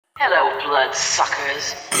Hello,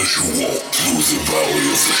 bloodsuckers. As you walk through the valley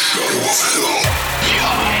of the shadow of hell,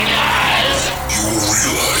 Join us! you will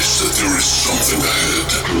realize that there is something ahead.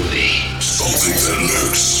 Groovy. Something that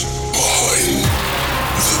lurks behind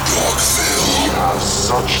the dark veil. We have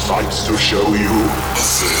such sights to show you. A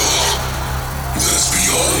veil that is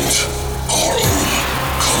beyond our own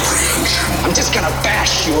comprehension. I'm just gonna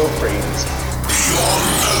bash your brains. Beyond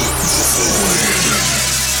the void.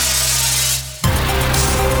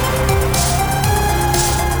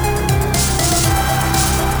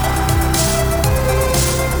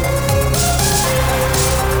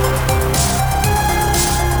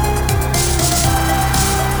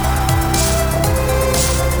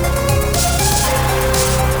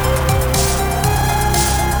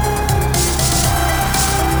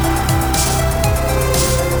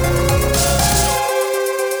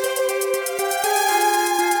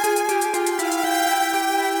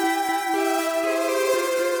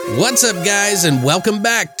 What's up, guys, and welcome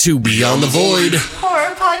back to Beyond the Void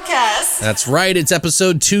Horror Podcast. That's right, it's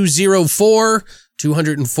episode 204,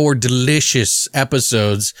 204 delicious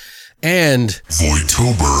episodes, and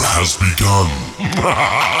Voidtober has begun.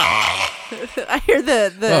 I hear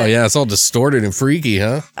the oh yeah, it's all distorted and freaky,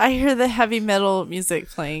 huh? I hear the heavy metal music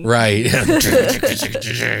playing. Right.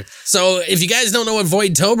 So if you guys don't know what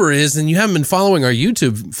Voidtober is, then you haven't been following our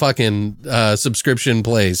YouTube fucking subscription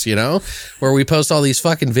place, you know, where we post all these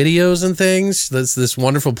fucking videos and things. That's this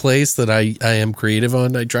wonderful place that I am creative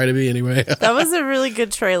on. I try to be anyway. That was a really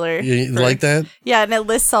good trailer. You like that? Yeah, and it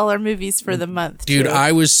lists all our movies for the month. Dude, too.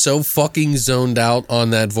 I was so fucking zoned out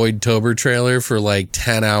on that Voidtober trailer for like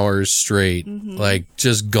 10 hours straight. Like,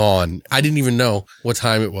 just gone. I didn't even know what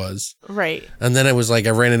time it was. Right. And then I was like,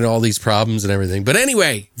 I ran into all these problems and everything. But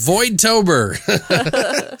anyway, Voidtober.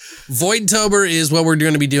 Voidtober is what we're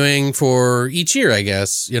going to be doing for each year, I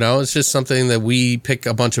guess. You know, it's just something that we pick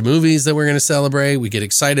a bunch of movies that we're going to celebrate. We get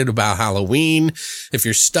excited about Halloween. If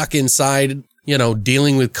you're stuck inside, you know,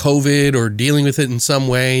 dealing with COVID or dealing with it in some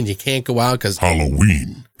way and you can't go out because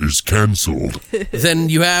Halloween is canceled. then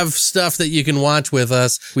you have stuff that you can watch with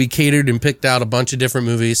us. We catered and picked out a bunch of different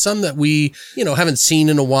movies, some that we, you know, haven't seen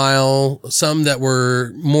in a while, some that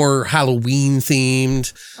were more Halloween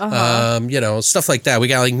themed, you know, stuff like that. We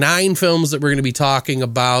got like 9 films that we're going to be talking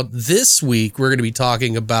about. This week, we're going to be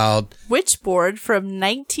talking about Witchboard from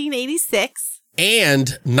 1986.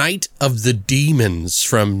 and Night of the Demons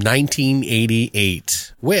from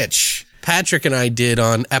 1988, which Patrick and I did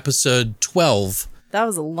on episode 12. That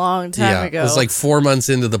was a long time ago. It was like 4 months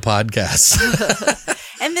into the podcast.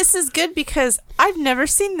 And this is good because I've never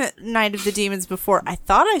seen the Night of the Demons before. I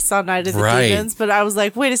thought I saw Night of the Right. Demons, but I was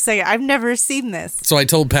like, wait a second, I've never seen this. So I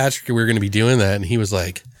told Patrick we were going to be doing that, and he was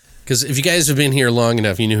like, because if you guys have been here long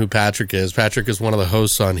enough, you know who Patrick is. Patrick is one of the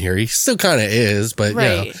hosts on here. He still kind of is, but you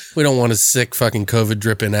know, Right. we don't want his sick fucking COVID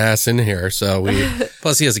dripping ass in here. So we,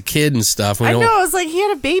 plus he has a kid and stuff. We I don't, know, I was like, he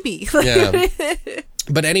had a baby. Yeah.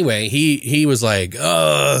 But anyway, he was like,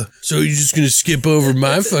 so you're just going to skip over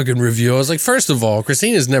my fucking review? I was like, first of all,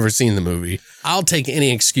 Christina's never seen the movie. I'll take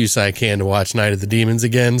any excuse I can to watch Night of the Demons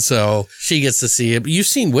again, so she gets to see it. But you've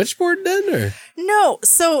seen Witchboard then, or? No,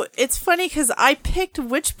 so it's funny because I picked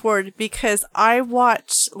Witchboard because I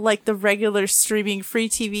watch like the regular streaming free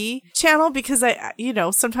TV channel because I, you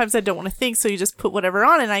know, sometimes I don't want to think, so you just put whatever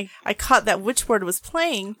on, and I caught that Witchboard was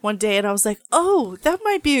playing one day, and I was like, oh, that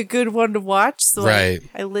might be a good one to watch. So Right.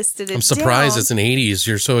 I listed it. I'm surprised down. it's an 80s.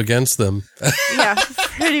 You're so against them. Yeah,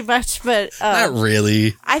 pretty much, but Not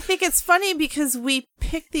really. I think it's funny because we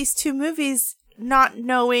picked these two movies not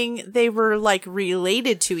knowing they were like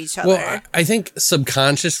related to each other. Well, I think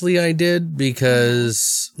subconsciously I did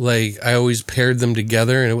because like I always paired them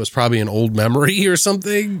together and it was probably an old memory or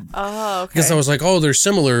something. Oh, okay. Because I was like, oh, they're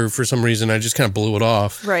similar for some reason. I just kind of blew it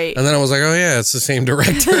off. Right. And then I was like, oh yeah, it's the same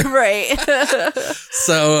director. Right.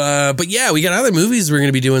 So, but yeah, we got other movies we're going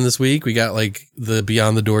to be doing this week. We got like the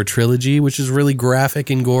Beyond the Door trilogy, which is really graphic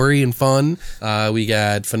and gory and fun. We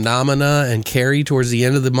got Phenomena and Carrie towards the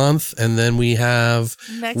end of the month. And then we have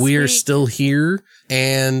Next We're week. Still Here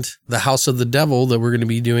and The House of the Devil that we're going to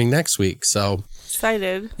be doing next week. So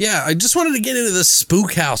Excited. yeah, I just wanted to get into the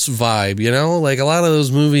spook house vibe, you know, like a lot of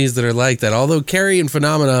those movies that are like that, although Carrie and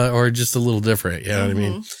Phenomena are just a little different. You know what I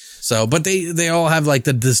mean? So, but they all have like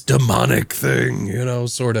this demonic thing, you know,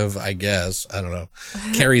 sort of, I guess. I don't know.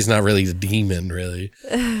 Carrie's not really a demon, really.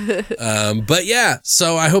 But yeah,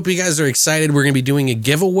 so I hope you guys are excited. We're going to be doing a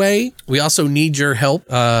giveaway. We also need your help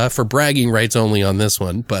for bragging rights only on this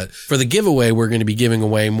one. But for the giveaway, we're going to be giving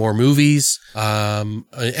away more movies.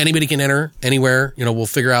 Anybody can enter anywhere. You know, we'll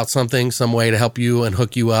figure out something, some way to help you and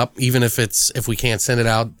hook you up, even if we can't send it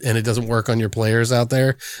out and it doesn't work on your players out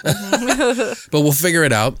there. But we'll figure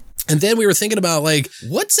it out. And then we were thinking about, like,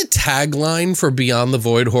 what's a tagline for Beyond the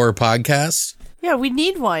Void Horror Podcast? Yeah, we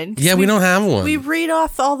need one. Yeah, we don't have one. We read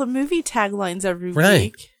off all the movie taglines every Right.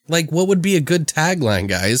 week. Like, what would be a good tagline,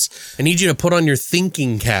 guys? I need you to put on your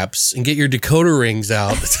thinking caps and get your decoder rings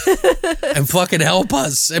out and fucking help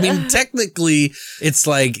us. I mean, technically, it's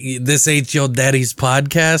like, this ain't your daddy's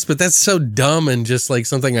podcast, but that's so dumb and just like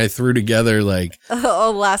something I threw together, like,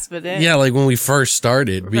 Oh, last minute. yeah, like when we first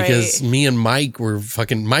started, because Right. me and Mike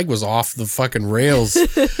Mike was off the fucking rails.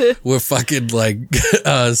 We're fucking like,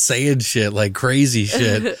 saying shit, like crazy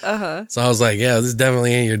shit. So I was like, yeah, this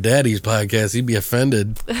definitely ain't your daddy's podcast. He'd be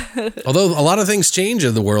offended. Although a lot of things change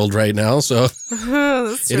in the world right now, so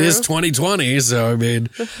That's it true. is 2020. So I mean,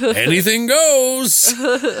 anything goes.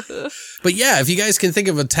 But yeah, if you guys can think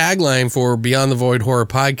of a tagline for Beyond the Void Horror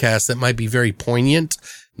Podcast that might be very poignant,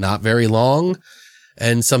 not very long,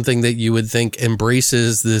 and something that you would think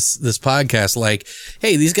embraces this podcast, like,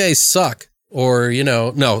 hey, these guys suck. Or, you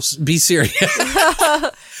know, no, be serious.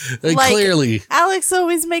 Like, Like- clearly. Alex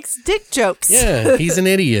always makes dick jokes. Yeah, he's an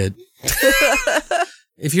idiot.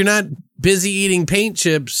 If you're not busy eating paint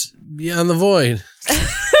chips, Beyond the Void.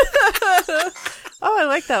 Oh, I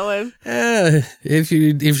like that one. Yeah, if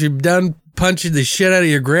you're done punching the shit out of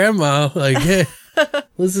your grandma, like, hey,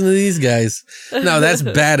 listen to these guys. No, that's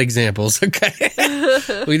bad examples. Okay,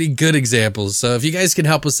 we need good examples. So if you guys can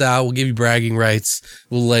help us out, we'll give you bragging rights.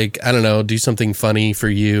 We'll, like, I don't know, do something funny for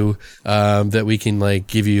you, that we can, like,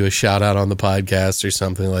 give you a shout out on the podcast or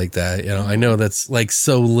something like that. You know, I know that's like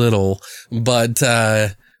so little, but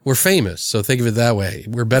we're famous, so think of it that way.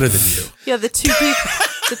 We're better than you. Yeah, the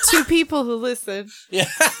two people who listen.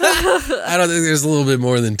 I don't think there's a little bit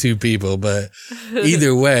more than 2 people, but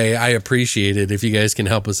either way, I appreciate it. If you guys can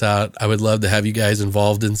help us out, I would love to have you guys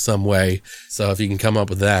involved in some way. So if you can come up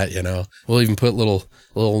with that, you know, we'll even put little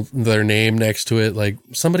their name next to it. Like,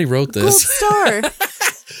 somebody wrote Gold this. star.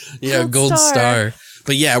 Yeah, Gold Star.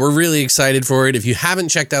 But yeah, we're really excited for it. If you haven't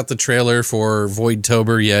checked out the trailer for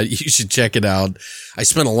Voidtober yet, you should check it out. I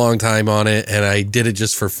spent a long time on it, and I did it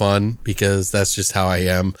just for fun because that's just how I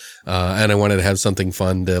am. And I wanted to have something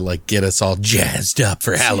fun to, like, get us all jazzed up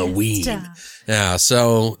for Halloween. up. Yeah,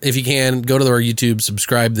 so if you can, go to our YouTube,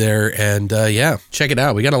 subscribe there, and yeah, check it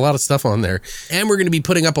out. We got a lot of stuff on there. And we're going to be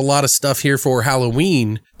putting up a lot of stuff here for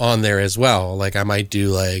Halloween on there as well. Like, I might do,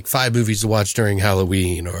 like, 5 movies to watch during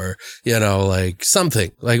Halloween, or, you know, like,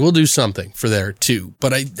 something. Like, we'll do something for there, too.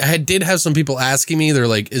 But I did have some people asking me, they're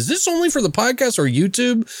like, is this only for the podcast or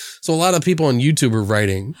YouTube? So a lot of people on YouTube are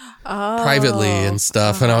writing privately and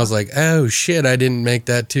stuff. And I was like, oh, shit, I didn't make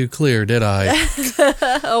that too clear, did I?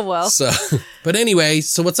 Oh, well. So, but anyway,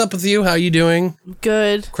 so what's up with you? How you doing?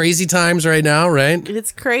 Good. Crazy times right now, right?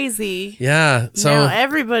 It's crazy. Yeah. So, Now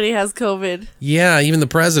everybody has COVID. yeah, even the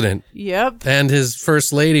president Yep. and his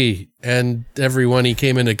first lady and everyone he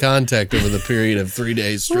came into contact over the period of 3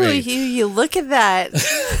 days Ooh, straight. you look at that.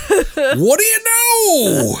 What do you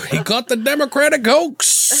know? He caught the Democratic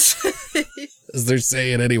hoax. As they're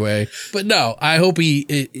saying anyway. But no, I hope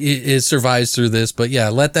he survives through this. But yeah,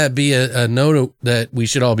 let that be a note that we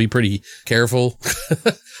should all be pretty careful.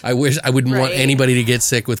 I wouldn't want Right. anybody to get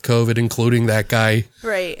sick with COVID, including that guy.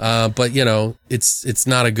 Right. But you know, it's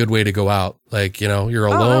not a good way to go out. Like, you know, you're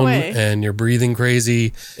no alone way. and you're breathing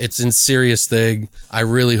crazy. It's a serious thing. I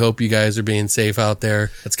really hope you guys are being safe out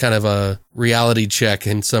there. It's kind of a reality check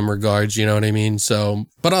in some regards. You know what I mean? So,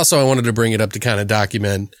 but also I wanted to bring it up to kind of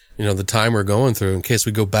document, you know, the time we're going through in case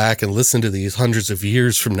we go back and listen to these hundreds of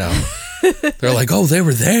years from now. They're like, oh, they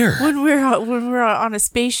were there. when we're on a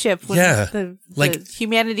spaceship, when Yeah. the Like,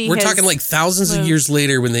 humanity We're has talking like thousands of moved. years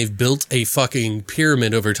later when they've built a fucking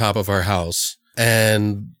pyramid over top of our house.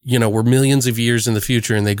 And, you know, we're millions of years in the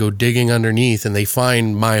future and they go digging underneath and they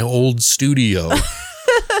find my old studio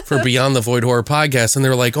for Beyond the Void Horror Podcast. And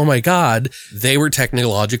they're like, oh my God, they were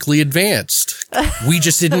technologically advanced. We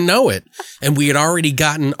just didn't know it. And we had already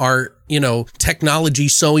gotten our, you know, technology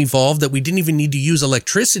so evolved that we didn't even need to use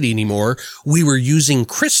electricity anymore. We were using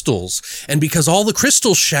crystals. And because all the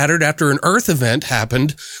crystals shattered after an Earth event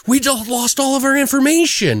happened, we just lost all of our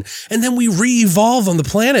information. And then we re-evolve on the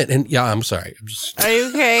planet. And yeah, I'm sorry. Are you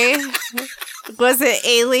okay? Was it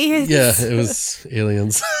aliens? Yeah, it was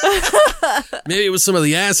aliens. Maybe it was some of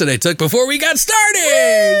the acid I took before we got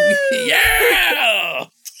started. Yeah.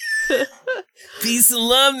 Peace and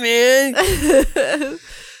love, man.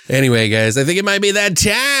 Anyway, guys, I think it might be that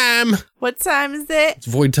time. What time is it? It's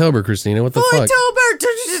Voidtober, Christina. What the fuck?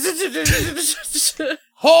 Voidtober.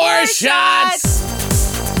 Horse shots.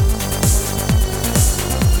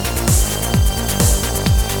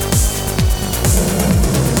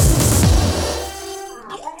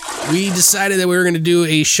 We decided that we were going to do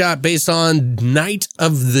a shot based on Night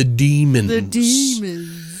of the Demons. The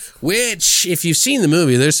Demons. Which, if you've seen the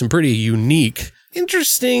movie, there's some pretty unique,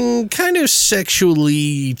 interesting, kind of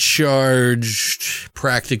sexually charged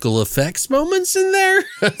practical effects moments in there.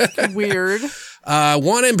 Weird.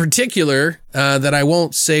 One in particular that I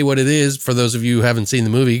won't say what it is for those of you who haven't seen the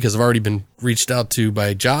movie, because I've already been reached out to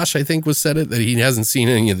by Josh, I think said it, that he hasn't seen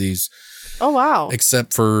any of these. Oh, wow.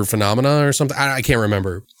 Except for Phenomena or something. I can't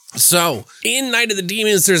remember. So, in Night of the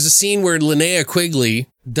Demons, there's a scene where Linnea Quigley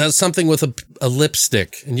does something with a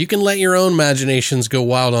lipstick, and you can let your own imaginations go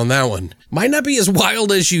wild on that one. Might not be as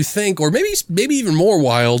wild as you think, or maybe even more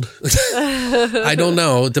wild. I don't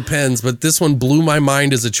know. It depends. But this one blew my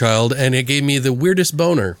mind as a child, and it gave me the weirdest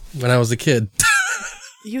boner when I was a kid.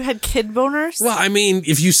 You had kid boners? Well, I mean,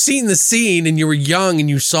 if you've seen the scene and you were young and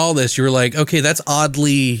you saw this, you were like, okay, that's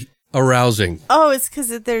oddly arousing. Oh, it's because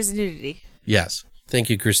there's nudity. Yes. Thank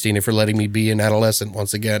you, Christina, for letting me be an adolescent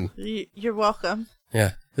once again. You're welcome.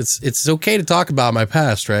 Yeah. It's okay to talk about my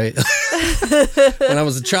past, right? When I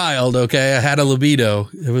was a child, okay, I had a libido.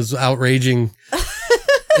 It was outraging.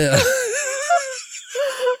 Yeah.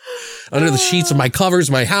 Under the sheets of my covers,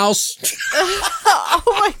 my house. Oh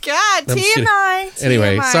my God, TMI.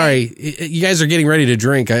 Anyway, sorry. You guys are getting ready to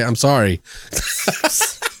drink. I'm sorry.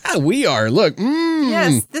 We are. Look.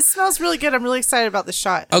 Yes, this smells really good. I'm really excited about the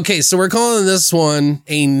shot. Okay, so we're calling this one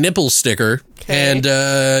a nipple sticker. Okay.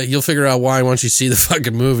 And you'll figure out why once you see the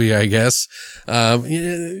fucking movie, I guess. Yeah,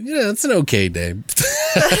 it's an okay name.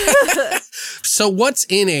 So what's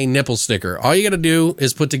in a nipple sticker? All you got to do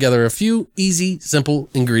is put together a few easy, simple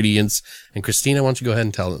ingredients. And Christina, why don't you go ahead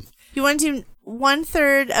and tell them? You want to do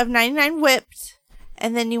 1/3 of 99 whipped,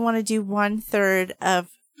 and then you want to do 1/3 of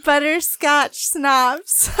butterscotch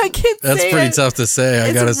snobs. I can't say That's pretty tough to say,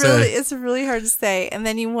 I gotta say. It's really hard to say. And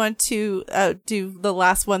then you want to do the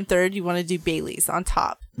last 1/3. You want to do Bailey's on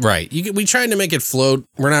top. Right. We tried to make it float.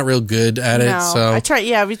 We're not real good at it. So we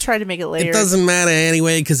tried to make it layered. It doesn't matter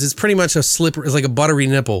anyway, because it's pretty much it's like a buttery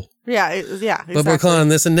nipple. Yeah, exactly. But we're calling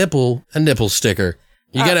this a nipple sticker.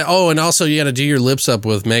 You gotta, and also you gotta do your lips up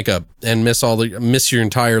with makeup and miss your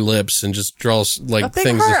entire lips and just draw like a big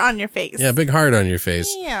things. Heart on your face. Yeah, a big heart on your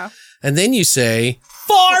face. Yeah. And then you say,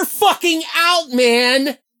 far fucking out,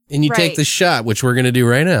 man. And you take the shot, which we're gonna do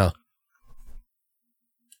right now.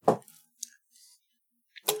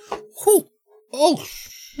 Whew. Oh,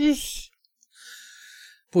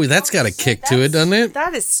 boy, that's got a kick to it, doesn't it?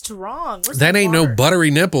 That is strong. That ain't no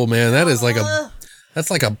buttery nipple, man. That is like that's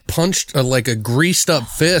like a punched, like a greased up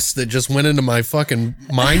fist that just went into my fucking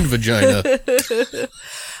mind vagina.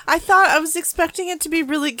 I was expecting it to be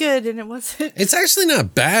really good, and it wasn't. It's actually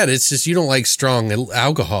not bad. It's just you don't like strong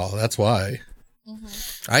alcohol. That's why.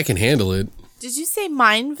 Mm-hmm. I can handle it. Did you say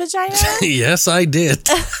mind vagina? Yes, I did.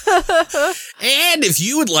 And if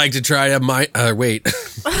you would like to try a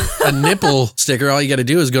nipple sticker, all you got to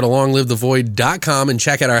do is go to longlivethevoid.com and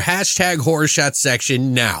check out our #horror shots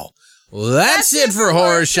section now. Well, that's it for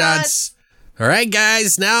Horror Shots. All right,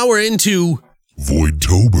 guys, now we're into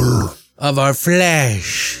Voidtober of our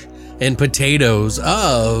flesh and potatoes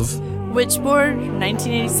of Witchboard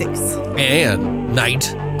 1986 and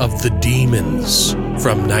Night of the Demons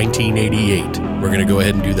from 1988. We're going to go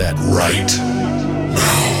ahead and do that right now.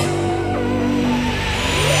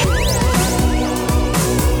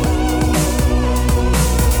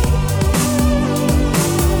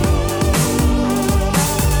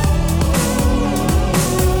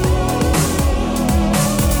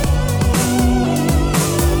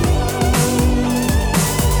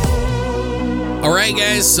 All right,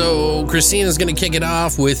 guys, so Christina's going to kick it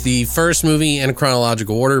off with the first movie in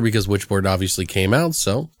chronological order because Witchboard obviously came out,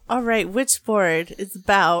 so. All right, Witchboard is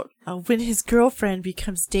about when his girlfriend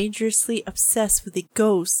becomes dangerously obsessed with a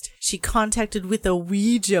ghost she contacted with a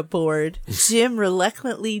Ouija board. Jim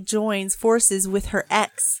reluctantly joins forces with her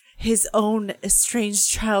ex, his own estranged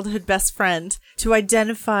childhood best friend, to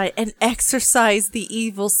identify and exorcise the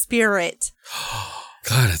evil spirit.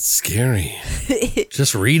 God, it's scary.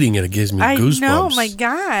 Just reading it gives me goosebumps. I know, my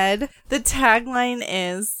God. The tagline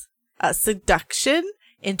is seduction,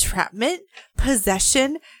 entrapment,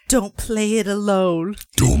 possession, Don't play it alone.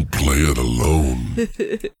 Don't play it alone.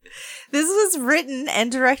 This was written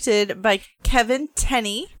and directed by Kevin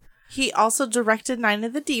Tenney. He also directed Night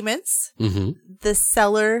of the Demons, The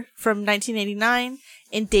Cellar from 1989,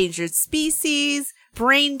 Endangered Species,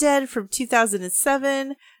 Brain Dead from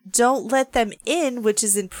 2007, Don't Let Them In, which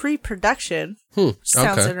is in pre-production.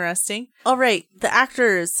 Sounds interesting. All right, the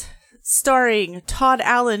actors starring Todd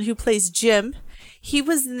Allen, who plays Jim. He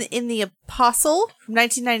was in The Apostle from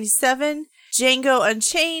 1997, Django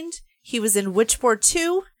Unchained. He was in Witchboard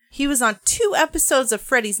 2. He was on 2 episodes of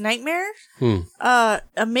Freddy's Nightmare,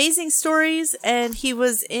 Amazing Stories, and he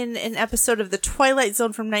was in an episode of The Twilight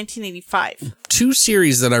Zone from 1985. 2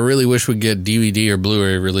 series that I really wish would get DVD or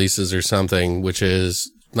Blu-ray releases or something, which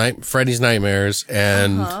is Freddy's Nightmares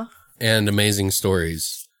and Amazing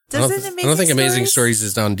Stories. I don't think Amazing Stories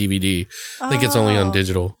is on DVD. I think it's only on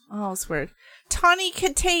digital. Oh, it's weird. Tawny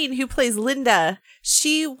Katane, who plays Linda,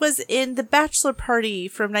 she was in The Bachelor Party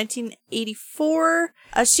from 1984.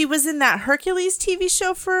 She was in that Hercules TV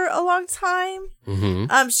show for a long time.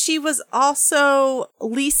 She was also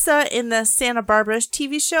Lisa in the Santa Barbara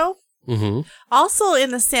TV show. Also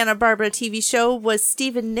in the Santa Barbara TV show was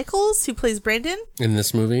Stephen Nichols, who plays Brandon. In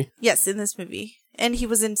this movie? Yes, in this movie. And he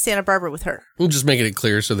was in Santa Barbara with her. We'll just making it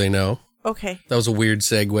clear so they know. Okay. That was a weird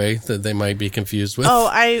segue that they might be confused with. Oh,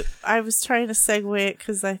 I was trying to segue it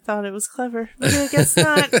because I thought it was clever, but I guess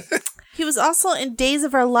not. He was also in Days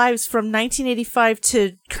of Our Lives from 1985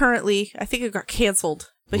 to currently. I think it got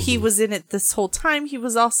canceled, but he was in it this whole time. He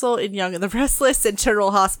was also in Young and the Restless and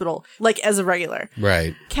General Hospital, like as a regular.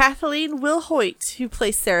 Right. Kathleen Wilhoit, who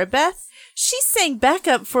plays Sarah Beth. She sang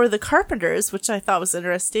backup for the Carpenters, which I thought was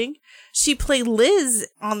interesting. She played Liz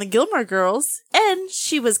on the Gilmore Girls, and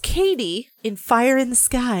she was Katie in Fire in the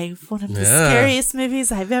Sky, one of the scariest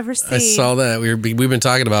movies I've ever seen. I saw that. We've been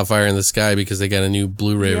talking about Fire in the Sky because they got a new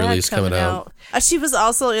Blu-ray release coming out. She was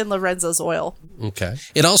also in Lorenzo's Oil. Okay.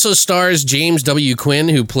 It also stars James W. Quinn,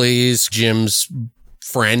 who plays Jim's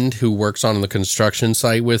friend who works on the construction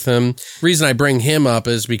site with him. Reason I bring him up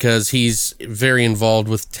is because he's very involved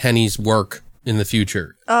with Tenney's work in the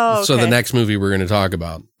future. Oh, okay. So the next movie we're going to talk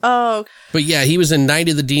about. Oh. But yeah, he was in Night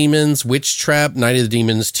of the Demons, Witch Trap, Night of the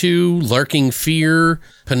Demons 2, Lurking Fear,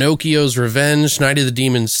 Pinocchio's Revenge, Night of the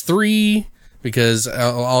Demons 3, because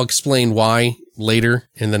I'll explain why later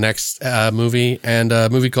in the next movie, and a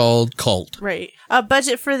movie called Cult. Right.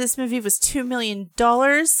 Budget for this movie was $2 million.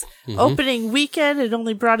 Opening weekend, it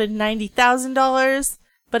only brought in $90,000.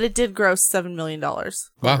 But it did gross $7 million overall.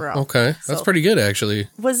 Wow, okay. That's pretty good, actually.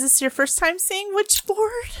 Was this your first time seeing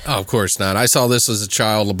Witchboard? Oh, of course not. I saw this as a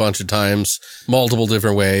child a bunch of times, multiple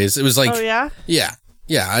different ways. It was like... Oh, yeah? Yeah.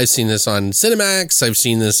 Yeah, I've seen this on Cinemax. I've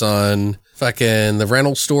seen this on fucking the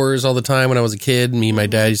rental stores all the time when I was a kid. Me and my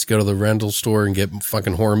dad used to go to the rental store and get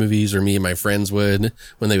fucking horror movies, or me and my friends would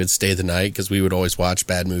when they would stay the night, because we would always watch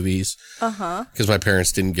bad movies. Because my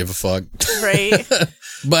parents didn't give a fuck. Right.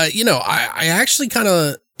 But, you know, I actually kind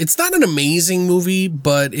of... It's not an amazing movie,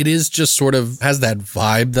 but it is just sort of has that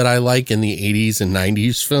vibe that I like in the 80s and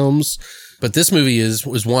 90s films. But this movie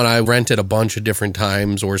was one I rented a bunch of different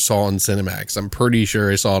times or saw on Cinemax. I'm pretty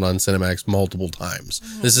sure I saw it on Cinemax multiple times.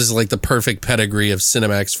 This is like the perfect pedigree of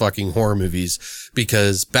Cinemax fucking horror movies,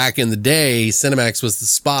 because back in the day, Cinemax was the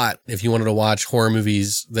spot if you wanted to watch horror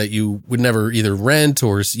movies that you would never either rent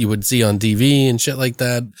or you would see on TV and shit like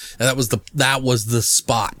that. And that was the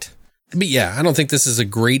spot. But yeah, I don't think this is a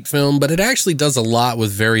great film, but it actually does a lot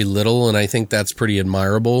with very little, and I think that's pretty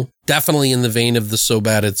admirable. Definitely in the vein of the So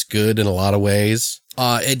Bad It's Good in a lot of ways.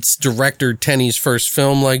 It's director Tenney's first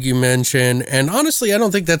film, like you mentioned, and honestly, I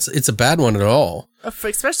don't think it's a bad one at all.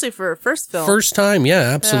 Especially for a first film. First time,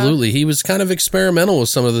 yeah, absolutely. Yeah. He was kind of experimental with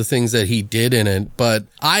some of the things that he did in it, but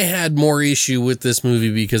I had more issue with this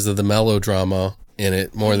movie because of the melodrama in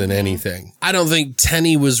it more than anything. I don't think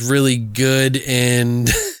Tenney was really good in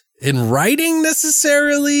writing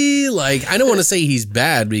necessarily. Like, I don't want to say he's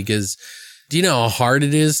bad, because do you know how hard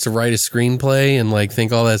it is to write a screenplay and like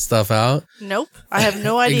think all that stuff out? Nope. I have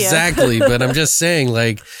no idea. Exactly. But I'm just saying,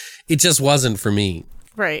 like, it just wasn't for me.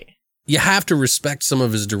 Right. You have to respect some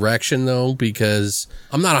of his direction though, because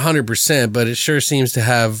I'm not 100%, but it sure seems to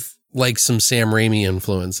have like some Sam Raimi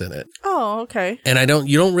influence in it. Oh, okay. And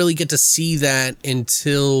you don't really get to see that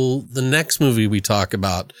until the next movie we talk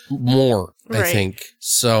about more, I think.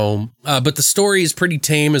 So, but the story is pretty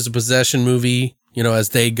tame as a possession movie, you know, as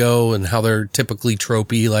they go and how they're typically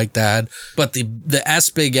tropey like that. But the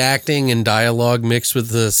S-big acting and dialogue mixed with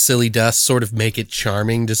the silly deaths sort of make it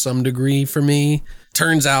charming to some degree for me.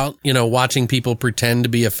 Turns out, you know, watching people pretend to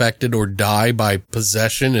be affected or die by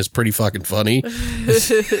possession is pretty fucking funny.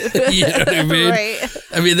 You know what I mean? Right.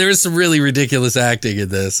 I mean, there is some really ridiculous acting in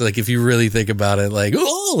this. Like, if you really think about it, like,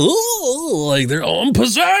 like they're all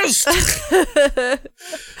possessed.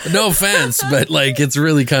 No offense, but like, it's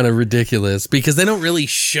really kind of ridiculous because they don't really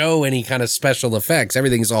show any kind of special effects.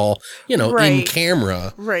 Everything's all, in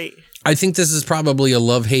camera. Right. I think this is probably a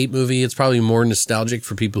love-hate movie. It's probably more nostalgic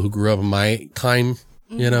for people who grew up in my time,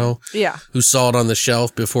 Yeah. who saw it on the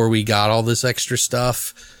shelf before we got all this extra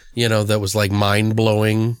stuff, that was like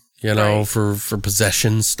mind-blowing, Right. for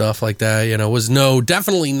possession stuff like that, was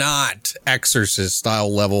definitely not Exorcist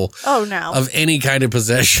style level Oh, no. of any kind of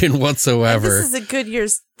possession whatsoever. And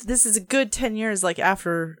this is a good 10 years like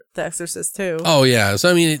after The Exorcist too. Oh, yeah. So,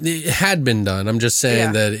 I mean, it had been done. I'm just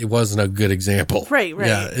saying that it wasn't a good example. Right.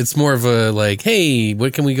 Yeah. It's more of a like, hey,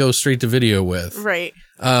 what can we go straight to video with? Right.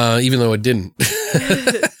 Even though it didn't.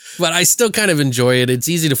 But I still kind of enjoy it. It's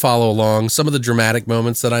easy to follow along. Some of the dramatic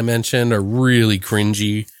moments that I mentioned are really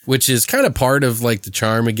cringy, which is kind of part of like the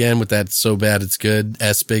charm again with that so bad it's good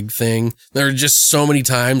S-Big thing. There are just so many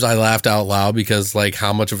times I laughed out loud because like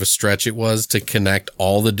how much of a stretch it was to connect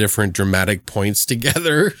all the different dramatic points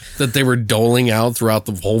together that they were doling out throughout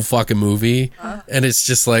the whole fucking movie. And it's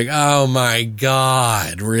just like, oh my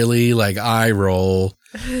God, really? Like eye roll.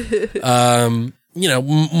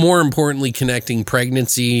 More importantly, connecting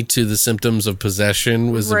pregnancy to the symptoms of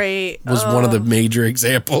possession was one of the major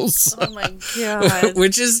examples. Oh my God.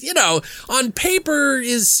 Which is, on paper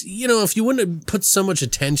is, if you wouldn't have put so much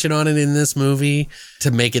attention on it in this movie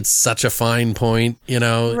to make it such a fine point,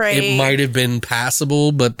 it might have been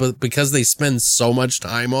passable, but because they spend so much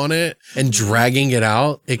time on it and dragging it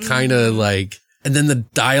out, it kind of like, and then the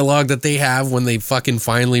dialogue that they have when they fucking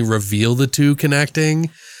finally reveal the two connecting.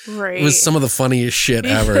 Right. It was some of the funniest shit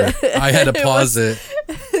ever. I had to pause it.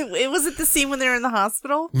 Was it the scene when they're in the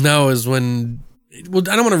hospital? No, it was when... Well,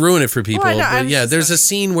 I don't want to ruin it for people, but yeah, there's a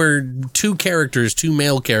scene where two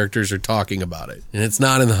male characters are talking about it, and it's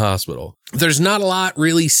not in the hospital. There's not a lot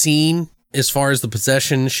really seen as far as the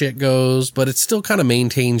possession shit goes, but it still kind of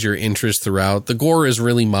maintains your interest throughout. The gore is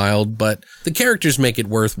really mild, but the characters make it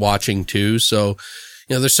worth watching too. So,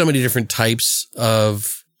 there's so many different types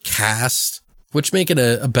of cast, which make it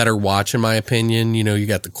a better watch, in my opinion. You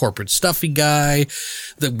got the corporate stuffy guy,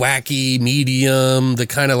 the wacky medium, the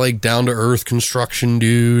kind of like down to earth construction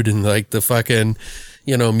dude, and like the fucking,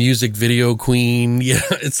 music video queen. Yeah,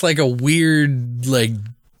 it's like a weird, like,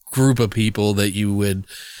 group of people that you would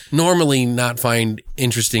normally not find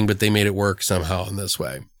interesting, but they made it work somehow in this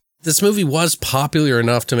way. This movie was popular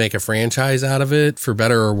enough to make a franchise out of it, for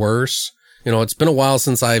better or worse. It's been a while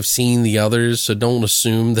since I've seen the others, so don't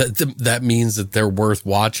assume that that means that they're worth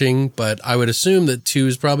watching. But I would assume that 2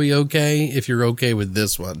 is probably okay if you're okay with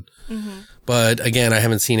this one. Mm-hmm. But again, I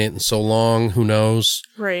haven't seen it in so long. Who knows?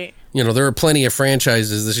 Right. There are plenty of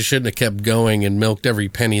franchises that shouldn't have kept going and milked every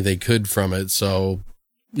penny they could from it. So,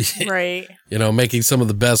 right. Making some of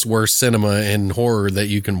the best, worst cinema and horror that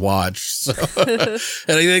you can watch. So,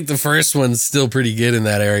 and I think the first one's still pretty good in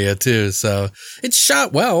that area too. So it's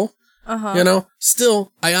shot well.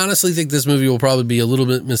 Still, I honestly think this movie will probably be a little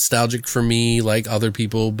bit nostalgic for me, like other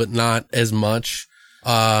people, but not as much.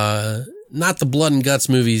 Not the blood and guts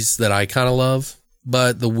movies that I kind of love,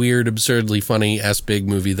 but the weird, absurdly funny S-Big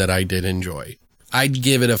movie that I did enjoy. I'd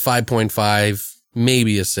give it a 5.5,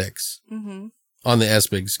 maybe a 6 on the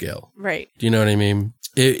S-Big scale. Right. Do you know what I mean?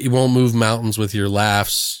 It won't move mountains with your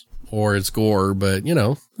laughs or its gore, but,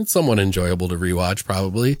 it's somewhat enjoyable to rewatch,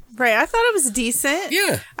 probably. Right. I thought it was decent.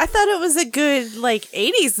 Yeah. I thought it was a good,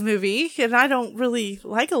 80s movie, and I don't really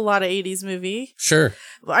like a lot of 80s movie. Sure.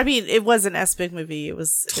 I mean, it was an S-Big movie. It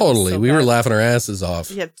was totally. We were laughing our asses off.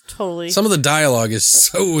 Yeah, totally. Some of the dialogue is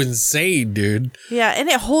so insane, dude. Yeah, and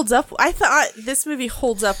it holds up. I thought this movie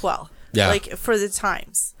holds up well. Yeah. For the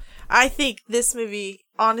times. I think this movie,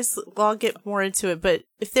 honestly, well, I'll get more into it, but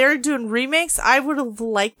if they're doing remakes, I would have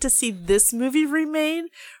liked to see this movie remade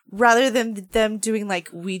rather than them doing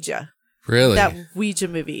Ouija. Really? That Ouija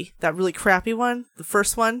movie. That really crappy one. The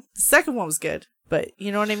first one. The second one was good, but you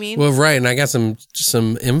know what I mean? Well, right, and I got some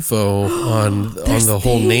info on the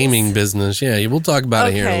whole naming business. Yeah, we'll talk about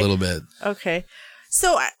it here in a little bit. Okay.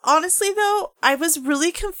 So, honestly, though, I was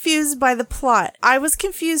really confused by the plot. I was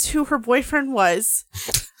confused who her boyfriend was.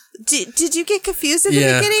 Did you get confused in the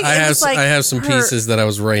beginning? I have some pieces that I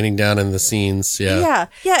was writing down in the scenes. Yeah.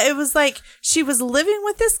 Yeah. It was like she was living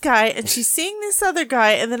with this guy and she's seeing this other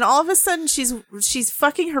guy, and then all of a sudden she's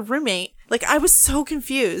fucking her roommate. I was so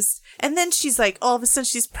confused. And then she's all of a sudden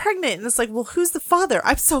she's pregnant, and it's well, who's the father?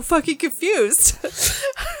 I'm so fucking confused.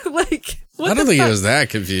 I don't think it was that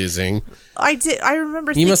confusing. I did. I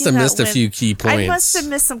remember. You must have missed a when- few key points. I must have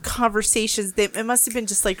missed some conversations. It must have been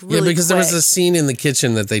just like really. Yeah, because there was quick. a scene in the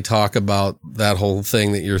kitchen that they talk about that whole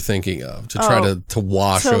thing that you're thinking of to try to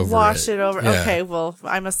wash over it. To wash it over. Yeah. Okay, well,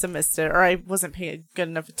 I must have missed it, or I wasn't paying good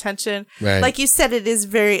enough attention. Right. Like you said, it is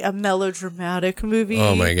very a melodramatic movie.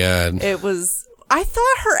 Oh my God. It was. I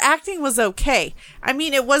thought her acting was okay. I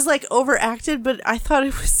mean, it was like overacted, but I thought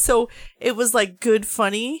it was it was like good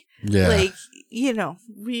funny. Yeah. Like,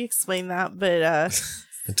 we explained that, but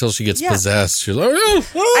Until she gets Yeah. possessed, she's like, oh,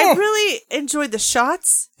 I really enjoyed the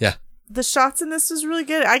shots. yeah. The shots in this was really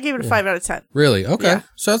good. I gave it a 5 out of 10. Really? Okay. Yeah.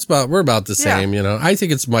 So we're about the Yeah. same, I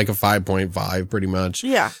think it's like a 5.5 pretty much.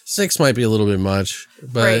 Yeah. 6 might be a little bit much,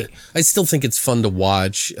 but Right. I still think it's fun to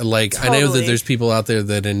watch. Like, I know that Totally. there's people out there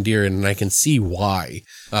that endear it, and I can see why.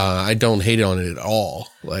 I don't hate on it at all.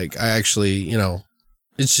 Like, I actually,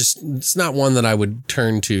 it's not one that I would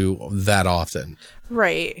turn to that often.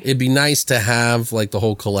 Right. It'd be nice to have like the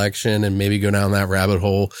whole collection and maybe go down that rabbit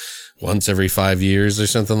hole once every 5 years or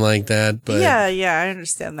something like that. But Yeah, I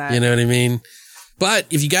understand that. you know what I mean? But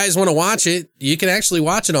if you guys want to watch it, you can actually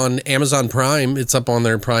watch it on Amazon Prime. It's up on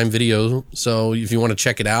their Prime Video. So if you want to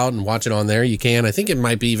check it out and watch it on there, you can. I think it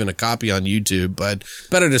might be even a copy on YouTube, but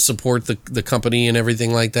better to support the company and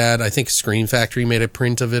everything like that. I think Screen Factory made a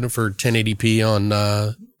print of it for 1080p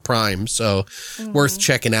on Prime. So worth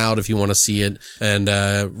checking out if you want to see it and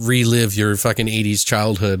relive your fucking 80s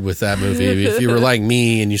childhood with that movie. If you were like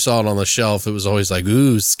me and you saw it on the shelf, it was always like,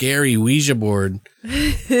 ooh, scary Ouija board.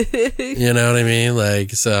 You know what I mean?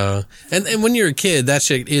 Like, so, and when you're a kid, that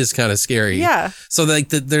shit is kind of scary. Yeah. So like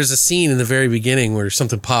there's a scene in the very beginning where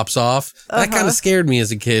something pops off. That kind of scared me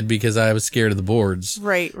as a kid because I was scared of the boards.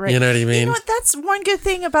 Right. You know what I mean? You know what? That's one good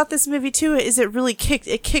thing about this movie too, is it really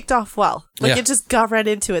kicked off well. Like Yeah. it just got right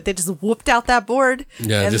into it. They just whooped out that board.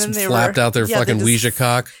 Yeah, and just then they flapped out their they fucking just- Ouija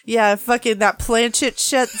cock. Yeah, fucking that planchet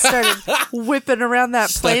shit started whipping around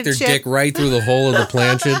that Stuck their planchet. dick right through the hole of the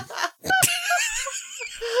planchet.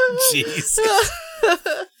 Jeez.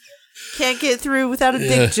 Can't get through without a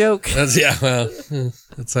dick joke.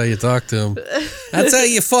 That's how you talk to him. That's how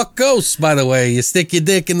you fuck ghosts, by the way. You stick your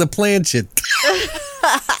dick in the planchet.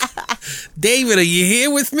 David, are you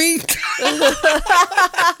here with me? I'm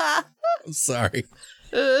sorry.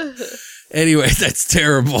 Anyway, that's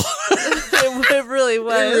terrible. It really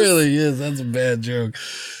was. It really is. That's a bad joke.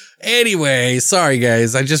 Anyway, sorry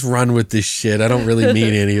guys. I just run with this shit. I don't really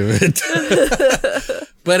mean any of it.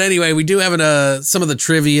 But anyway, we do have some of the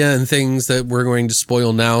trivia and things that we're going to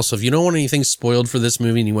spoil now. So if you don't want anything spoiled for this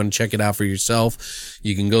movie and you want to check it out for yourself,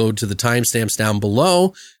 you can go to the timestamps down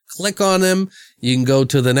below, click on them. You can go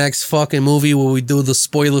to the next fucking movie where we do the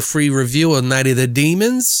spoiler-free review of Night of the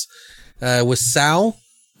Demons with Sal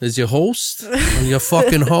as your host, your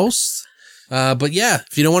fucking host. But yeah,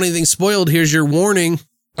 if you don't want anything spoiled, here's your warning.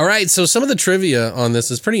 All right, so some of the trivia on this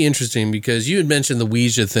is pretty interesting because you had mentioned the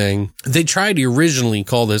Ouija thing. They tried to originally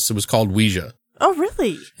call this, it was called Ouija. Oh,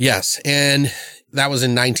 really? Yes, and that was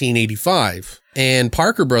in 1985. And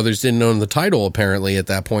Parker Brothers didn't own the title apparently at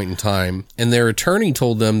that point in time. And their attorney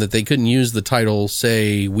told them that they couldn't use the title,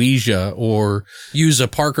 say, Ouija, or use a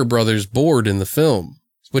Parker Brothers board in the film,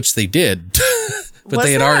 which they did. But Was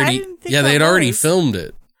they had that? I already, didn't think they that had already was. filmed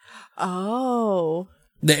it. Oh.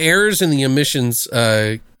 The errors in the emissions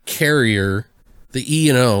carrier, the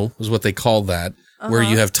E&O is what they call that, where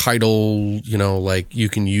you have title, like you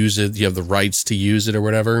can use it, you have the rights to use it or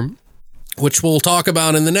whatever, which we'll talk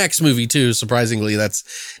about in the next movie too. Surprisingly, that's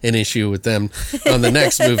an issue with them on the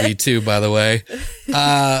next movie too, by the way.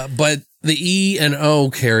 But the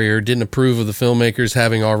E&O carrier didn't approve of the filmmakers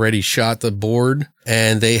having already shot the board,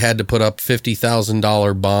 and they had to put up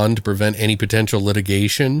 $50,000 bond to prevent any potential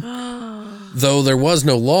litigation. Though there was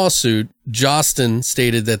no lawsuit, Jostin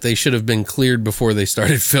stated that they should have been cleared before they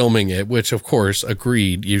started filming it, which of course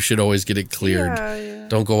agreed. You should always get it cleared. Yeah.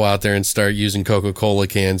 Don't go out there and start using Coca-Cola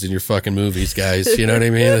cans in your fucking movies, guys. You know what I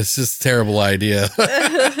mean? It's just a terrible idea.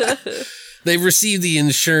 They've received the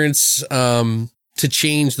insurance to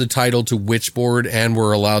change the title to Witchboard and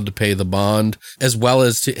were allowed to pay the bond, as well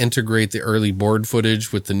as to integrate the early board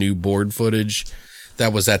footage with the new board footage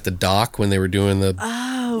that was at the dock when they were doing the...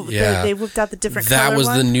 Oh, Yeah. they whipped out the different That color was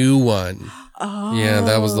one? the new one. Oh. Yeah,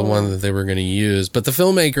 that was the one that they were going to use. But the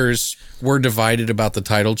filmmakers were divided about the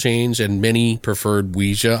title change, and many preferred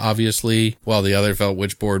Ouija, obviously, while the other felt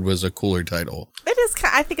Witchboard was a cooler title. It is.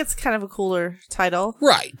 I think it's kind of a cooler title.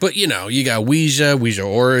 Right. But, you got Ouija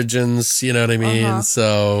Origins, you know what I mean?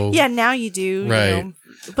 So... Yeah, now you do. Right. You know.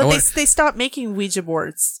 But they stopped making Ouija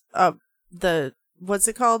boards. What's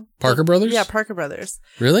it called? Parker Brothers? Yeah, Parker Brothers.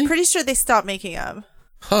 Really? Pretty sure they stopped making them.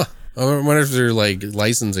 Huh. I wonder if their like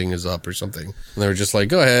licensing is up or something. And they were just like,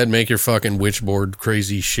 go ahead, make your fucking Witchboard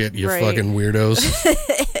crazy shit, you fucking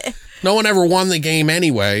weirdos. No one ever won the game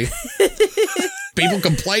anyway. People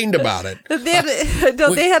complained about it. They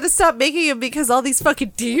had to stop making them because all these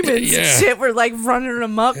fucking demons and shit were like running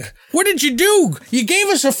them up. What did you do? You gave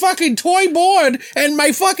us a fucking toy board and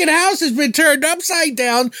my fucking house has been turned upside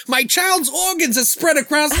down. My child's organs are spread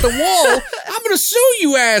across the wall. I'm gonna sue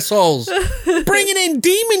you assholes. Bringing in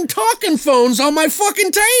demon talking phones on my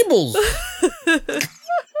fucking tables.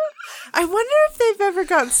 I wonder if they've ever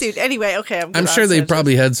gotten sued. Anyway, okay. I'm sure they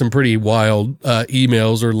probably had some pretty wild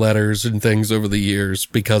emails or letters and things over the years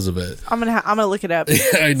because of it. I'm gonna look it up.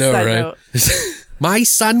 I know, right? My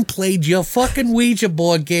son played your fucking Ouija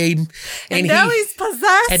board game, and now he's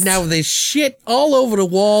possessed. And now there's shit all over the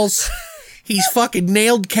walls. He's fucking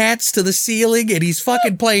nailed cats to the ceiling, and he's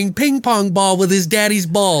fucking playing ping pong ball with his daddy's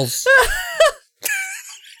balls.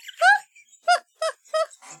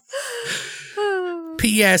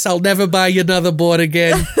 P.S. I'll never buy you another board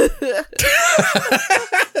again.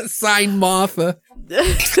 Signed, Martha.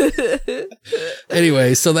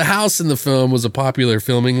 Anyway, so the house in the film was a popular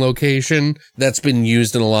filming location that's been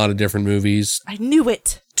used in a lot of different movies. I knew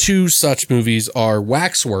it. 2 such movies are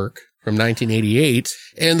Waxwork from 1988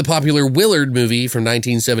 and the popular Willard movie from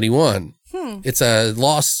 1971. It's a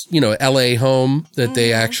lost, LA home that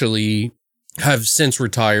they actually have since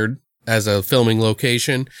retired as a filming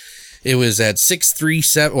location. It was at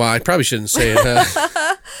 637. Well, I probably shouldn't say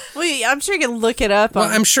it. Wait, I'm sure you can look it up. Well,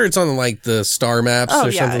 I'm sure it's on like the star maps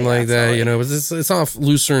or something like that. Totally. It's off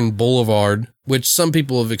Lucerne Boulevard, which some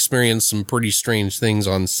people have experienced some pretty strange things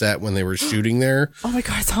on set when they were shooting there. Oh my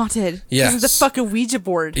God, it's haunted. Yes. This is the fucking Ouija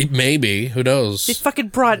board. It may be. Who knows? They fucking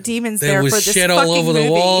brought demons there for this fucking shit all over movie.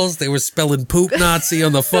 the walls. They were spelling poop Nazi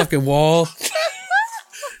on the fucking wall.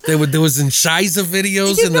 There was Shiza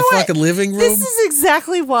videos in the fucking living room. This is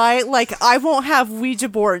exactly why, I won't have Ouija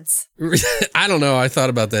boards. I don't know. I thought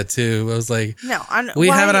about that too. I was like, no, we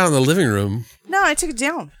have it out in the living room. No, I took it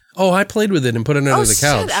down. Oh, I played with it and put it under the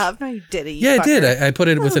couch. Shut up. No, you didn't. Yeah, I did. I put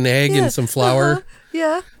it with an egg and some flour.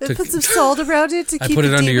 Yeah, and put some salt around it to keep I put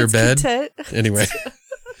it under your bed. Content.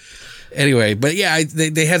 Anyway, but yeah,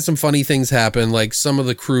 they had some funny things happen. Like some of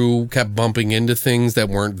the crew kept bumping into things that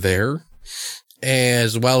weren't there,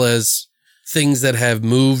 as well as things that have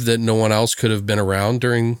moved that no one else could have been around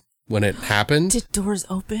during when it happened. Did doors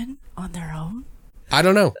open on their own? I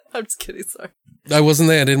don't know. I'm just kidding, sorry. I wasn't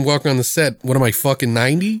there. I didn't walk on the set. What am I, fucking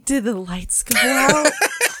 90? Did the lights go out?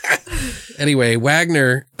 Anyway,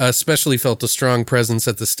 Wagner especially felt a strong presence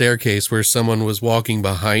at the staircase where someone was walking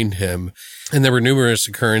behind him. And there were numerous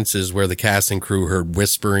occurrences where the cast and crew heard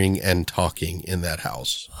whispering and talking in that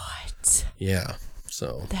house. What? Yeah.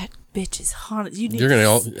 So that bitch is haunted.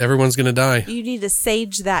 Everyone's gonna die. You need to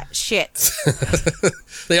sage that shit.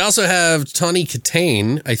 They also have Tawny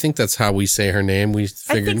Kitaen. I think that's how we say her name. I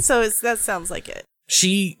think so. That sounds like it.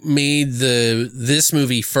 She made this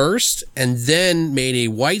movie first and then made a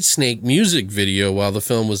Whitesnake music video while the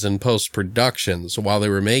film was in post-production, so while they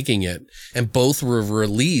were making it. And both were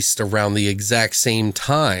released around the exact same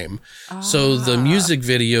time. So the music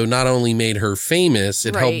video not only made her famous,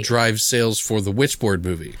 it helped drive sales for the Witchboard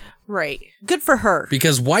movie. Right. Good for her.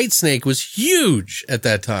 Because Whitesnake was huge at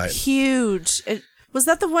that time. Huge. Was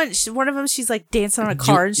that the one of them, she's like dancing on a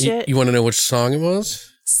car and shit? You want to know which song it was?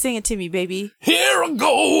 Sing it to me, baby. Here I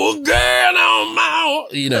go again on my...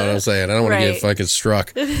 You know what I'm saying? I don't want to get fucking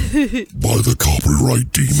struck. By the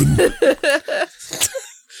copyright demon.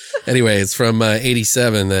 Anyway, it's from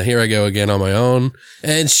 87. Here I go again on my own.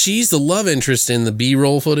 And she's the love interest in the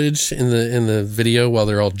B-roll footage in the video while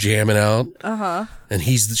they're all jamming out. Uh-huh. And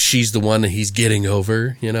she's the one that he's getting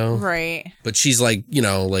over, Right. But she's like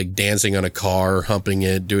dancing on a car, humping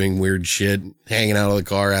it, doing weird shit, hanging out of the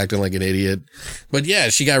car, acting like an idiot. But yeah,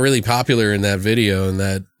 she got really popular in that video and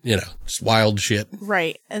that, just wild shit.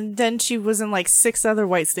 Right. And then she was in 6 other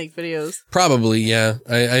Whitesnake videos. Probably, yeah.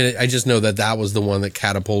 I just know that was the one that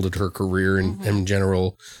catapulted her career in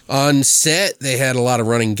general. On set, they had a lot of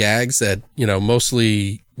running gags that,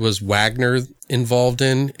 mostly was Wagner involved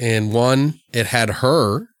in. And one, it had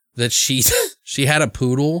her that she had a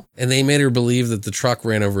poodle and they made her believe that the truck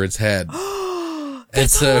ran over its head.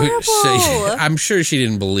 That's horrible. I'm sure she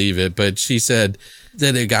didn't believe it, but she said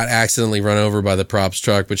that it got accidentally run over by the props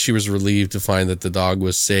truck, but she was relieved to find that the dog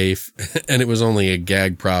was safe and it was only a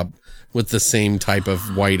gag prop with the same type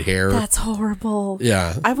of white hair. That's horrible.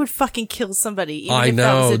 Yeah. I would fucking kill somebody. Even I if know,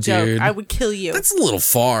 that was a joke. dude. I would kill you. That's a little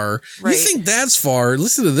far. Right. You think that's far?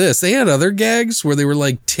 Listen to this. They had other gags where they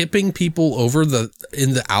were tipping people over in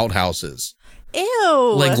the outhouses.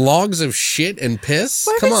 Ew. Like logs of shit and piss?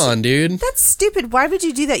 Why Come would on, dude. That's stupid. Why would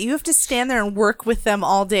you do that? You have to stand there and work with them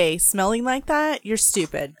all day smelling like that? You're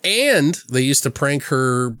stupid. And they used to prank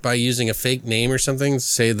her by using a fake name or something to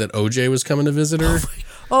say that OJ was coming to visit her.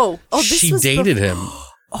 This She was dated him.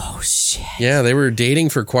 Oh, shit. Yeah, they were dating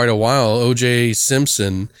for quite a while, OJ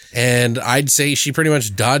Simpson. And I'd say she pretty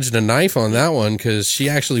much dodged a knife on that one because she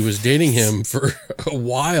actually was dating him for a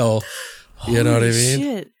while. You know what I mean?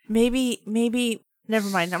 Shit. Maybe, never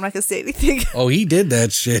mind. I'm not going to say anything. Oh, he did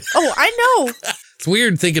that shit. Oh, I know. It's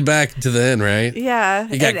weird thinking back to then, right? Yeah.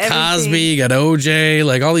 You got and Cosby, everything. you got OJ,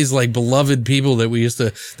 like all these like beloved people that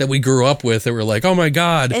we grew up with that were like, oh my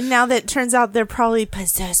God. And now that it turns out they're probably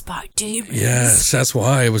possessed by demons. Yes, that's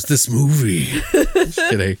why it was this movie. Just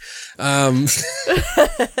kidding.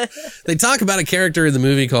 They talk about a character in the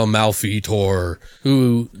movie called Malfeitor,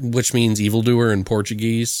 which means evildoer in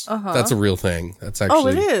Portuguese. That's a real thing. That's actually. Oh,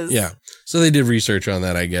 it is? Yeah. So they did research on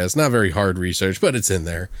that, I guess. Not very hard research, but it's in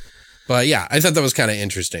there. But yeah, I thought that was kind of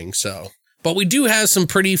interesting. But we do have some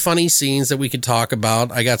pretty funny scenes that we could talk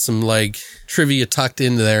about. I got some like trivia tucked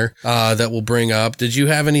in there that we'll bring up. Did you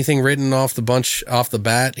have anything written off the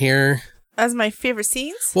bat here? As my favorite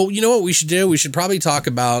scenes? Well, you know what we should do? We should probably talk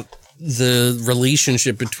about the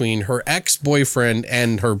relationship between her ex-boyfriend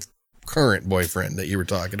and her current boyfriend that you were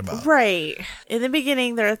talking about. Right. In the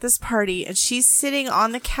beginning, they're at this party, and she's sitting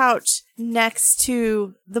on the couch next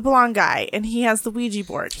to the blonde guy, and he has the Ouija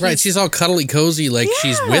board. Right. She's all cuddly cozy, like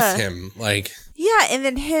she's Yeah. with him. Like, Yeah, and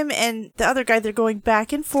then him and the other guy, they're going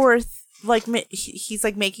back and forth. Like, he's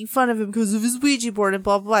like making fun of him because of his Ouija board and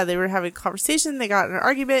blah, blah, blah. They were having a conversation. They got in an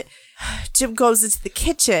argument. Jim goes into the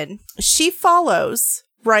kitchen. She follows,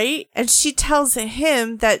 right? And she tells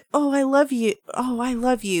him that, oh, I love you. Oh, I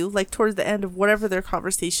love you. Like towards the end of whatever their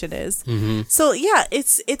conversation is. Mm-hmm. So yeah,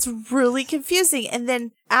 it's really confusing. And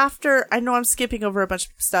then after, I know I'm skipping over a bunch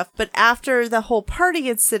of stuff, but after the whole party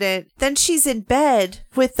incident, then she's in bed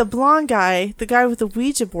with the blonde guy, the guy with the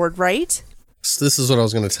Ouija board, right? this is what I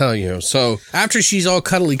was going to tell you. So after she's all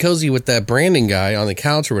cuddly cozy with that Brandon guy on the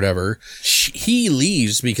couch or whatever, he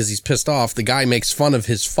leaves because he's pissed off. The guy makes fun of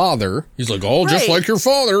his father. He's like, oh, just like your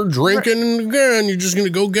father, drinking again. You're just going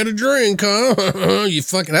to go get a drink, huh? You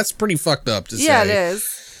fucking, that's pretty fucked up to say. Yeah, it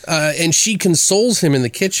is. And she consoles him in the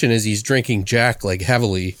kitchen as he's drinking Jack, like,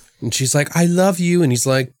 heavily. And she's like, I love you. And he's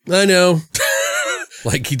like, I know.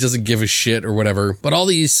 Like, he doesn't give a shit or whatever. But all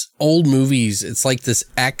these old movies, it's like this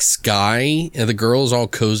ex-guy and the girl's all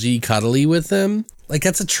cozy, cuddly with them. Like,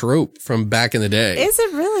 that's a trope from back in the day. Is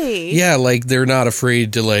it really? Yeah, like, they're not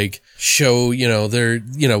afraid to, like, show, you know, they're,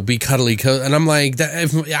 you know, be cuddly. And I'm like, I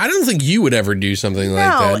don't think you would ever do something like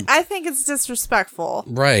that. No, I think it's disrespectful.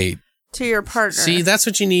 Right. To your partner. See, that's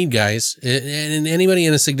what you need, guys. And anybody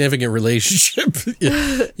in a significant relationship,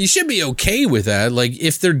 you should be okay with that. Like,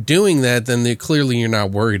 if they're doing that, then clearly you're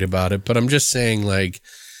not worried about it. But I'm just saying, like,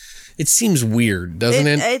 it seems weird, doesn't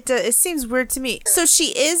it? It seems weird to me. So she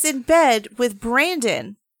is in bed with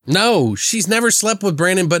Brandon. No, she's never slept with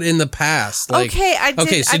Brandon, but in the past. Like, okay,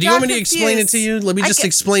 Okay, so do you want me to explain it to you? Let me just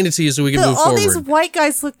explain it to you so we can move all forward. These white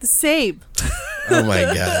guys look the same. Oh, my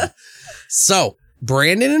God. So,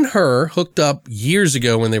 Brandon and her hooked up years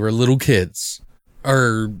ago when they were little kids.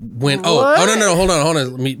 Or when, no, hold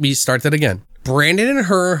on. Let me start that again. Brandon and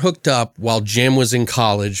her hooked up while Jim was in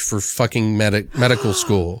college for fucking medical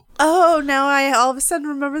school. Oh, now I all of a sudden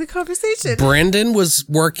remember the conversation. Brandon was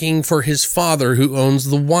working for his father who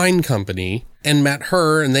owns the wine company and met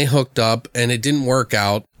her and they hooked up and it didn't work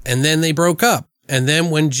out. And then they broke up. And then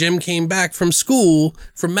when Jim came back from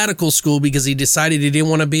medical school, because he decided he didn't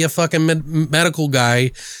want to be a fucking medical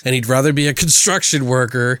guy and he'd rather be a construction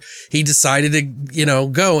worker, he decided to, you know,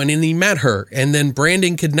 go and then he met her. And then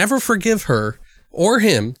Brandon could never forgive her or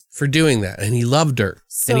him for doing that. And he loved her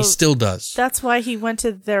and he still does. That's why he went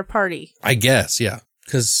to their party. I guess, yeah.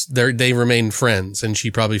 Because they remained friends and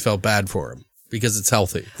she probably felt bad for him. Because it's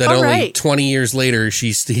healthy. That all only right. 20 years later,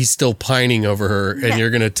 he's still pining over her, and you're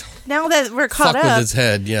going to now that we're caught fuck up, with his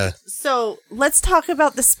head, yeah. So let's talk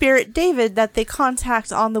about the spirit David that they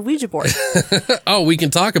contact on the Ouija board. Oh, we can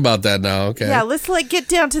talk about that now, okay. Yeah, let's get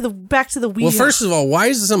down to back to the Ouija. Well, first of all, why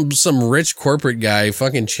is some rich corporate guy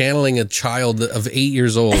fucking channeling a child of 8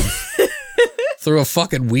 years old through a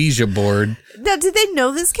fucking Ouija board? Now, did they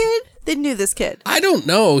know this kid? They knew this kid. I don't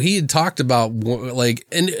know. He had talked about, like,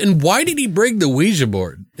 and why did he bring the Ouija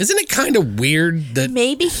board? Isn't it kind of weird that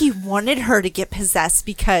maybe he wanted her to get possessed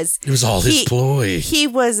because it was all his ploy? He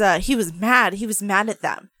was mad. He was mad at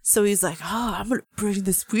them. So he's like, oh, I'm going to bring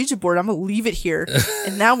this Ouija board. I'm going to leave it here.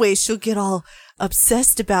 And that way she'll get all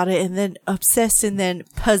obsessed about it, and then obsessed, and then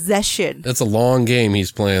possession. That's a long game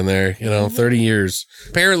he's playing there, 30 years.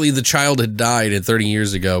 Apparently the child had died 30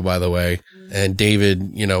 years ago, by the way. And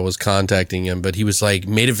David, was contacting him, but he was like,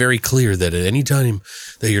 made it very clear that at any time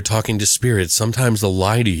that you're talking to spirits, sometimes they'll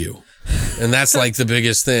lie to you. And that's like the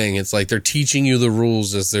biggest thing. It's like they're teaching you the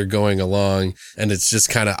rules as they're going along. And it's just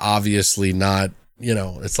kind of obviously not,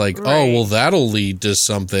 it's like, oh, well, that'll lead to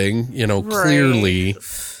something, clearly.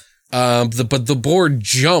 But the board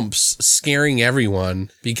jumps, scaring everyone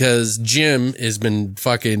because Jim has been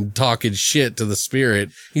fucking talking shit to the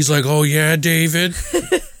spirit. He's like, oh yeah, David.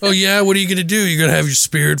 Oh yeah, what are you gonna do? You gonna have your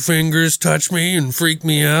spirit fingers touch me and freak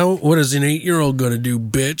me out? What is an 8-year-old gonna do,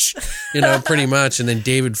 bitch? Pretty much. And then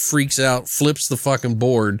David freaks out, flips the fucking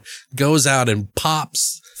board, goes out and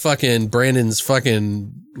pops fucking Brandon's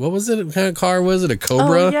fucking, what was it? What kind of car was it? A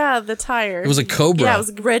Cobra? Oh, yeah, the tire. It was a Cobra. Yeah, it was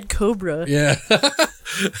a red Cobra. Yeah.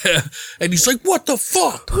 And he's like, what the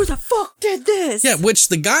fuck? Who the fuck did this? Yeah, which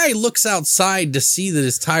the guy looks outside to see that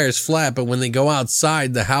his tire's flat, but when they go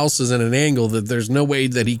outside, the house is at an angle that there's no way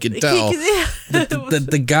that he could tell that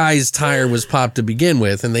the guy's tire was popped to begin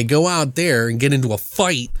with. And they go out there and get into a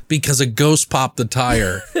fight because a ghost popped the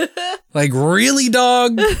tire. Like, really,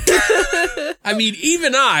 dog? I mean,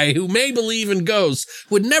 even I, who may believe in ghosts,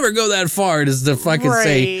 would never go that far as to fucking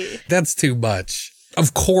say, that's too much.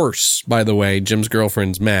 Of course, by the way, Jim's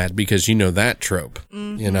girlfriend's mad because that trope,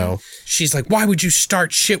 She's like, why would you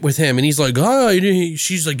start shit with him? And he's like,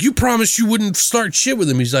 she's like, you promised you wouldn't start shit with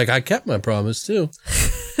him. He's like, I kept my promise too.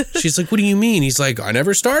 She's like, what do you mean? He's like, I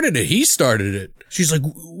never started it. He started it. She's like,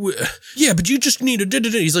 yeah, but you just need to.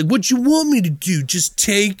 He's like, what you want me to do? Just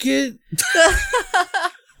take it?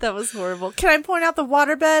 That was horrible. Can I point out the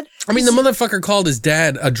waterbed? I mean, the motherfucker called his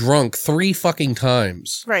dad a drunk 3 fucking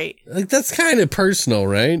times. Right. Like, that's kind of personal,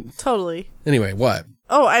 right? Totally. Anyway, what?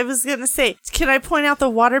 Oh, I was going to say, can I point out the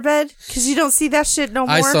waterbed? Because you don't see that shit no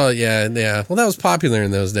more. I saw it, yeah. Well, that was popular in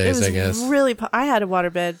those days, I guess. Really, I had a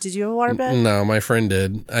waterbed. Did you have a waterbed? No, my friend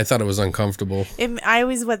did. I thought it was uncomfortable. I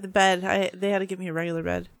always wet the bed. They had to give me a regular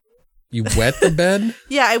bed. You wet the bed?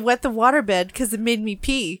 Yeah, I wet the waterbed because it made me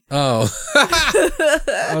pee. Oh.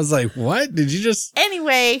 I was like, what? Did you just...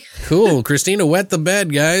 Anyway. Cool. Christina wet the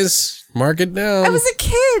bed, guys. Mark it down. I was a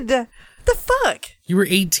kid. The fuck? You were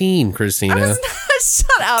 18, Christina. I was not.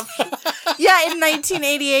 Shut up. Yeah, in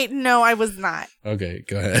 1988, no, I was not. Okay,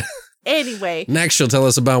 go ahead. Anyway. Next, she'll tell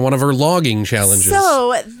us about one of her logging challenges.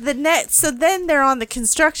 So then they're on the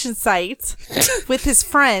construction site with his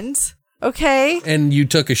friends. Okay. And you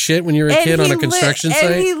took a shit when you were a kid on a construction site?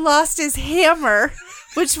 And he lost his hammer,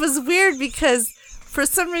 which was weird because for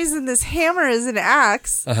some reason this hammer is an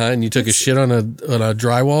axe. And you took a shit on a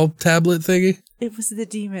drywall tablet thingy? It was the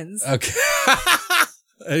demons. Okay.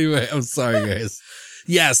 Anyway, I'm sorry, guys.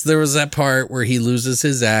 Yes, there was that part where he loses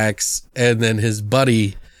his axe and then his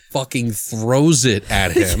buddy fucking throws it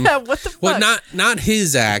at him. Yeah, what the fuck? Well, not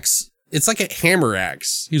his axe. It's like a hammer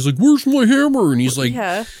axe. He's like, where's my hammer? And he's like,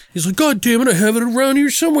 God damn it, I have it around here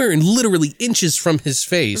somewhere. And literally inches from his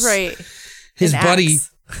face. Right. His buddy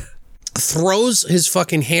throws his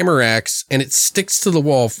fucking hammer axe and it sticks to the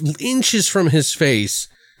wall inches from his face.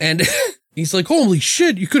 And he's like, holy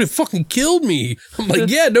shit, you could have fucking killed me. I'm like,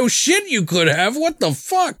 yeah, no shit you could have. What the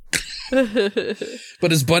fuck?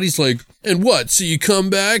 But his buddy's like, and what? So you come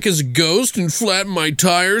back as a ghost and flatten my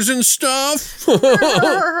tires and stuff?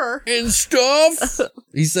 And stuff?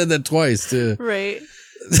 He said that twice, too. Right.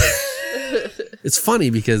 It's funny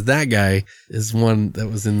because that guy is one that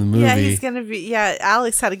was in the movie. Yeah, he's going to be,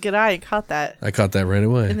 Alex had a good eye and caught that. I caught that right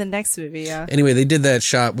away. In the next movie, yeah. Anyway, they did that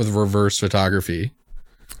shot with reverse photography.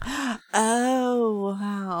 Oh,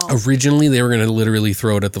 wow. Originally, they were going to literally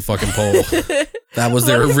throw it at the fucking pole. That was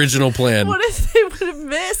their original plan. What if they would have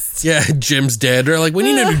missed? Yeah, Jim's dead. They're like, we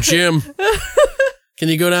need a new Jim. Can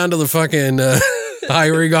you go down to the fucking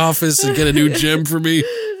hiring office and get a new Jim for me?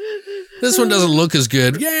 This one doesn't look as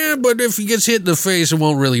good. Yeah, but if he gets hit in the face, it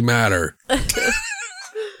won't really matter.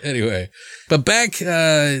 Anyway, but back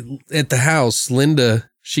at the house, Linda...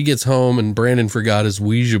 She gets home and Brandon forgot his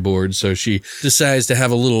Ouija board, so she decides to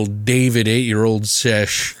have a little David 8-year-old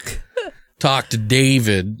sesh talk to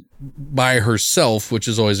David by herself, which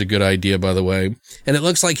is always a good idea, by the way. And it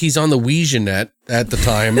looks like he's on the Ouija net at the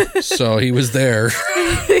time, so he was there.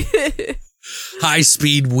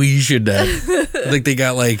 High-speed Ouija net. I think they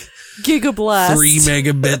got like Gigablast. 3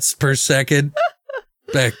 megabits per second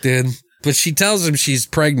back then. But she tells him she's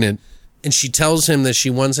pregnant. And she tells him that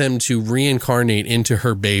she wants him to reincarnate into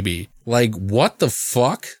her baby. Like, what the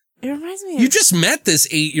fuck? It reminds me of... You just met this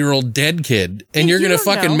 8-year-old dead kid, and you're you going to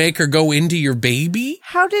don't fucking know. make her go into your baby?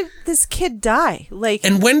 How did this kid die? Like...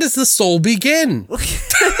 And when does the soul begin?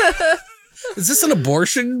 Is this an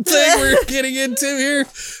abortion thing we're getting into here?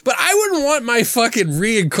 But I wouldn't want my fucking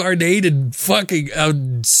reincarnated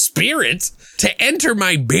fucking spirit to enter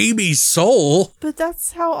my baby's soul. But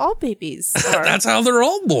that's how all babies are. That's how they're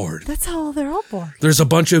all born. That's how they're all born. There's a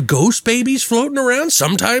bunch of ghost babies floating around,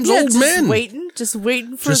 sometimes old men. Just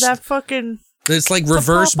waiting for Just- that fucking... It's like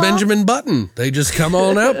reverse pop off. Benjamin Button. They just come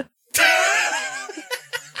on up.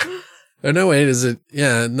 Oh, no, wait, is it?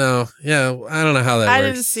 Yeah, no. Yeah, I don't know how that I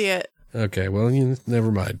works. didn't see it. Okay, well,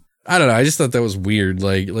 never mind. I don't know. I just thought that was weird.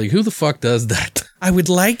 Like who the fuck does that? I would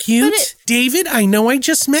like you, David. I know I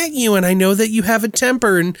just met you, and I know that you have a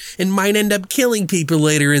temper and might end up killing people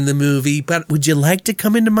later in the movie. But would you like to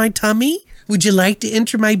come into my tummy? Would you like to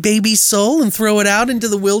enter my baby's soul and throw it out into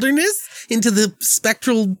the wilderness, into the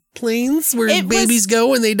spectral plains where babies go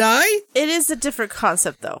when they die? It is a different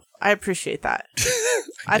concept, though. I appreciate that.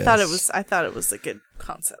 I thought it was a good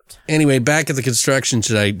concept. Anyway, back at the construction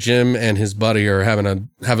site, Jim and his buddy are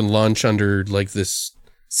having lunch under like this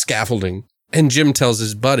scaffolding. And Jim tells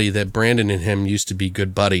his buddy that Brandon and him used to be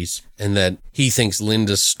good buddies and that he thinks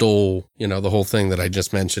Linda stole, the whole thing that I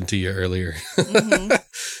just mentioned to you earlier. Mm-hmm.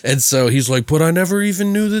 And so he's like, but I never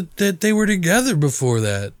even knew that they were together before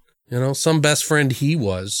that. Some best friend he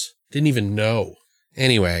was. Didn't even know.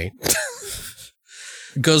 Anyway.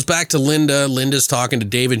 It goes back to Linda. Linda's talking to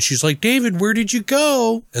David. She's like, David, where did you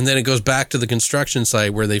go? And then it goes back to the construction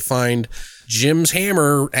site where they find Jim's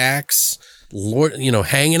hammer axe,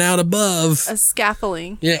 hanging out above. A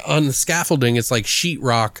scaffolding. Yeah, on the scaffolding, it's like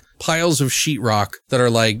sheetrock, piles of sheetrock that are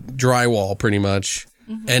like drywall pretty much.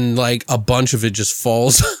 Mm-hmm. And like a bunch of it just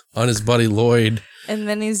falls on his buddy Lloyd. And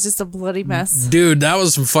then he's just a bloody mess. Dude, that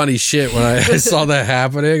was some funny shit when I saw that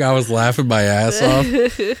happening. I was laughing my ass off.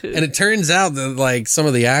 And it turns out that like some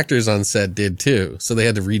of the actors on set did too. So they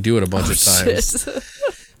had to redo it a bunch of times.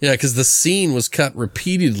 Yeah, because the scene was cut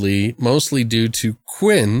repeatedly, mostly due to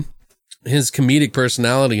Quinn. His comedic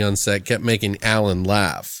personality on set kept making Alan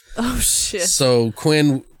laugh. Oh, shit. So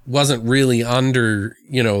Quinn wasn't really under,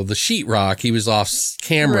 the sheetrock. He was off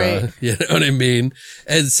camera. Right. You know what I mean?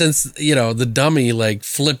 And since, the dummy like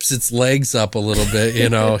flips its legs up a little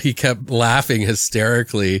bit, he kept laughing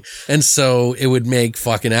hysterically. And so it would make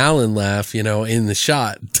fucking Alan laugh, in the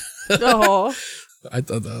shot. Oh. I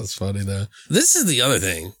thought that was funny though. This is the other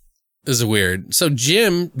thing. This is weird. So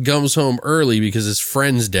Jim comes home early because his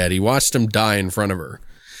friend's dead. He watched him die in front of her.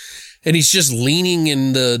 And he's just leaning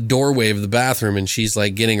in the doorway of the bathroom and she's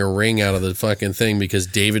like getting a ring out of the fucking thing because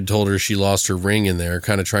David told her she lost her ring in there,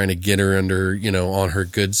 kind of trying to get her under, on her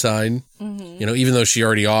good side. Mm-hmm. Even though she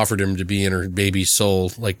already offered him to be in her baby's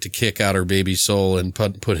soul, like to kick out her baby's soul and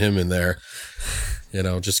put him in there.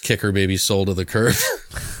 Just kick her baby's soul to the curb.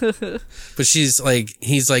 But he's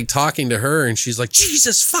like talking to her and she's like,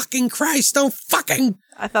 Jesus fucking Christ, don't fucking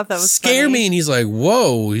I thought that was scare funny. me. And he's like,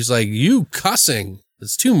 whoa. He's like, you cussing.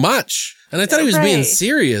 It's too much. And I thought he was being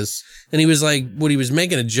serious. And he was like, he was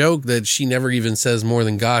making a joke that she never even says more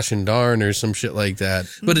than gosh and darn or some shit like that.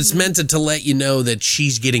 But it's meant to let you know that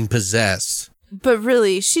she's getting possessed. But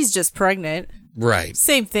really, she's just pregnant. Right.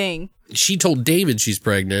 Same thing. She told David she's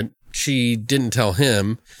pregnant. She didn't tell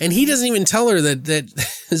him. And he doesn't even tell her that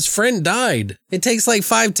his friend died. It takes like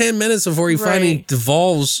 5-10 minutes before he finally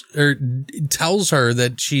devolves or tells her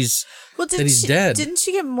that he's dead. Didn't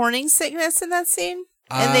she get morning sickness in that scene?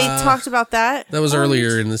 And they talked about that? That was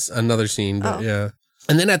earlier in another scene, but yeah.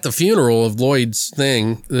 And then at the funeral of Lloyd's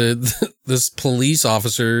thing, this police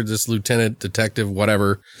officer, this lieutenant, detective,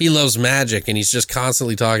 whatever, he loves magic and he's just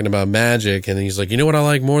constantly talking about magic. And he's like, you know what I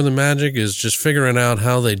like more than magic is just figuring out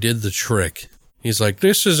how they did the trick. He's like,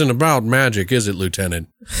 this isn't about magic, is it, Lieutenant?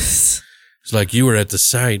 It's like, you were at the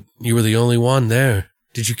site. You were the only one there.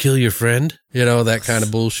 Did you kill your friend? That kind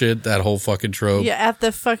of bullshit, that whole fucking trope. Yeah, at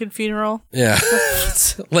the fucking funeral. Yeah.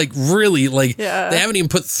 Really, they haven't even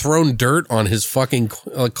thrown dirt on his fucking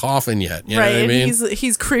coffin yet. You know what I mean? And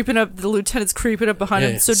he's creeping up, the lieutenant's creeping up behind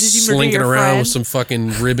him. So did you murder slinking your around friend? with some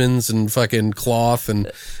fucking ribbons and fucking cloth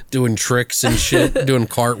and doing tricks and shit, doing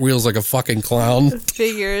cartwheels like a fucking clown.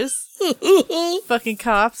 Figures. Fucking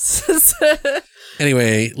cops.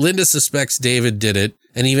 Anyway, Linda suspects David did it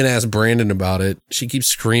and even asked Brandon about it. She keeps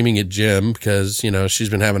screaming at Jim because, she's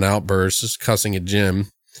been having outbursts, just cussing at Jim.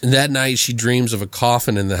 And that night she dreams of a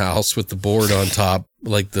coffin in the house with the board on top,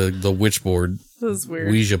 like the witch board. That was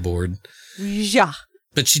weird. Ouija board. Ouija.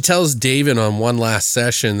 But she tells David on one last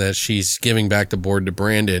session that she's giving back the board to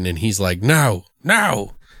Brandon and he's like, no.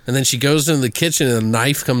 And And then she goes into the kitchen and a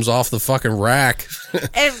knife comes off the fucking rack.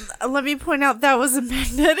 And let me point out, that was a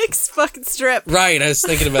magnetic fucking strip. Right, I was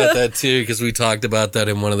thinking about that too, because we talked about that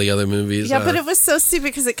in one of the other movies. Yeah, but it was so stupid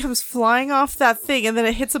because it comes flying off that thing and then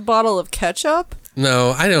it hits a bottle of ketchup.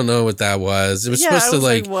 No, I don't know what that was. It was supposed to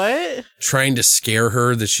like what? trying to scare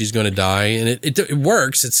her that she's going to die, and it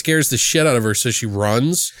works. It scares the shit out of her, so she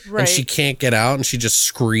runs and she can't get out, and she just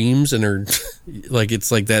screams, and her like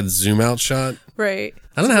it's like that zoom out shot. Right.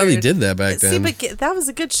 I don't know how they did that back then. See, but that was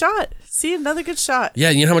a good shot. See, another good shot. Yeah,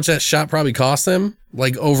 you know how much that shot probably cost them?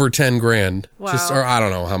 Like over $10,000. Wow. Or I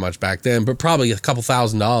don't know how much back then, but probably a couple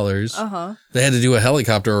 $1,000s. Uh-huh. They had to do a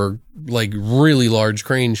helicopter or like really large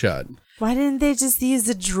crane shot. Why didn't they just use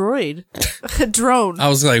a droid? A drone. I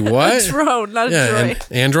was like, what? A drone, not a droid.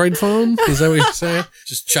 An Android phone? Is that what you're saying?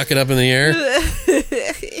 Just chuck it up in the air?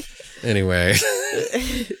 Anyway.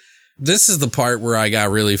 This is the part where I got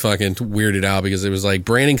really fucking weirded out because it was like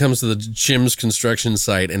Brandon comes to the Jim's construction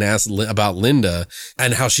site and asks about Linda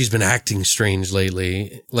and how she's been acting strange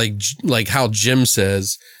lately. Like how Jim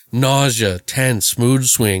says, nausea, tense, mood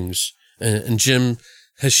swings. And Jim,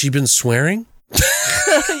 has she been swearing?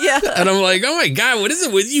 Yeah. And I'm like, oh my God, what is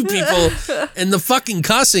it with you people and the fucking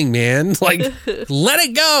cussing, man? Like, let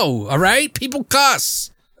it go. All right. People cuss.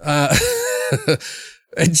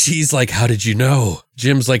 And she's like, how did you know?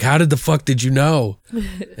 Jim's like, how the fuck did you know?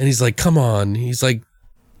 And he's like, come on. He's like,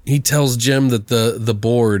 he tells Jim that the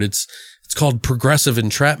board, it's called progressive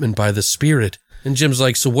entrapment by the spirit. And Jim's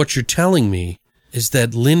like, so what you're telling me is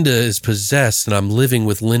that Linda is possessed and I'm living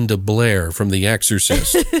with Linda Blair from The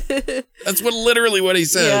Exorcist. That's literally what he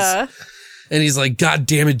says. Yeah. And he's like, God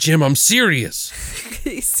damn it, Jim, I'm serious.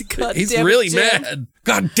 He's really mad.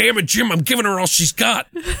 God damn it, Jim, I'm giving her all she's got.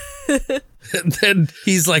 And then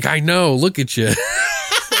he's like, I know, look at you.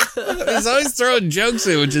 He's always throwing jokes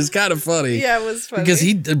in, which is kind of funny. Yeah, it was funny.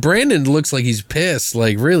 Because Brandon looks like he's pissed,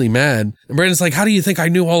 like really mad. And Brandon's like, how do you think I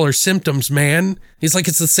knew all her symptoms, man? He's like,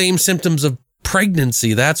 it's the same symptoms of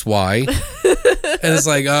pregnancy, that's why. And it's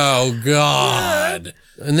like, oh God.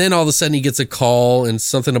 And then all of a sudden he gets a call and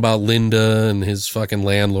something about Linda and his fucking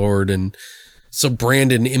landlord. And so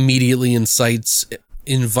Brandon immediately invites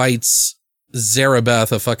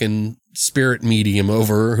Zarabeth, a fucking spirit medium,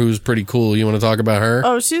 over, who's pretty cool. You want to talk about her?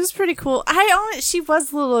 Oh, she was pretty cool. She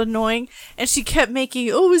was a little annoying, and she kept making,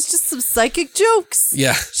 it's just some psychic jokes.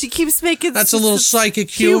 Yeah. She keeps making that's a little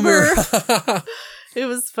psychic humor. It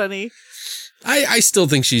was funny. I still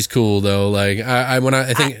think she's cool though. Like when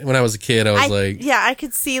I was a kid, I was like, yeah, I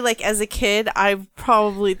could see like as a kid,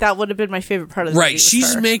 that would have been my favorute part of the movie. Right.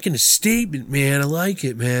 She's making a statement, man. I like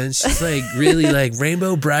it, man. She's like really like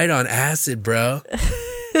rainbow bright on acid, bro.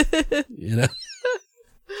 You know?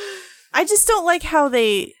 I just don't like how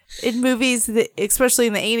they, in movies, especially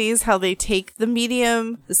in the 80s, how they take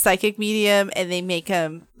the psychic medium, and they make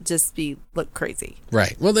him just look crazy.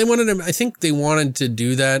 Right. Well, I think they wanted to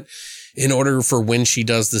do that in order for when she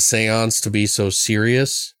does the seance to be so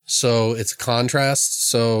serious. So it's a contrast.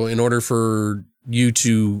 So in order for you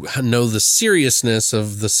to know the seriousness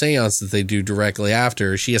of the seance that they do directly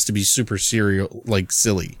after, she has to be super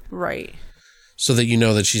silly. Right. So that you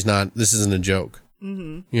know that this isn't a joke.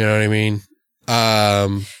 Mm-hmm. You know what I mean?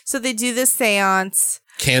 So they do this seance.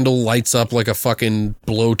 Candle lights up like a fucking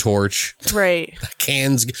blowtorch. Right.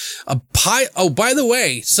 A pie. Oh, by the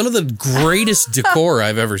way, some of the greatest decor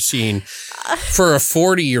I've ever seen for a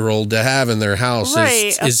 40-year-old to have in their house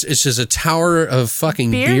is just a tower of fucking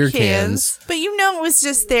beer cans. But it was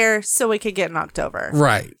just there so it could get knocked over.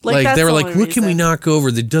 Right. Like they were like, what can we knock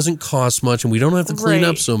over that doesn't cost much and we don't have to clean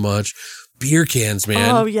up so much? Beer cans,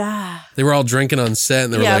 man. Oh yeah. They were all drinking on set,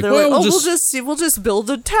 and they were like, "Well, we'll just build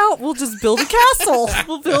a town. We'll just build a castle.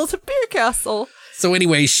 We'll build a beer castle." So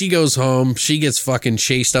anyway, she goes home. She gets fucking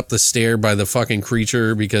chased up the stair by the fucking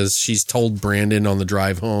creature because she's told Brandon on the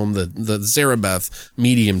drive home, the Zarabeth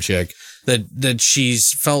medium chick, that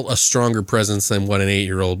she's felt a stronger presence than what an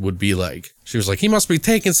 8-year-old would be like. She was like, he must be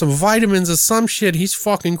taking some vitamins or some shit. He's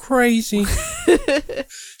fucking crazy.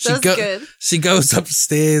 Good. She goes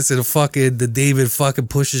upstairs and the David fucking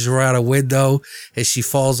pushes her out a window and she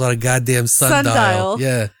falls on a goddamn sundial.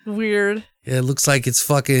 Yeah. Weird. Yeah, it looks like it's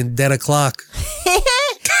fucking 10 o'clock.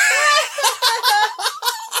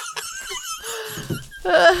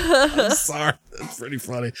 I'm sorry. That's pretty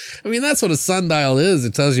funny. I mean, that's what a sundial is.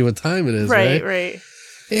 It tells you what time it is, right? Right.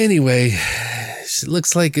 Anyway, it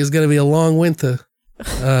looks like it's going to be a long winter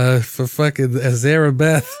for fucking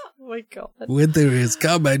Zarabeth. Oh my God. Winter is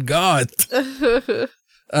come and gone.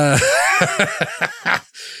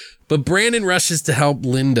 But Brandon rushes to help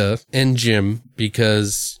Linda and Jim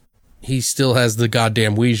because he still has the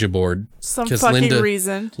goddamn Ouija board. Some 'Cause fucking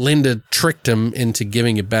reason. Linda tricked him into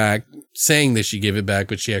giving it back, saying that she gave it back,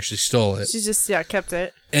 but she actually stole it. She just, kept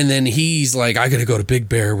it. And then he's like, I gotta go to Big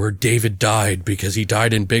Bear where David died because he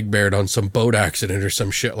died in Big Bear on some boat accident or some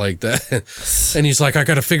shit like that. And he's like, I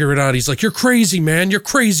gotta figure it out. He's like, you're crazy, man. You're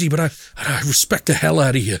crazy, but I respect the hell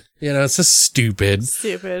out of you. You know, it's just stupid.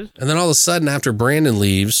 Stupid. And then all of a sudden, after Brandon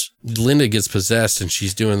leaves, Linda gets possessed and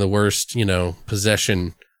she's doing the worst,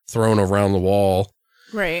 possession thrown around the wall.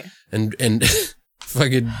 Right. And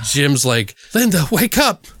fucking Jim's like, Linda, wake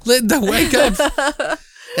up. Linda, wake up.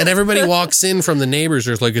 And everybody walks in from the neighbors.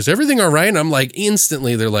 They're like, is everything all right? And I'm like,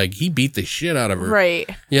 instantly, they're like, he beat the shit out of her. Right.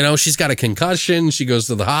 She's got a concussion. She goes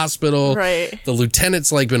to the hospital. Right. The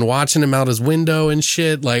lieutenant's like been watching him out his window and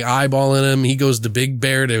shit, like eyeballing him. He goes to Big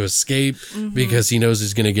Bear to escape because he knows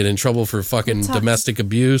he's going to get in trouble for fucking domestic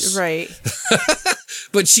abuse. Right.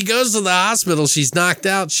 But she goes to the hospital. She's knocked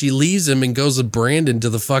out. She leaves him and goes with Brandon to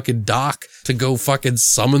the fucking dock to go fucking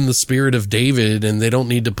summon the spirit of David. And they don't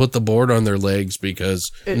need to put the board on their legs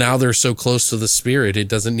because now they're so close to the spirit, it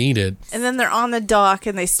doesn't need it. And then they're on the dock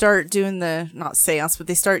and they start doing not seance, but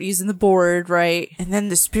they start using the board, right? And then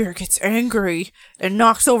the spirit gets angry and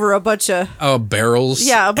knocks over a bunch of... barrels.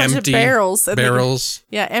 Yeah, a bunch empty of barrels. Barrels.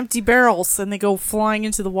 Empty barrels. And they go flying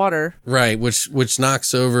into the water. Right, which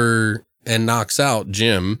knocks over... and knocks out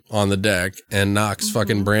Jim on the deck and knocks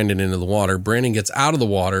fucking Brandon into the water. Brandon gets out of the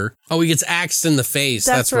water. Oh, he gets axed in the face.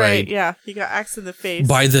 That's right. Yeah, he got axed in the face.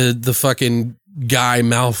 By the fucking guy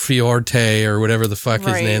Malfiorte or whatever the fuck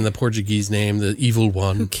his name, the Portuguese name, the evil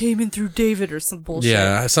one. Who came in through David or some bullshit.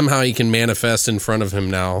 Yeah, somehow he can manifest in front of him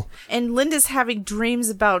now. And Linda's having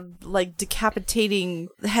dreams about, like, decapitating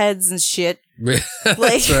heads and shit.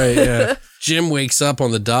 That's right, yeah. Jim wakes up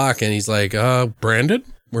on the dock and he's like, Brandon?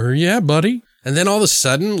 Where you at, buddy? And then all of a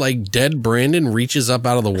sudden, like, dead Brandon reaches up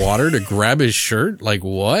out of the water to grab his shirt. Like,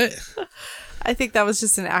 what? I think that was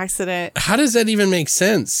just an accident. How does that even make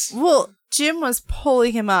sense? Well, Jim was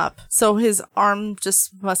pulling him up, so his arm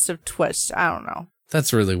just must have twitched. I don't know.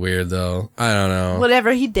 That's really weird, though. I don't know.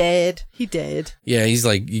 Whatever, he did. He did. Yeah, he's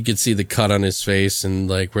like, you could see the cut on his face and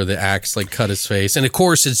like where the axe like cut his face. And of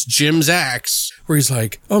course, it's Jim's axe where he's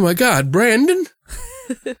like, oh my God, Brandon?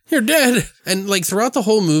 You're dead. And like throughout the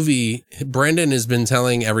whole movie, Brandon has been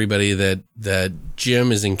telling everybody that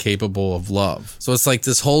Jim is incapable of love. So it's like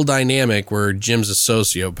this whole dynamic where Jim's a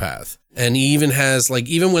sociopath. And he even has like,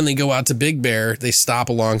 even when they go out to Big Bear, they stop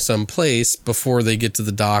along some place before they get to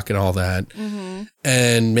the dock and all that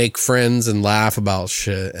and make friends and laugh about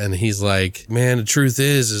shit. And he's like, man, the truth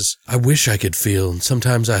is I wish I could feel. And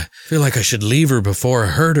sometimes I feel like I should leave her before I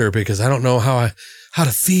hurt her because I don't know how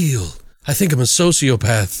to feel. I think I'm a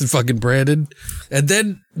sociopath, fucking Brandon. And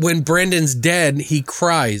then when Brandon's dead, he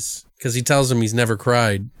cries because he tells him he's never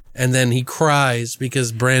cried. And then he cries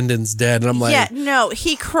because Brandon's dead. And I'm like... Yeah, no,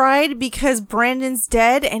 he cried because Brandon's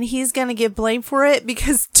dead and he's going to get blamed for it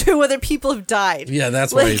because 2 other people have died. Yeah,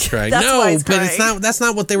 that's why he's crying. No, but that's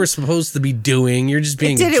not what they were supposed to be doing. You're just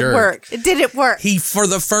being a jerk. It didn't work. He, for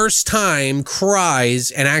the first time,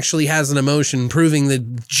 cries and actually has an emotion, proving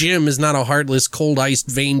that Jim is not a heartless,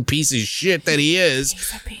 cold-iced, vain piece of shit that he is.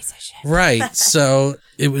 He's a piece of shit. Right. So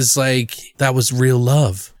it was like, that was real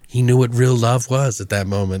love. He knew what real love was at that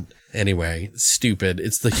moment. Anyway, stupid.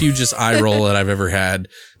 It's the hugest eye roll that I've ever had.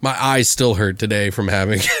 My eyes still hurt today from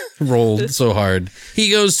having rolled so hard.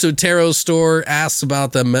 He goes to a tarot store, asks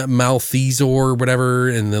about the Malthesor or whatever,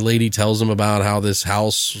 and the lady tells him about how this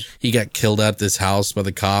house, he got killed at this house by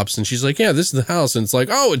the cops. And she's like, yeah, this is the house. And it's like,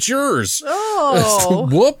 oh, it's yours. Oh.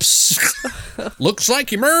 Whoops. Looks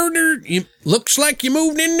like you moved into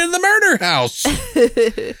the murder house.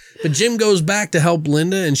 But Jim goes back to help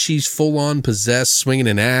Linda, and she's full on possessed, swinging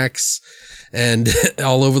an axe and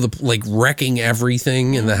all over like wrecking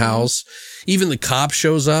everything in the house. Even the cop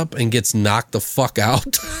shows up and gets knocked the fuck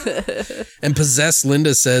out. And possessed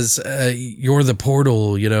Linda says, you're the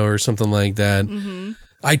portal, or something like that. Mm-hmm.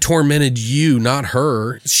 I tormented you, not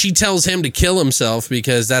her. She tells him to kill himself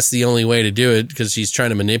because that's the only way to do it because she's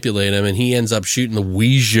trying to manipulate him, and he ends up shooting the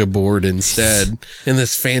Ouija board instead in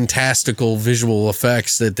this fantastical visual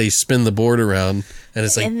effects that they spin the board around. And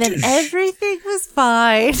it's like... And then everything was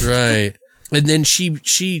fine. Right. And then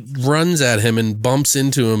she runs at him and bumps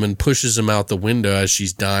into him and pushes him out the window as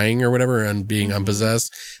she's dying or whatever and being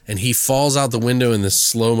unpossessed. And he falls out the window in this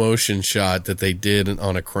slow motion shot that they did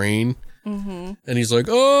on a crane. Mm-hmm. And he's like,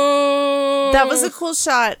 oh, that was a cool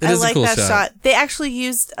shot. I like cool that shot. They actually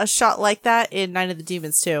used a shot like that in Night of the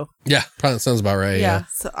Demons too. Yeah, probably sounds about right. Yeah.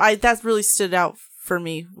 So that really stood out for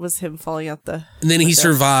me was him falling out the And then he window.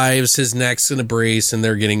 survives. His neck's in a brace, and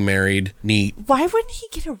they're getting married. Neat. Why wouldn't he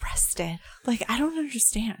get arrested? Like, I don't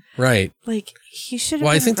understand. Right. Like, he should have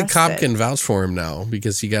Well, I been think the cop arrested. can vouch for him now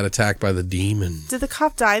because he got attacked by the demon. Did the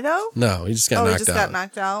cop die, though? No, he just got he knocked just out. got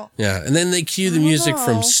knocked out. Yeah, and then they cue the I don't music know.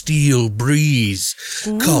 from Steel Breeze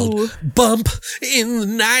called Bump in the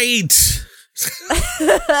Night.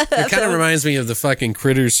 It kind of reminds me of the fucking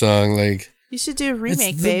Critters song, like... You should do a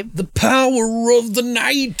remake, It's babe. the power of the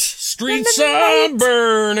night. Streets The night. are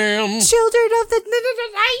burning. Children of the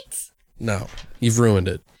night. No, you've ruined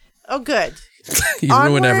it. Oh, good. You've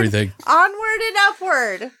ruined everything. Onward and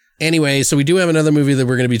upward. Anyway, so we do have another movie that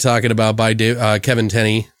we're going to be talking about by Kevin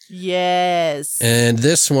Tenney. Yes. And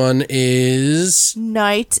this one is...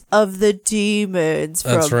 Night of the Demons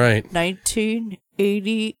from That's right.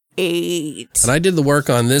 1988. And I did the work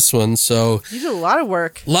on this one, so... You did a lot of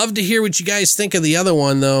work. Love to hear what you guys think of the other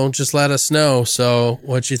one, though. Just let us know. So,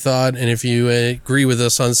 what you thought, and if you agree with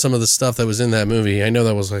us on some of the stuff that was in that movie. I know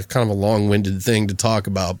that was kind of a long-winded thing to talk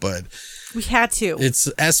about, but We had to. it's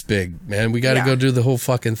S-big, man. We got to Yeah. go do the whole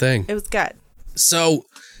fucking thing. It was good. So,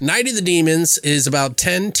 Night of the Demons is about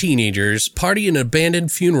 10 teenagers party in an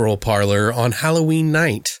abandoned funeral parlor on Halloween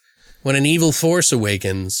night. When an evil force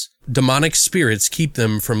awakens, demonic spirits keep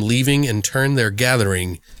them from leaving and turn their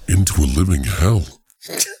gathering. into a living hell.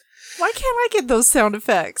 Why can't I get those sound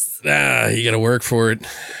effects? You gotta work for it.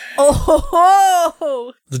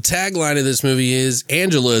 Oh, The tagline of this movie is,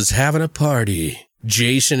 Angela's having a party.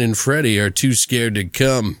 Jason and Freddy are too scared to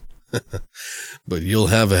come. But you'll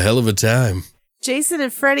have a hell of a time. Jason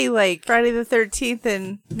and Freddy, like Friday the 13th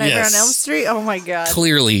and Nightmare on Elm Street. Oh my god,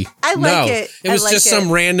 Clearly. I like it. It was I like just it.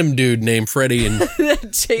 some random dude named Freddy and...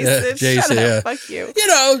 Jason. Jason, Shut yeah. up. Fuck you. You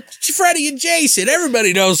know, Freddy and Jason.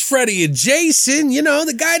 Everybody knows Freddy and Jason. You know,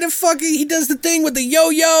 the guy that fucking, he does the thing with the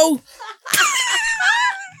yo-yo.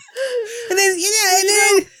 And then, and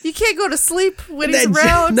then... You can't go to sleep when and he's then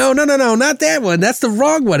around. No, not that one. That's the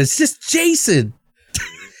wrong one. It's just Jason.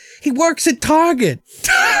 He works at Target.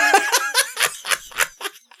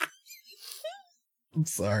 I'm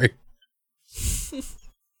sorry.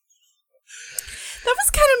 That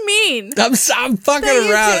was kind of mean. I'm fucking That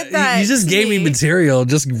you around. did that You just to gave me me. material.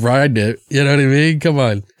 Just ride it. You know what I mean? Come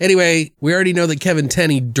on. Anyway, we already know that Kevin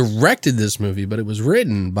Tenney directed this movie, but it was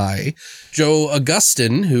written by Joe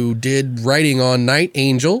Augustin, who did writing on Night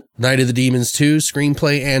Angel, Night of the Demons 2,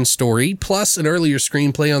 screenplay and story, plus an earlier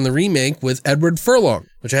screenplay on the remake with Edward Furlong,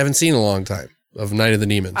 which I haven't seen in a long time, of Night of the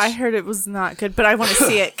Demons. I heard it was not good, but I want to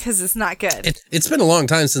see it because it's not good. It's been a long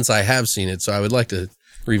time since I have seen it, so I would like to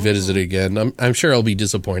revisit it again. I'm sure I'll be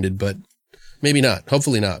disappointed, but maybe not.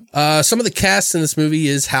 Hopefully not. Some of the cast in this movie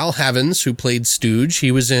is Hal Havens, who played Stooge.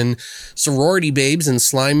 He was in Sorority Babes and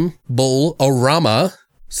Slime Bowl-orama,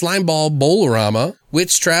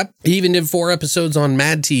 Witch Trap. He even did 4 episodes on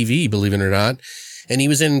Mad TV, believe it or not. And he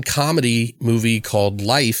was in a comedy movie called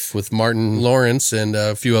Life with Martin Lawrence and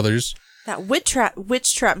a few others. That witch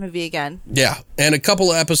trap movie again. Yeah. And a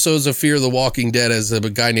couple of episodes of Fear the Walking Dead as a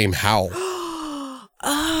guy named Howl.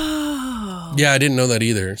 Oh. Yeah, I didn't know that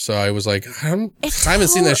either. So I was like, I haven't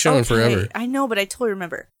seen that show in forever. I know, but I totally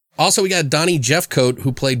remember. Also, we got Donnie Jeffcoat,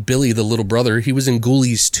 who played Billy, the little brother. He was in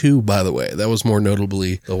Ghoulies 2, by the way. That was more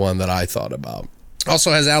notably the one that I thought about. Also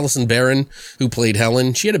has Allison Barron, who played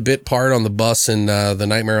Helen. She had a bit part on the bus in the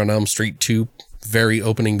Nightmare on Elm Street 2 very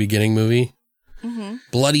opening beginning movie. Mm-hmm.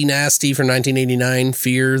 Bloody Nasty for 1989,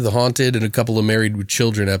 Fear, The Haunted, and a couple of Married with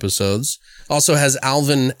Children episodes. Also has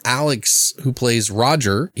Alvin Alex, who plays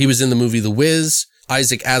Roger. He was in the movie The Wiz,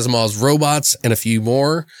 Isaac Asimov's Robots, and a few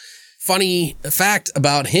more. Funny fact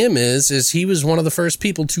about him is he was one of the first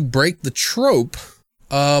people to break the trope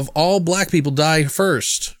of all black people die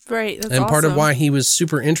first. Right. That's And part of awesome. why he was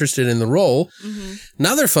super interested in the role. Mm-hmm.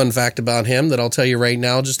 Another fun fact about him that I'll tell you right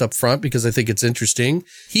now, just up front, because I think it's interesting.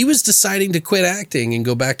 He was deciding to quit acting and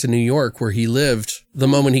go back to New York, where he lived, the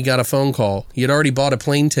moment he got a phone call. He had already bought a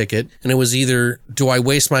plane ticket, and it was either, do I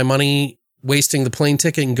waste my money wasting the plane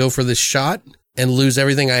ticket and go for this shot and lose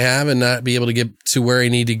everything I have and not be able to get to where I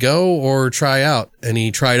need to go, or try out? And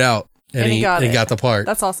he tried out, and he got the part.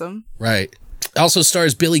 That's awesome. Right. Also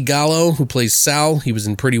stars Billy Gallo, who plays Sal. He was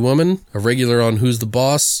in Pretty Woman, a regular on Who's the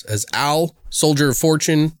Boss, as Al, Soldier of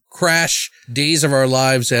Fortune, Crash, Days of Our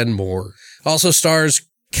Lives, and more. Also stars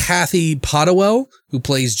Kathy Podewell, who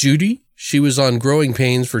plays Judy. She was on Growing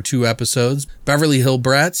Pains for 2 episodes. Beverly Hill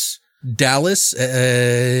Brats, Dallas,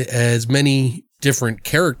 as many different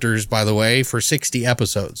characters, by the way, for 60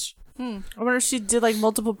 episodes. I wonder if she did like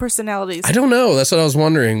multiple personalities. I don't know. That's what I was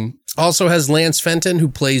wondering. Also has Lance Fenton, who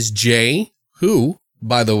plays Jay, who,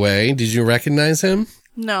 by the way, did you recognize him?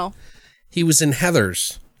 No. He was in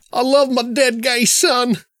Heathers. I love my dead gay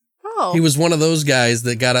son. Oh. He was one of those guys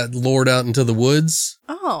that got lured out into the woods.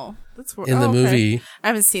 Oh. That's in the movie. I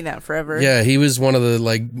haven't seen that forever. Yeah, he was one of the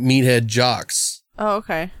like meathead jocks. Oh,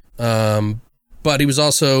 okay. But he was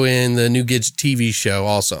also in the New Kids TV show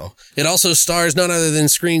also. It also stars none other than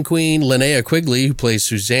Scream Queen Linnea Quigley, who plays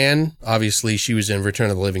Suzanne. Obviously, she was in Return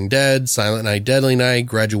of the Living Dead, Silent Night, Deadly Night,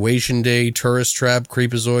 Graduation Day, Tourist Trap,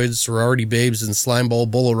 Creepazoids, Sorority Babes, and Slime Bowl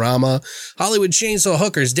Bolorama, Hollywood Chainsaw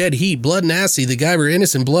Hookers, Dead Heat, Blood Nasty, The Guyver,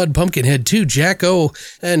 Innocent Blood, Pumpkinhead 2, Jack-O,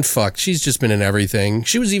 and fuck, she's just been in everything.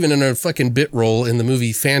 She was even in a fucking bit role in the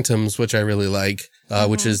movie Phantoms, which I really like,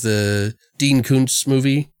 which is the Dean Koontz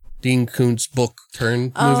movie. Dean Koontz book turn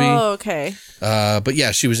movie. Oh, okay. But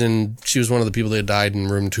yeah, she was one of the people that died in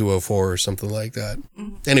room 204 or something like that.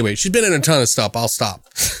 Anyway, she's been in a ton of stuff. I'll stop.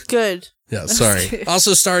 Good. Yeah, sorry.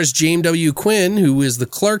 Also stars James W. Quinn, who is the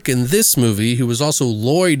clerk in this movie, who was also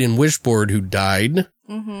Lloyd in Wishboard, who died.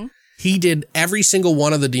 Mm-hmm. He did every single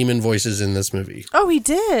one of the demon voices in this movie. Oh, he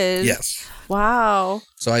did? Yes. Wow.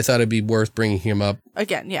 So I thought it'd be worth bringing him up.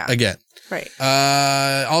 Again, yeah. Again. Right.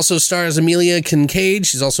 Also stars Amelia Kincaid.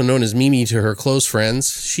 She's also known as Mimi to her close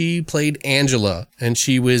friends. She played Angela, and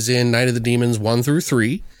she was in Night of the Demons 1 through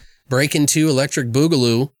 3, Breakin' 2, Electric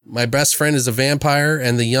Boogaloo, My Best Friend is a Vampire,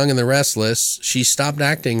 and The Young and the Restless. She stopped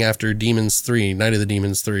acting after Demons 3, Night of the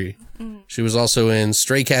Demons 3. She was also in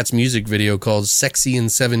Stray Cats' music video called Sexy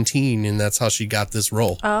and 17, and that's how she got this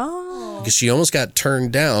role. Oh. Because she almost got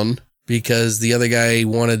turned down because the other guy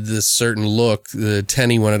wanted this certain look. The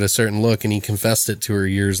Tenny wanted a certain look, and he confessed it to her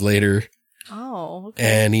years later. Oh, okay.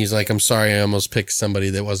 And he's like, I'm sorry, I almost picked somebody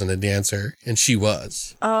that wasn't a dancer. And she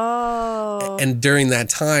was. Oh. And during that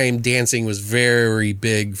time, dancing was very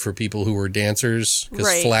big for people who were dancers because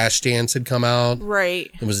Right. Flashdance had come out.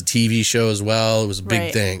 Right. It was a TV show as well. It was a big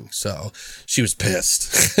Right. thing. So she was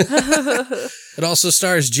pissed. It also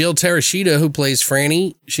stars Jill Terashita, who plays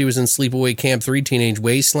Franny. She was in Sleepaway Camp 3, Teenage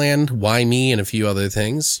Wasteland, Why Me, and a few other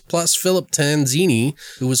things. Plus Philip Tanzini,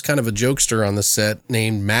 who was kind of a jokester on the set,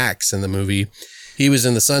 named Max in the movie. He was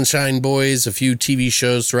in The Sunshine Boys, a few TV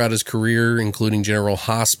shows throughout his career, including General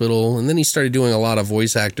Hospital, and then he started doing a lot of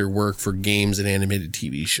voice actor work for games and animated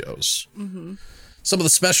TV shows. Mm-hmm. Some of the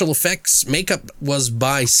special effects makeup was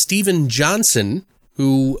by Steven Johnson,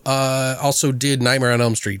 who also did Nightmare on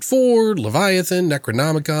Elm Street 4, Leviathan,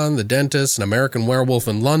 Necronomicon, The Dentist, An American Werewolf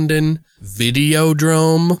in London,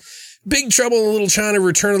 Videodrome, Big Trouble in Little China,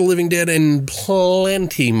 Return of the Living Dead, and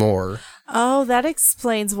plenty more. Oh, that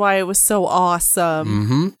explains why it was so awesome.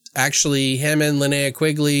 Mm-hmm. Actually, him and Linnea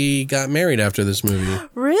Quigley got married after this movie.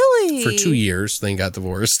 Really? For 2 years, then got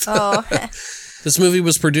divorced. Oh. This movie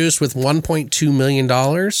was produced with $1.2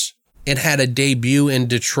 million. It had a debut in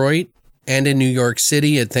Detroit and in New York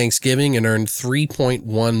City at Thanksgiving and earned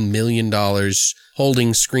 $3.1 million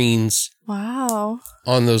holding screens Wow.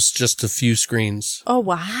 on those just a few screens. Oh,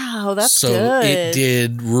 wow. That's so good. it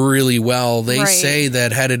did really well. They Right. say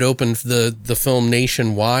that had it opened the film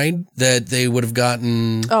nationwide, that they would have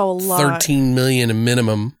gotten a lot. 13 million a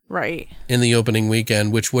minimum Right. in the opening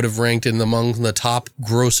weekend, which would have ranked in among the top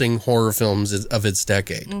grossing horror films of its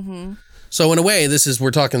decade. Mm-hmm. So in a way, this is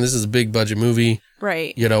a big budget movie.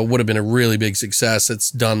 Right. You know, would have been a really big success.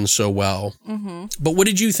 It's done so well. Mm-hmm. But what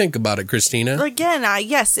did you think about it, Christina? Again,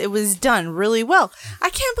 yes, it was done really well. I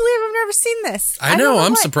can't believe I've never seen this. I don't know,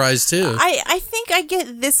 I'm why. surprised too. I think I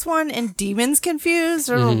get this one and Demons confused.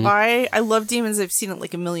 I don't know why. I love Demons. I've seen it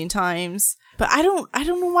like a million times. But I don't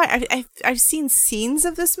know why. I've seen scenes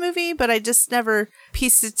of this movie, but I just never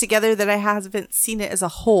pieced it together that I haven't seen it as a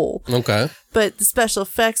whole. Okay. But the special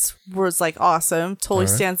effects was like awesome. Totally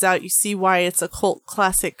stands out. You see why it's a cult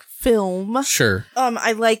classic film. Sure.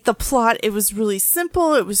 I like the plot. It was really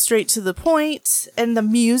simple. It was straight to the point. And the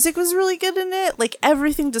music was really good in it. Like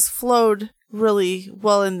everything just flowed really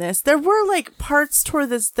well in this. There were like parts toward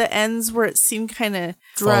the ends where it seemed kind of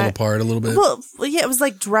Fall apart a little bit. Well, yeah, it was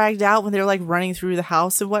like dragged out when they were like running through the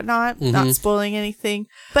house and whatnot. Not spoiling anything.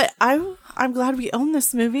 But I'm glad we own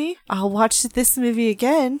this movie. I'll watch this movie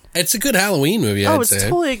again. It's a good Halloween movie, I'd It's say.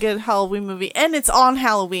 totally a good Halloween movie. And it's on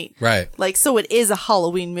Halloween. Right. Like, so it is a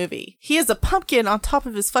Halloween movie. He has a pumpkin on top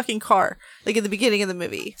of his fucking car, like in the beginning of the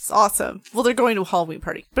movie. It's awesome. Well, they're going to a Halloween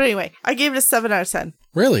party. But anyway, I gave it a 7 out of 10.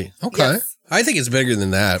 Really? Okay. Yes. I think it's bigger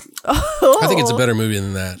than that. I think it's a better movie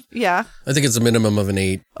than that. Yeah. I think it's a minimum of an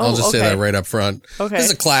 8. I'll just say okay. that right up front. Okay. This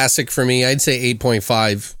is a classic for me. I'd say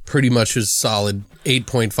 8.5 pretty much is solid.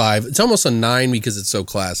 8.5. It's almost a 9 because it's so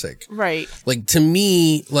classic. Right. Like, to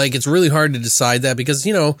me, like, it's really hard to decide that because,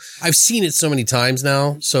 you know, I've seen it so many times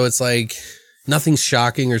now. So it's like, Nothing's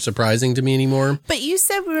shocking or surprising to me anymore. But you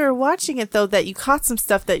said we were watching it, though, that you caught some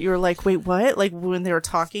stuff that you were like, wait, what? Like when they were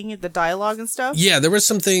talking, the dialogue and stuff? Yeah, there were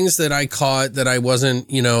some things that I caught that I wasn't,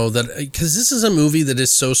 because this is a movie that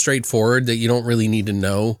is so straightforward that you don't really need to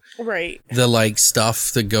know Right. the like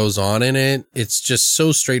stuff that goes on in it. It's just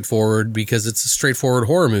so straightforward because it's a straightforward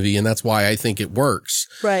horror movie, and that's why I think it works.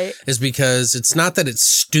 Right. Is because it's not that it's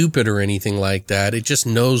stupid or anything like that. It just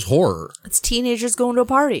knows horror. It's teenagers going to a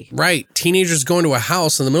party. Right. Teenagers going to a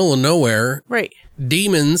house in the middle of nowhere. Right.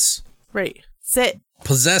 Demons. Right. That's it.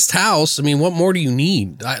 Possessed house. I mean, what more do you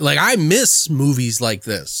need? I miss movies like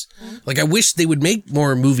this. Like, I wish they would make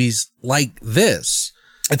more movies like this.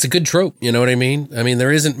 It's a good trope, you know what I mean? I mean,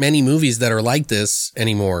 there isn't many movies that are like this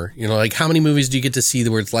anymore. Like, how many movies do you get to see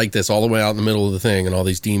where it's like this all the way out in the middle of the thing and all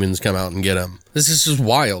these demons come out and get them? This is just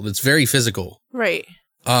wild. It's very physical. Right.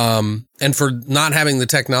 And for not having the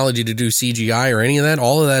technology to do CGI or any of that,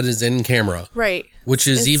 all of that is in camera. Right. Which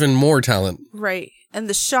is even more talent. Right. And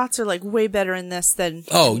the shots are like way better in this than.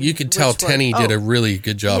 Oh, you could tell Tenny did a really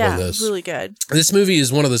good job on this. Really good. This movie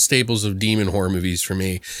is one of the staples of demon horror movies for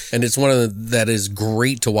me. And it's one of that is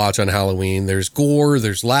great to watch on Halloween. There's gore,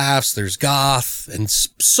 there's laughs, there's goth, and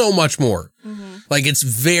so much more. Mm-hmm. Like, it's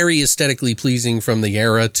very aesthetically pleasing from the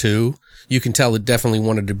era, too. You can tell it definitely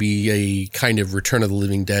wanted to be a kind of Return of the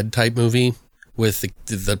Living Dead type movie with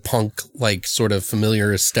the punk, like, sort of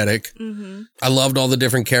familiar aesthetic. Mm-hmm. I loved all the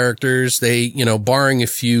different characters. They, barring a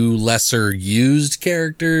few lesser used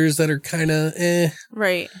characters that are kind of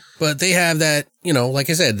Right. But they have that, like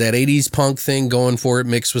I said, that 80s punk thing going for it,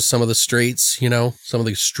 mixed with some of the straights, some of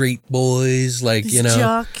the straight boys, like, These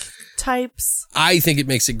jock types. I think it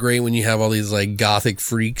makes it great when you have all these like gothic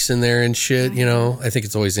freaks in there and shit, I think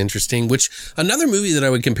it's always interesting, which another movie that I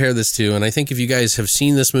would compare this to, and I think if you guys have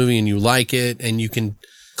seen this movie and you like it, and you can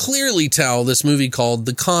clearly tell this movie called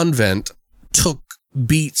The Convent took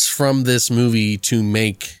beats from this movie to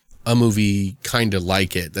make a movie kind of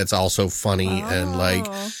like it. That's also funny and like,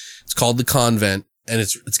 it's called The Convent. And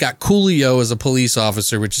it's got Coolio as a police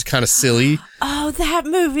officer, which is kind of silly. Oh, that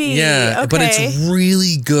movie. Yeah, okay. But it's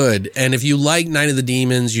really good. And if you like Night of the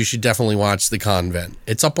Demons, you should definitely watch The Convent.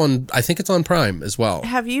 It's up on, I think it's on Prime as well.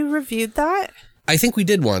 Have you reviewed that? I think we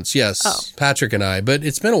did once, yes. Patrick and I. But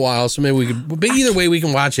it's been a while, so maybe we could, but either way, we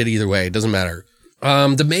can watch it either way. It doesn't matter.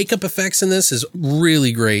 The makeup effects in this is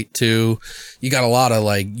really great too. You got a lot of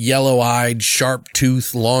like yellow-eyed,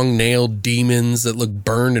 sharp-toothed, long-nailed demons that look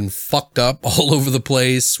burned and fucked up all over the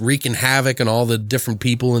place, wreaking havoc on all the different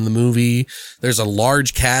people in the movie. There's a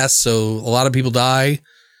large cast, so a lot of people die,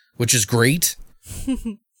 which is great.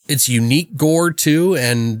 It's unique gore too,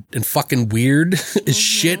 and fucking weird as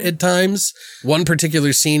shit at times. One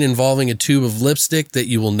particular scene involving a tube of lipstick that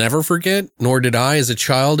you will never forget, nor did I as a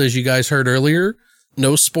child, as you guys heard earlier.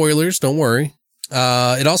 No spoilers, don't worry.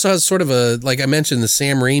 It also has sort of a, like I mentioned, the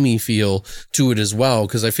Sam Raimi feel to it as well,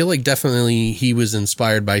 because I feel like definitely he was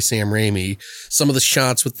inspired by Sam Raimi. Some of the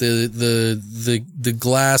shots with the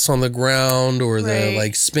glass on the ground, or the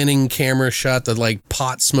like spinning camera shot, the like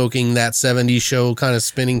pot smoking That 70s Show kind of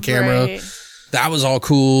spinning camera. Right. That was all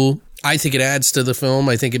cool. I think it adds to the film.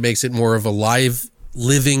 I think it makes it more of a live,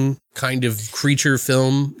 living kind of creature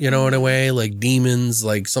film, in a way, like demons,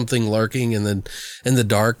 like something lurking in the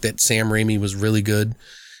dark. That Sam Raimi was really good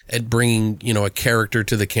at bringing, a character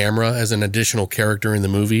to the camera as an additional character in the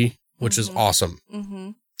movie, which is awesome.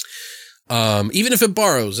 Mm-hmm. Even if it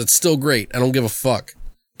borrows, it's still great. I don't give a fuck.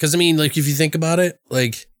 Because, I mean, like, if you think about it,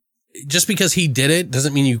 like, just because he did it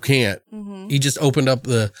doesn't mean you can't. Mm-hmm. He just opened up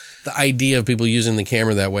the idea of people using the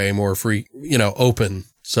camera that way more free, open.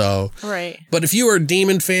 So, right. But if you are a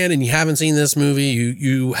demon fan and you haven't seen this movie,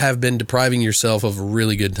 you have been depriving yourself of a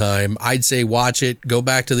really good time. I'd say watch it. Go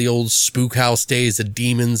back to the old spook house days of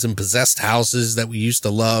demons and possessed houses that we used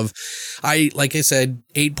to love. Like I said,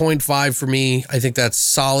 8.5 for me. I think that's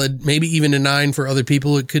solid. Maybe even a 9 for other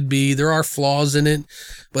people. It could be. There are flaws in it,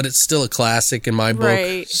 but it's still a classic in my book.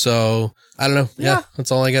 Right. So I don't know. Yeah,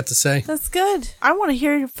 that's all I got to say. That's good. I want to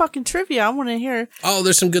hear your fucking trivia. I want to hear. Oh,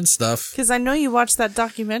 there's some good stuff. Because I know you watched that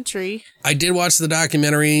documentary. I did watch the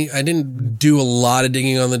documentary. I didn't do a lot of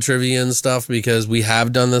digging on the trivia and stuff because we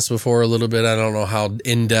have done this before a little bit. I don't know how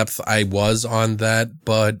in-depth I was on that,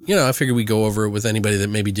 but, I figured we'd go over it with anybody that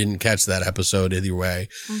maybe didn't catch that episode either way.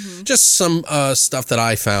 Mm-hmm. Just some stuff that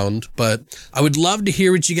I found, but I would love to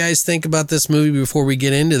hear what you guys think about this movie before we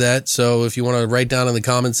get into that. So if you want to write down in the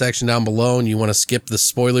comment section down below below and you want to skip the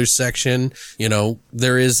spoilers section,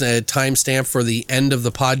 there is a timestamp for the end of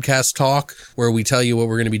the podcast talk where we tell you what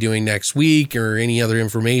we're going to be doing next week or any other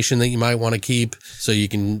information that you might want to keep. So you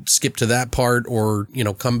can skip to that part or,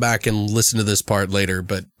 come back and listen to this part later.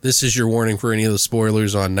 But this is your warning for any of the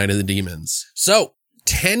spoilers on Night of the Demons. So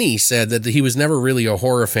Tenny said that he was never really a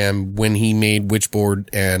horror fan when he made Witchboard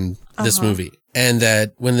and this movie. And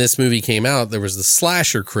that when this movie came out, there was the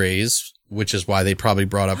slasher craze, which is why they probably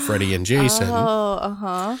brought up Freddy and Jason.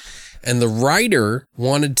 And the writer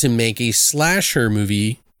wanted to make a slasher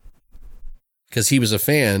movie because he was a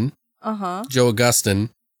fan, Joe Augustin,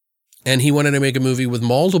 and he wanted to make a movie with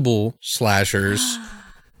multiple slashers,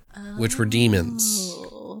 which were demons.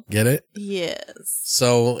 Get it? Yes.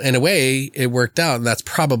 So in a way, it worked out, and that's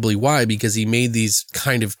probably why, because he made these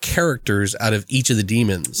kind of characters out of each of the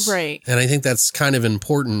demons. Right. And I think that's kind of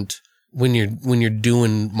important when you're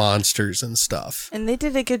doing monsters and stuff. And they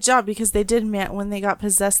did a good job because they did, when they got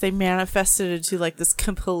possessed, they manifested into like this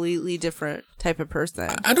completely different type of person.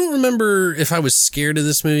 I don't remember if I was scared of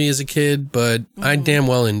this movie as a kid, but I damn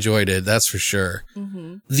well enjoyed it. That's for sure.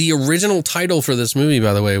 The original title for this movie,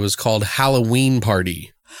 by the way, was called Halloween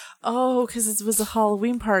Party. Oh, because it was a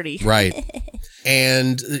Halloween party. Right.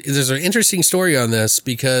 And there's an interesting story on this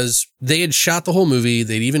because they had shot the whole movie.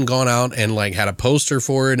 They'd even gone out and had a poster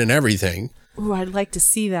for it and everything. Ooh, I'd like to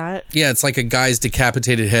see that. Yeah, it's like a guy's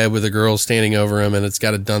decapitated head with a girl standing over him and it's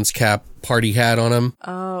got a dunce cap party hat on him.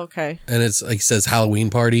 Oh, okay. And it's like, it says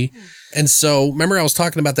Halloween Party. And so remember I was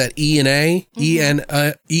talking about that ENO,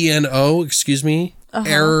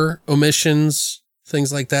 error, omissions,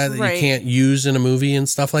 things like that Right. you can't use in a movie and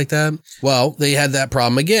stuff like that. Well, they had that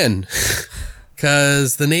problem again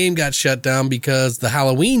because the name got shut down because the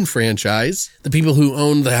Halloween franchise, the people who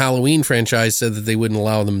owned the Halloween franchise said that they wouldn't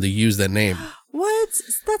allow them to use that name. What?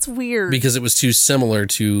 That's weird. Because it was too similar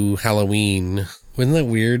to Halloween. Wasn't that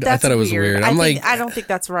weird? I thought it was weird. I don't think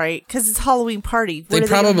that's right because it's Halloween party. They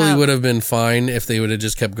probably would have been fine if they would have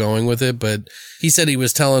just kept going with it. But he said he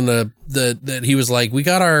was telling that he was like, we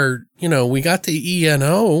got the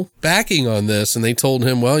ENO backing on this. And they told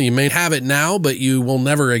him, well, you may have it now, but you will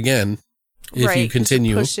never again if you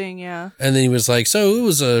continue. Pushing, yeah. And then he was like, so it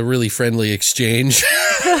was a really friendly exchange.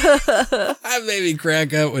 That made me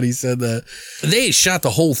crack up when he said that. They shot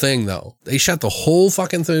the whole thing, though. They shot the whole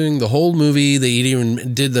fucking thing, the whole movie. They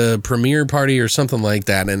even did the premiere party or something like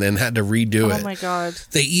that and then had to redo it. Oh, my God.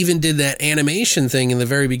 They even did that animation thing in the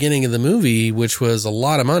very beginning of the movie, which was a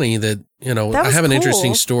lot of money that, I have an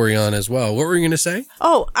interesting story on as well. What were you going to say?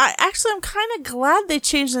 Oh, I'm kind of glad they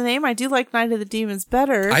changed the name. I do like Night of the Demons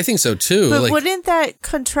better. I think so, too. But wouldn't that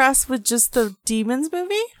contrast with just the Demons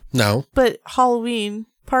movie? No. But Halloween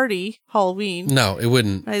Party, Halloween. No, it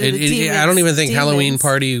wouldn't. I don't even think Halloween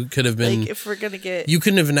Party could have been. Like, if we're going to get. You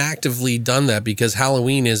couldn't have actively done that because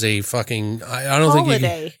Halloween is a fucking. I don't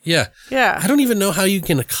holiday. think. Yeah. Yeah. I don't even know how you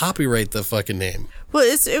can copyright the fucking name. Well,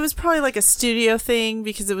 it was probably like a studio thing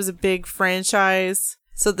because it was a big franchise.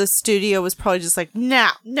 So the studio was probably just like, no.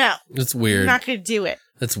 It's weird. I'm not going to do it.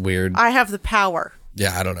 That's weird. I have the power.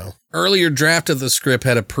 Yeah, I don't know. Earlier draft of the script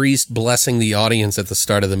had a priest blessing the audience at the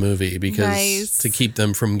start of the movie because to keep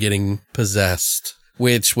them from getting possessed,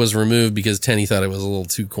 which was removed because Tenny thought it was a little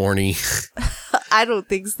too corny. I don't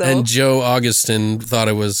think so. And Joe Augustin thought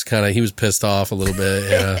it was he was pissed off a little bit.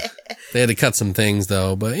 Yeah. They had to cut some things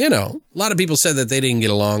though, but a lot of people said that they didn't get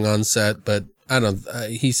along on set, but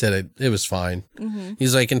he said it was fine. Mm-hmm.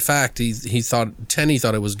 He's like, in fact, Tenny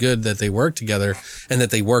thought it was good that they worked together and that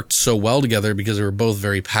they worked so well together because they were both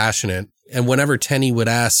very passionate. And whenever Tenny would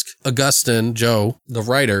ask Augustin, Joe, the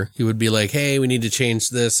writer, he would be like, hey, we need to change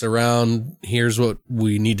this around. Here's what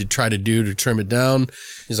we need to try to do to trim it down.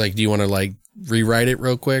 He's like, do you want to rewrite it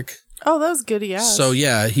real quick? Oh, that was good, yeah. So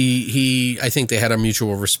yeah, I think they had a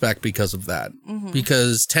mutual respect because of that. Mm-hmm.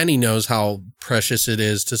 Because Tenny knows how precious it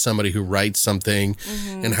is to somebody who writes something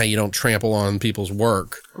and how you don't trample on people's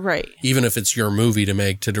work. Right. Even if it's your movie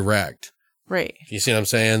to direct. Right. You see what I'm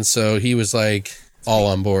saying? So he was all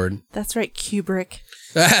on board. That's right, Kubrick.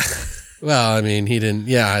 Well, I mean, he didn't,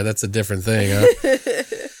 that's a different thing, huh?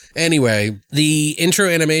 Anyway, the intro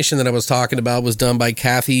animation that I was talking about was done by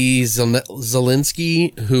Kathy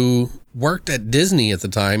Zielinski, who worked at Disney at the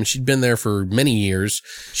time. She'd been there for many years.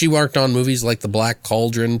 She worked on movies like The Black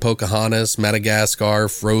Cauldron, Pocahontas, Madagascar,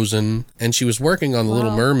 Frozen, and she was working on The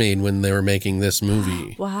Little Mermaid when they were making this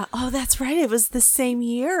movie. Wow. Oh, that's right. It was the same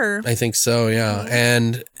year. I think so, yeah.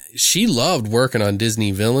 And she loved working on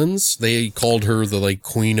Disney villains. They called her the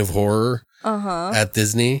Queen of Horror. at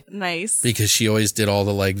Disney. Nice. Because she always did all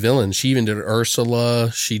the like villains. She even did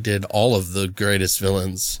Ursula. She did all of the greatest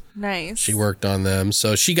villains. Nice. She worked on them.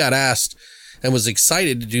 So she got asked and was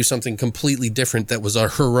excited to do something completely different that was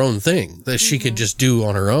her own thing that she could just do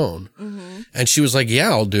on her own. And she was like, yeah,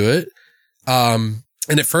 I'll do it.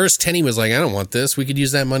 And at first, Tenny was like, I don't want this. We could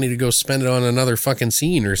use that money to go spend it on another fucking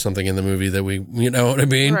scene or something in the movie that you know what I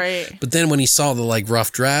mean? Right. But then when he saw the like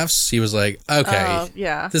rough drafts, he was like, okay,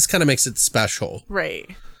 yeah. this kind of makes it special.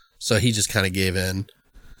 Right. So he just kind of gave in.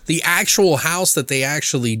 The actual house that they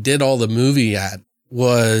actually did all the movie at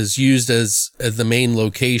was used as the main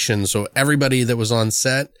location. So everybody that was on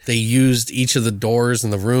set, they used each of the doors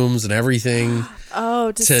and the rooms and everything.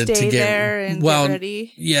 Oh, to stay there and get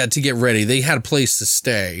ready? Yeah, to get ready. They had a place to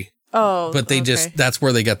stay. Oh, but they that's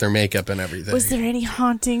where they got their makeup and everything. Was there any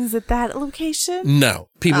hauntings at that location? No.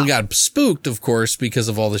 People got spooked, of course, because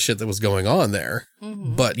of all the shit that was going on there.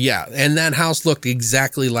 But yeah, and that house looked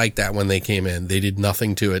exactly like that when they came in. They did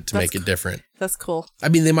nothing to it to make it different. That's cool. I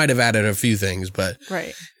mean, they might have added a few things, but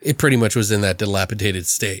it pretty much was in that dilapidated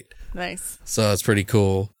state. Nice. So that's pretty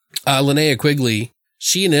cool. Linnea Quigley,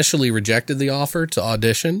 she initially rejected the offer to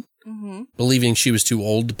audition, believing she was too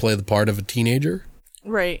old to play the part of a teenager.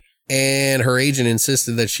 Right. And her agent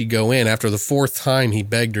insisted that she go in. After the fourth time, he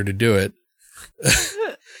begged her to do it.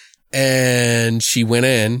 And she went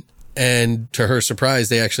in, and to her surprise,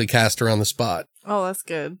 they actually cast her on the spot. Oh, that's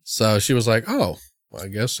good. So she was like, oh, well, I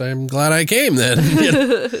guess I'm glad I came then.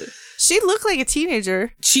 She looked like a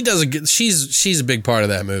teenager. She does she's a big part of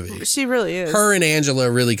that movie. She really is. Her and Angela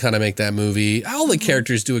really kind of make that movie. All the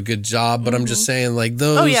characters do a good job, but I'm just saying, like,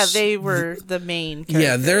 those. Oh yeah, they were the main characters.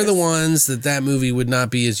 Yeah, they're the ones that movie would not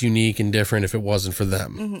be as unique and different if it wasn't for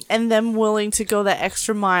them. And them willing to go that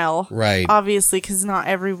extra mile. Right. Obviously, because not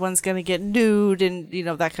everyone's going to get nude and,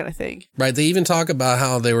 that kind of thing. Right. They even talk about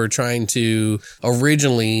how they were trying to,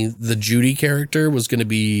 originally, the Judy character was going to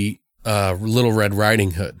be Little Red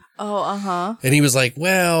Riding Hood. Oh, And he was like,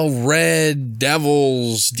 well, red,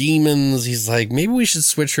 devils, demons. He's like, maybe we should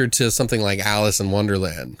switch her to something like Alice in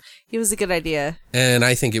Wonderland. It was a good idea. And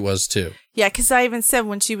I think it was too. Yeah, because I even said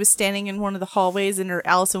when she was standing in one of the hallways in her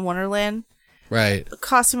Alice in Wonderland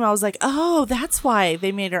costume, I was like, oh, that's why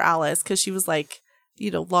they made her Alice, because she was like,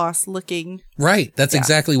 lost looking. Right. That's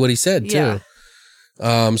exactly what he said too.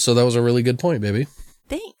 Yeah. So that was a really good point, baby.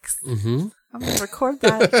 Thanks. I'm going to record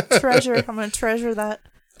that. I'm going to treasure that.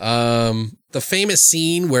 The famous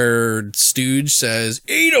scene where Stooge says,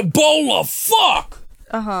 eat a bowl of fuck!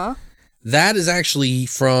 That is actually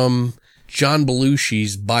from John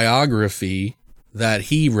Belushi's biography that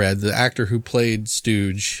he read, the actor who played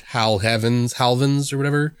Stooge, Hal Havens or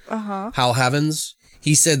whatever. Hal Havens.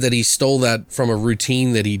 He said that he stole that from a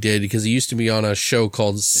routine that he did because he used to be on a show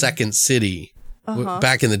called Second City.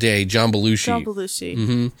 Back in the day, John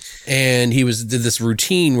Belushi. And he did this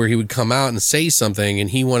routine where he would come out and say something, and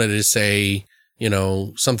he wanted to say,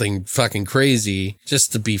 something fucking crazy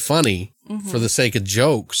just to be funny for the sake of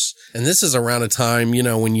jokes. And this is around a time,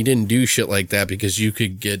 when you didn't do shit like that because you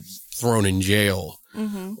could get thrown in jail,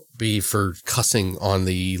 be for cussing on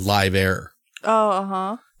the live air.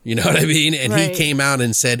 You know what I mean? And he came out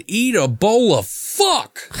and said, eat a bowl of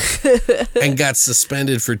fuck, and got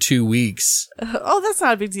suspended for 2 weeks. Oh, that's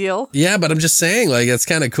not a big deal. Yeah, but I'm just saying, like, that's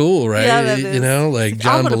kind of cool, right? Yeah, that is. Like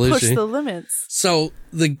John Belushi. I'm going to push the limits. So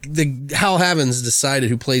the Hal Havens decided,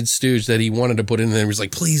 who played Stooge, that he wanted to put in there. He was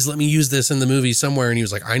like, please let me use this in the movie somewhere. And he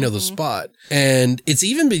was like, I know the spot. And it's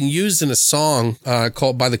even been used in a song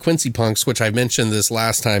called by the Quincy Punks, which I mentioned this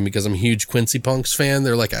last time because I'm a huge Quincy Punks fan.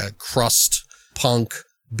 They're like a crust punk,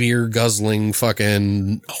 beer guzzling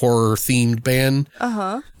fucking horror themed band.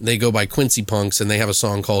 They go by Quincy Punks, and they have a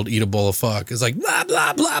song called Eat a Bowl of Fuck. It's like blah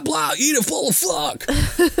blah blah blah, eat a bowl of fuck.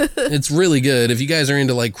 It's really good. If you guys are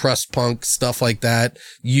into like crust punk stuff like that,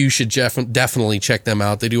 you should definitely check them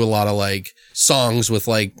out. They do a lot of like songs with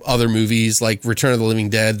like other movies, like Return of the Living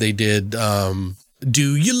Dead. They did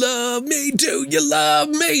do you love me? Do you love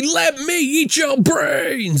me? Let me eat your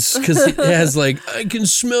brains. Because it has like, I can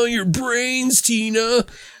smell your brains, Tina.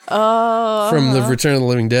 From the Return of the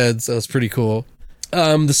Living Dead. So it's pretty cool.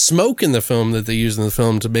 The smoke in the film that they use in the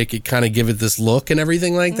film to make it kind of give it this look and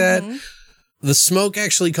everything like that. The smoke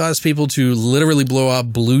actually caused people to literally blow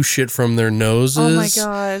out blue shit from their noses. Oh my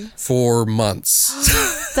God. For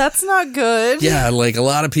months. That's not good. Yeah, like a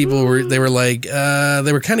lot of people were kind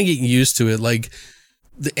of getting used to it. Like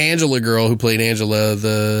the Angela girl who played Angela,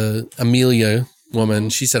 the Amelia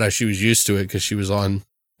woman, she said how she was used to it because she was on,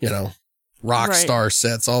 rock star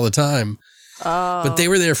sets all the time. But they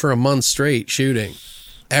were there for a month straight shooting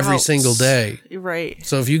every single day. Right.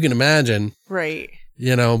 So if you can imagine. Right.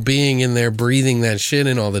 you know, being in there, breathing that shit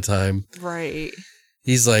in all the time. Right.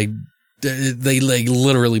 He's like, they like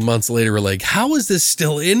literally months later were like, how is this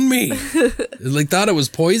still in me? Like thought it was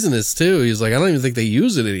poisonous too. He's like, I don't even think they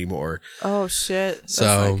use it anymore. Oh shit. That's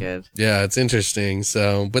So not good. yeah, it's interesting.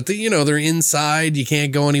 So, but you know, they're inside. You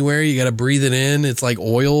can't go anywhere. You got to breathe it in. It's like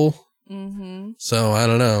oil. Mm-hmm. So I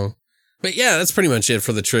don't know. But yeah, that's pretty much it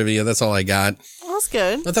for the trivia. That's all I got. Well, that's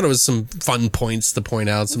good. I thought it was some fun points to point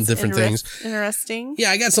out, some different things. Interesting.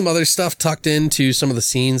 Yeah, I got some other stuff tucked into some of the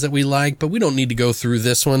scenes that we like, but we don't need to go through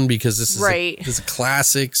this one because this is this is a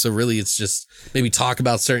classic. So really, it's just maybe talk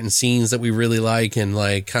about certain scenes that we really like and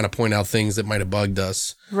like kind of point out things that might have bugged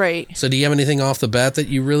us. Right. So do you have anything off the bat that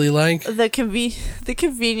you really like? The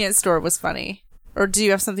convenience store was funny. Or do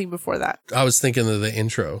you have something before that? I was thinking of the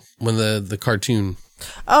intro when the cartoon.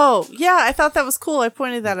 Oh, yeah, I thought that was cool. I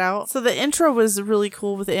pointed that out. So the intro was really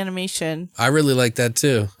cool with the animation. I really like that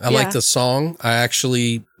too. I like the song. I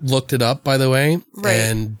actually looked it up, by the way. Right.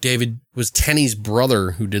 And David was Tenny's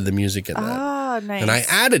brother who did the music in that. Ah, nice. And I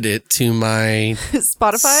added it to my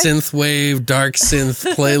Spotify? synthwave, dark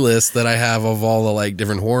synth playlist that I have of all the like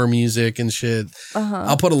different horror music and shit.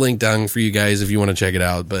 I'll put a link down for you guys if you want to check it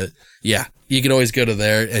out. But yeah, you can always go to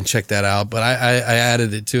there and check that out. But I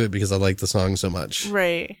added it to it because I like the song so much.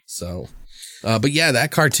 Right. So, but yeah,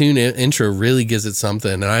 that cartoon intro really gives it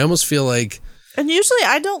something. And I almost feel like. And usually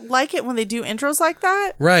I don't like it when they do intros like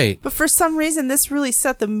that. Right. But for some reason, this really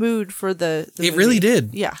set the mood for the It movie. really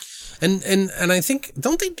did. Yeah. And I think,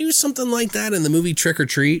 don't they do something like that in the movie Trick or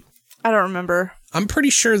Treat? I don't remember. I'm pretty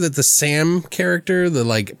sure that the Sam character, the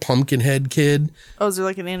like pumpkin head kid. Oh, is there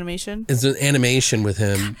like an animation? It's an animation with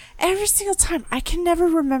him. Every single time. I can never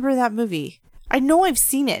remember that movie. I know I've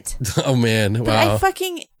seen it. Oh man. But Wow.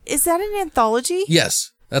 is that an anthology?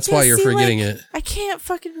 Yes. That's why you're forgetting it. I can't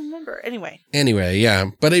fucking remember. Anyway, yeah.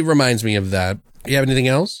 But it reminds me of that. You have anything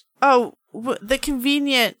else? Oh, the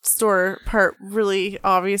convenient store part really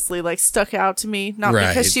obviously like stuck out to me. Not Right.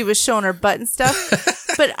 because she was showing her butt and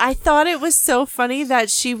stuff, but I thought it was so funny that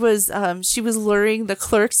she was luring the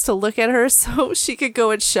clerks to look at her so she could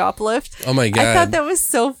go and shoplift. Oh my God. I thought that was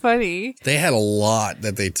so funny. They had a lot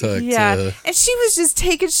that they took. Yeah. To... And she was just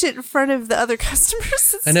taking shit in front of the other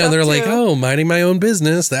customers. And I know. stuff, They're like, too. oh, minding my own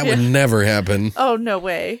business. That would never happen. Oh, no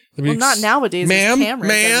way. Well, not nowadays. There's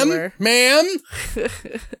cameras everywhere. Ma'am.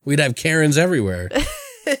 We'd have Karens everywhere.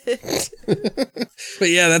 But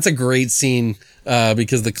yeah, that's a great scene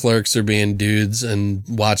because the clerks are being dudes and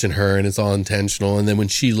watching her and it's all intentional. And then when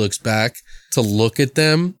she looks back to look at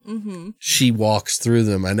them, she walks through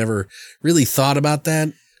them. I never really thought about that,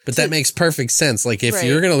 but that makes perfect sense. Like if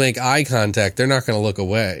you're going to make eye contact, they're not going to look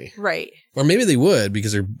away. Right. Or maybe they would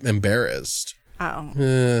because they're embarrassed. Oh.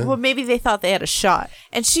 Well, maybe they thought they had a shot.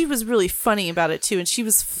 And she was really funny about it, too. And she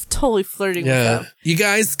was totally flirting with them. You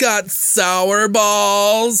guys got sour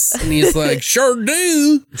balls? And he's like, sure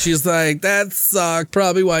do. She's like, that sucked.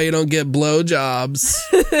 Probably why you don't get blowjobs.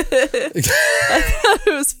 It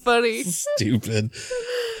was funny. Stupid.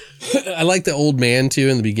 I like the old man, too,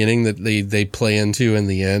 in the beginning that they play into in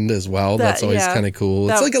the end as well. That's always kind of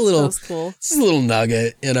cool. It's like a little, cool. It's a little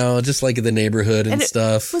nugget, you know, just like in the neighborhood and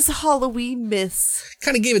stuff. It was Halloween myths.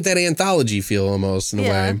 Kind of gave it that anthology feel almost in a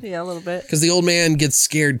way. Yeah, a little bit. Because the old man gets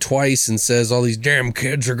scared twice and says all these damn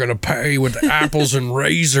kids are going to pay with apples and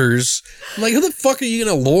razors. I'm like, who the fuck are you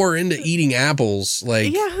going to lure into eating apples?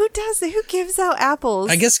 Like, yeah, who does it? Who gives out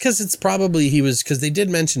apples? I guess because it's probably because they did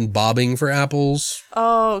mention bobbing for apples.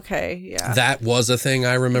 Oh, okay. Yeah. That was a thing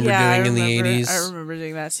I remember doing in the 80s. I remember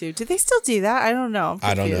doing that too. Do they still do that? I don't know.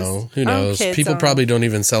 I don't know. Who knows? People probably don't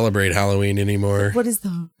even celebrate Halloween anymore. What is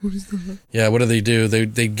that? Yeah, what do?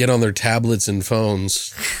 They get on their tablets and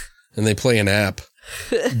phones and they play an app.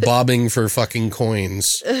 Bobbing for fucking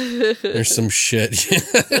coins. There's some shit.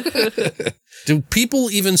 Do people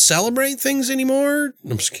even celebrate things anymore?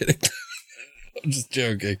 I'm just kidding. I'm just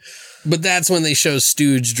joking. But that's when they show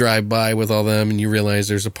Stooge drive by with all them and you realize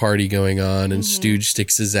there's a party going on and Stooge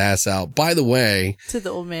sticks his ass out. By the way. To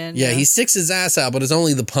the old man. Yeah, he sticks his ass out, but it's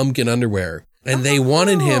only the pumpkin underwear. And they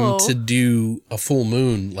wanted him to do a full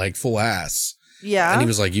moon, like full ass. Yeah. And he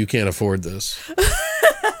was like, you can't afford this.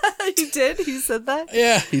 He did? He said that?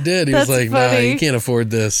 Yeah, he did. He was like, nah, you can't afford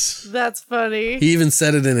this. That's funny. He even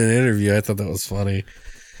said it in an interview. I thought that was funny.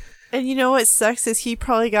 And you know what sucks is he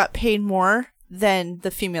probably got paid more than the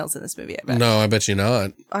females in this movie, I bet. No, I bet you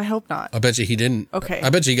not. I hope not. I bet you he didn't. Okay. I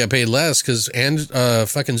bet you he got paid less because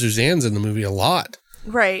fucking Suzanne's in the movie a lot.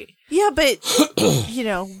 Right. Yeah, but, you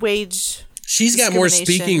know, wage... She's got more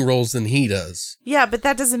speaking roles than he does. Yeah, but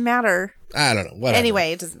that doesn't matter. I don't know. Whatever.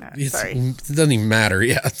 Anyway, it doesn't matter. Sorry. It doesn't even matter.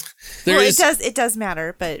 Yeah. It does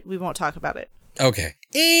matter, but we won't talk about it. Okay.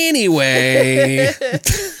 Anyway.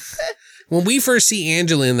 When we first see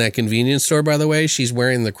Angela in that convenience store, by the way, she's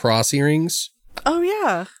wearing the cross earrings. Oh,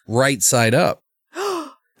 yeah. Right side up.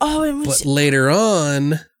 Oh, and But later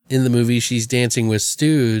on in the movie, she's dancing with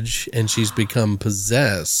Stooge and she's become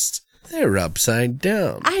possessed. They're upside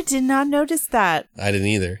down. I did not notice that. I didn't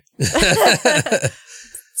either.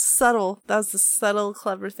 Subtle. That was the subtle,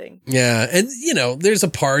 clever thing. Yeah. And, you know, there's a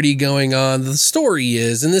party going on. The story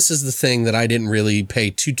is, and this is the thing that I didn't really pay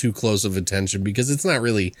too close of attention because it's not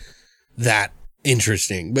really that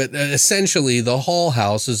interesting. But essentially, the Hall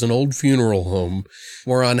House is an old funeral home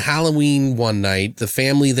where on Halloween one night, the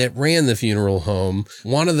family that ran the funeral home,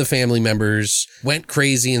 one of the family members went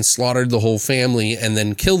crazy and slaughtered the whole family and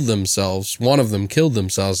then killed themselves. One of them killed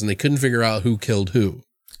themselves and they couldn't figure out who killed who.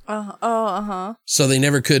 So they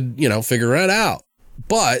never could, you know, figure it out.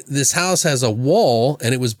 But this house has a wall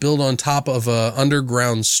and it was built on top of a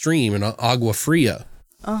underground stream in Agua Fria.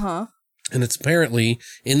 And it's apparently,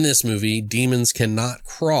 in this movie, demons cannot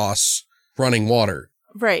cross running water.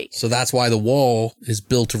 Right. So that's why the wall is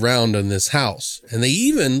built around in this house. And they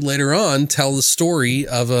even, later on, tell the story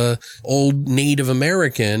of a old Native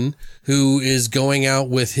American who is going out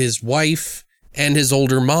with his wife and his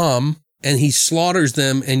older mom, and he slaughters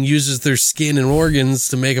them and uses their skin and organs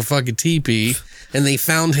to make a fucking teepee. And they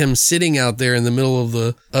found him sitting out there in the middle of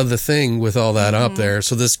the thing with all that up there.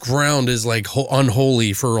 So this ground is like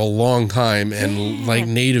unholy for a long time. And like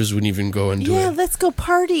natives wouldn't even go into it. Yeah, let's go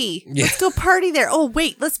party. Yeah. Let's go party there. Oh,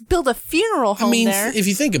 wait, let's build a funeral home there. If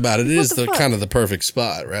you think about it, it is the kind of the perfect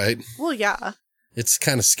spot, right? Well, yeah. It's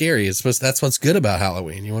kind of scary. That's what's good about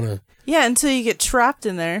Halloween. You want to... Yeah, until you get trapped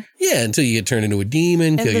in there. Yeah, until you get turned into a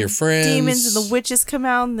demon, kill your friends. Demons and the witches come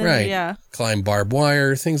out and then, right. Yeah. Climb barbed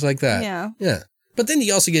wire, things like that. Yeah. Yeah. But then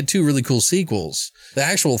you also get 2 really cool sequels. The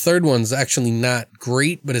actual third one's actually not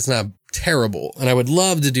great, but it's not terrible. And I would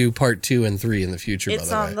love to do part 2 and 3 in the future, by the way.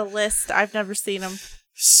 It's on the list. I've never seen them.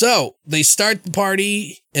 So they start the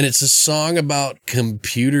party and it's a song about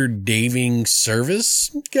computer dating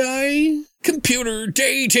service guy. Computer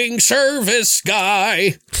dating service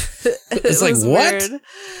guy. It's like, what? Weird.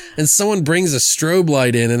 And someone brings a strobe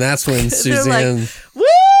light in and that's when Suzanne... Like, woo!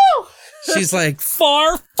 She's like,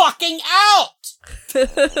 far fucking out!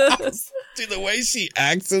 Dude, the way she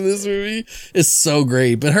acts in this movie is so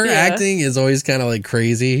great. But her acting is always kind of like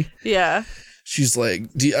crazy. Yeah. She's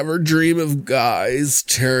like, do you ever dream of guys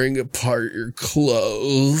tearing apart your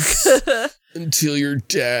clothes until you're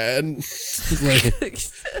dead? Like,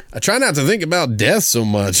 I try not to think about death so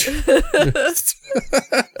much.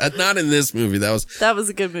 Not in this movie. That was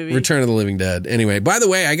a good movie. Return of the Living Dead. Anyway, by the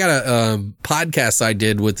way, I got a podcast I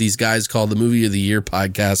did with these guys called the Movie of the Year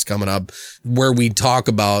podcast coming up where we talk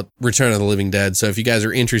about Return of the Living Dead. So if you guys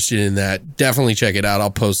are interested in that, definitely check it out. I'll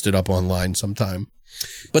post it up online sometime.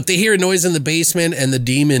 But they hear a noise in the basement and the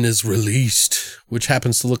demon is released, which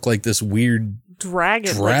happens to look like this weird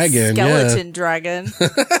dragon, like skeleton dragon.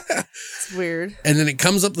 It's weird. And then it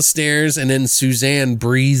comes up the stairs and then Suzanne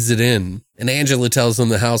breathes it in. And Angela tells them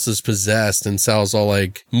the house is possessed and Sal's all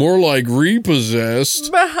like, more like repossessed.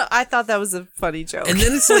 I thought that was a funny joke. And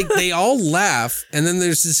then it's like they all laugh and then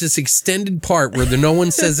there's this extended part where no one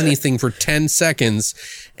says anything for 10 seconds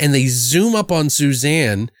and they zoom up on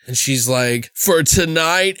Suzanne and she's like, for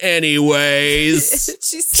tonight anyways.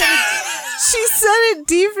 She said it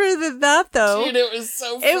deeper than that though. Dude, it was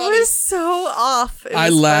so funny. It was so off. I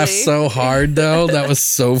laughed so hard though. That was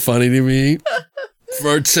so funny to me.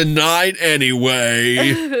 For tonight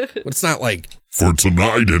anyway. But it's not like, for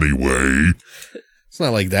tonight anyway. It's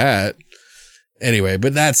not like that. Anyway,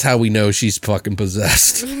 but that's how we know she's fucking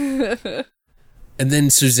possessed. And then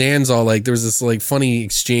Suzanne's all like, there was this like funny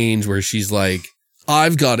exchange where she's like,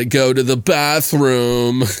 I've got to go to the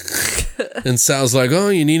bathroom. And Sal's like, oh,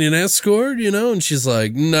 you need an escort, you know? And she's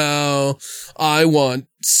like, no, I want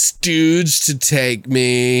Stooge to take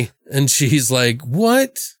me. And she's like,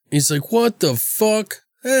 what? He's like, what the fuck?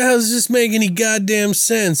 How does this make any goddamn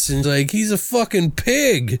sense? And like, he's a fucking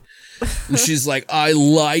pig. And she's like, I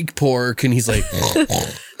like pork. And he's like,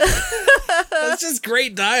 that's just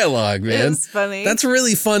great dialogue, man. It's funny. That's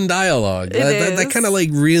really fun dialogue. That kind of like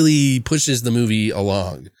really pushes the movie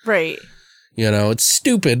along. Right. You know, it's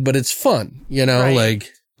stupid, but it's fun. You know, right.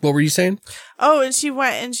 Like, what were you saying? Oh, and she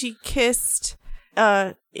went and she kissed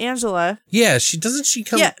Angela. Yeah, doesn't she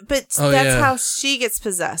come? Yeah, but that's how she gets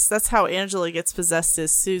possessed. That's how Angela gets possessed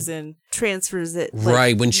is Susan transfers it. Like,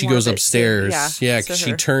 right, when she goes upstairs. Yeah, because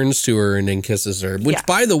she turns to her and then kisses her. Which,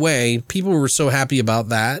 by the way, people were so happy about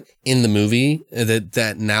that in the movie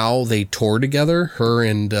that now they tour together, her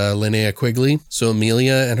and Linnea Quigley. So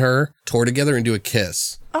Amelia and her tour together and do a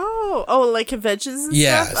kiss. Oh, Oh, like conventions and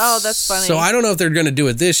Yeah. stuff? Oh, that's funny. So I don't know if they're going to do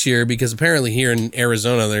it this year because apparently here in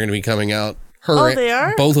Arizona they're going to be coming out. They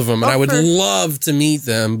are? Both of them. And Oh, I would for- love to meet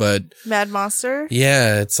them, but Mad Monster?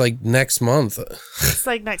 yeah, it's like next month. It's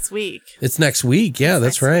like next week. It's next week. Yeah, next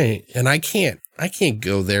that's right. And I can't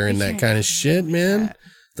go there in that kind of shit, man.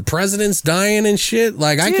 The president's dying and shit.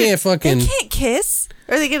 Like, I Dude, can't fucking. They can't kiss?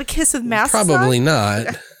 Are they going to kiss with masks Probably on? not.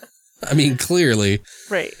 I mean, clearly.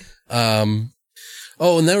 Right.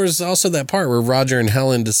 Oh, and there was also that part where Roger and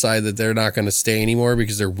Helen decide that they're not going to stay anymore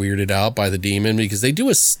because they're weirded out by the demon because they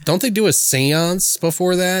don't they do a seance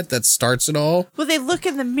before that starts it all? Well, they look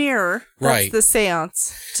in the mirror. That's Right. the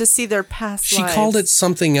seance to see their past She lives. called it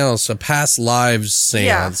something else, a past lives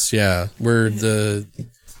seance. Yeah. Where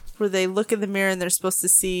where they look in the mirror and they're supposed to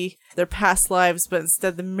see their past lives, but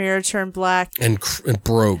instead the mirror turned black. and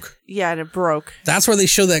broke. Yeah, and it broke. That's where they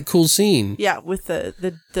show that cool scene. Yeah, with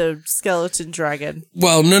the skeleton dragon.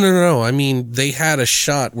 Well, no. I mean, they had a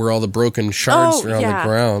shot where all the broken shards are on the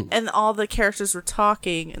ground. And all the characters were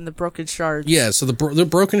talking in the broken shards. Yeah, so the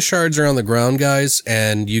broken shards are on the ground, guys,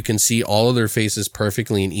 and you can see all of their faces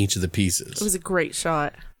perfectly in each of the pieces. It was a great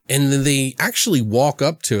shot. And then they actually walk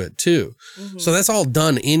up to it, too. Mm-hmm. So that's all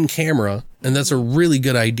done in camera, and that's a really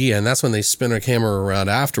good idea. And that's when they spin a camera around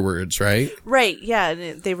afterwards, right? Right, yeah,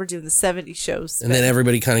 and they were doing the 70s shows. And then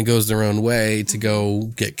everybody kind of goes their own way to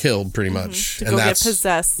go get killed, pretty much. to and go get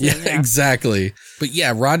possessed. Yeah, and, exactly. But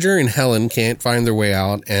yeah, Roger and Helen can't find their way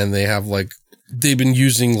out, and they have they've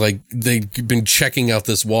been checking out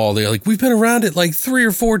this wall. They're like, we've been around it like 3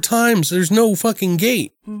 or 4 times. There's no fucking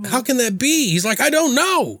gate. How can that be? He's like, I don't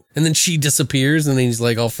know. And then she disappears, and then he's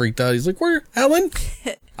like all freaked out. He's like, where, Helen?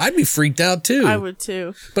 I'd be freaked out too. I would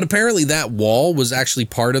too. But apparently that wall was actually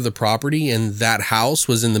part of the property, and that house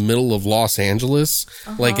was in the middle of Los Angeles,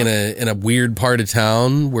 like in a weird part of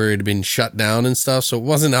town where it had been shut down and stuff. So it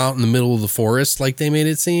wasn't out in the middle of the forest like they made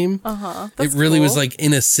it seem. It really was like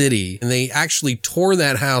in a city, and they actually tore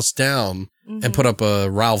that house down and put up a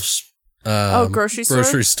Ralph's grocery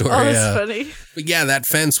store? Oh, that's funny. But yeah, that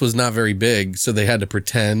fence was not very big, so they had to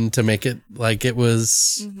pretend to make it like it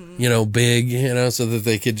was, big, so that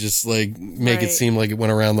they could just make it seem like it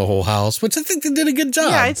went around the whole house, which I think they did a good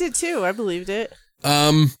job. Yeah, I did too. I believed it.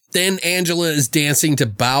 Then Angela is dancing to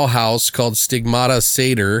Bauhaus called Stigmata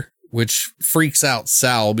Seder, which freaks out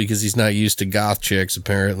Sal because he's not used to goth chicks,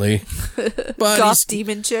 apparently. But Goth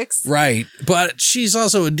demon chicks. Right. But she's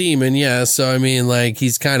also a demon, yeah. So, I mean,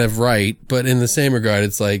 he's kind of right. But in the same regard,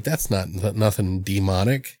 it's like, that's not nothing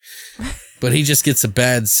demonic. But he just gets a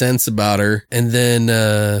bad sense about her. And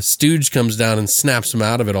then Stooge comes down and snaps him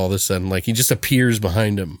out of it all of a sudden. He just appears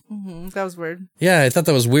behind him. Mm-hmm. That was weird. Yeah, I thought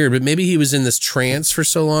that was weird. But maybe he was in this trance for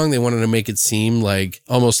so long, they wanted to make it seem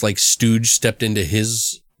almost like Stooge stepped into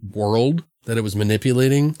his world that it was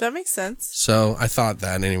manipulating. That makes sense. So I thought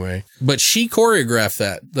that anyway. But she choreographed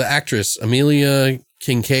that. The actress, Amelia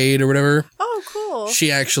Kincaid or whatever. Oh, cool.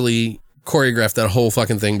 She actually choreographed that whole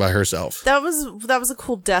fucking thing by herself. That was a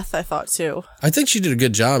cool death, I thought, too. I think she did a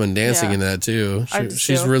good job in dancing Yeah. in that too. I just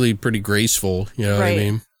She's feel- really pretty graceful, you know what I Right.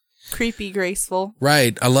 mean? Creepy, graceful.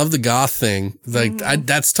 Right. I love the goth thing. I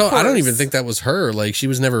don't even think that was her. She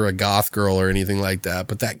was never a goth girl or anything like that,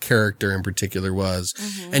 but that character in particular was.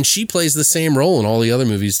 And she plays the same role in all the other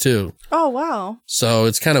movies too. Oh, wow. So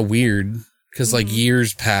it's kind of weird because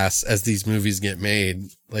years pass as these movies get made,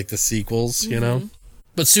 the sequels, you know?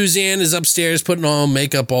 But Suzanne is upstairs putting on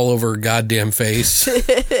makeup all over her goddamn face.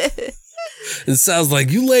 It sounds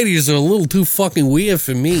like you ladies are a little too fucking weird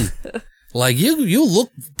for me. You look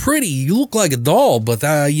pretty. You look like a doll, but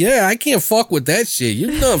I can't fuck with that shit.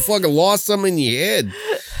 You done fucking lost something in your head.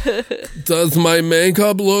 Does my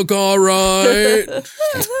makeup look all right?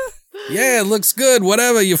 Yeah, it looks good.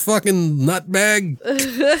 Whatever, you fucking nutbag.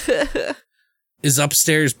 Is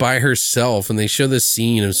upstairs by herself, and they show this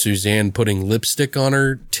scene of Suzanne putting lipstick on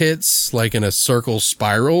her tits, in a circle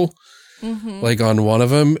spiral. On one of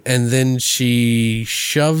them, and then she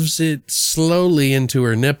shoves it slowly into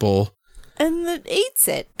her nipple. And then eats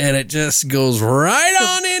it. And it just goes right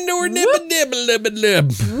on into her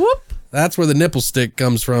nip. Whoop. That's where the nipple stick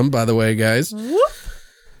comes from, by the way, guys. Whoop.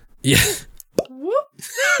 Yeah. Whoop.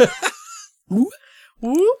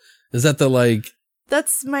 Whoop. Is that the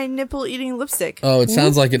That's my nipple eating lipstick. Oh, it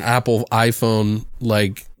sounds like an Apple iPhone,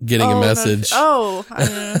 getting a message. No.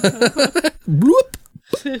 Bloop.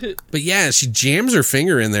 But yeah, she jams her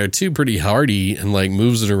finger in there too, pretty hardy, and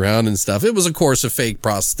moves it around and stuff. It was, of course, a fake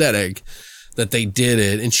prosthetic. that they did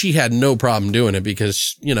it, and she had no problem doing it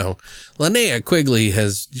because, you know, Linnea Quigley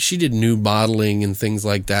she did nude modeling and things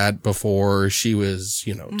like that before. She was,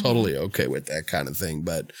 you know, totally okay with that kind of thing.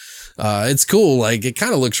 But it's cool. Like, it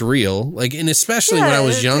kind of looks real. Like, and especially when I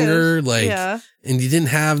was younger, and you didn't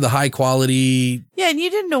have the high quality. Yeah, and you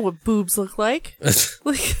didn't know what boobs look like.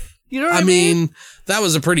 Like, you know what I mean? That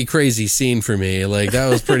was a pretty crazy scene for me. Like, that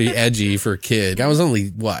was pretty edgy for a kid. I was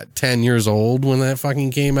only, 10 years old when that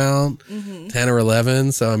fucking came out? 10 or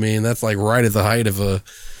 11. So, I mean, that's like right at the height of a,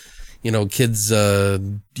 you know, kids,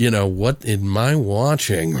 you know, what am I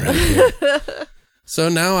watching right here? So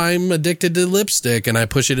now I'm addicted to lipstick and I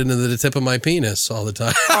push it into the tip of my penis all the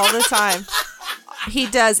time. All the time. He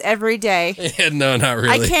does every day. Yeah, no, not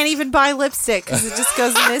really. I can't even buy lipstick because it just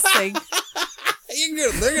goes missing.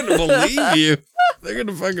 They're going to believe you. They're going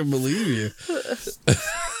to fucking believe you.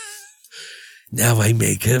 Now I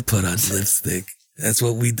make her put on lipstick. That's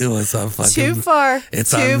what we do. It's our fucking... Too far.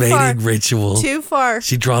 It's our mating ritual. Too far.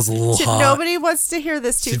 She draws a little heart. Nobody wants to hear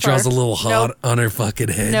this too far. She draws a little heart on her fucking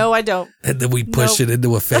head. No, I don't. And then we push it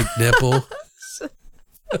into a fake nipple.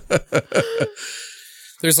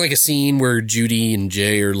 There's like a scene where Judy and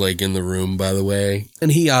Jay are like in the room, by the way.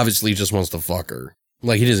 And he obviously just wants to fuck her.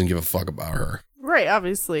 Like, he doesn't give a fuck about her. Right,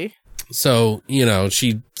 obviously. So, you know,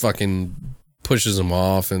 she fucking pushes him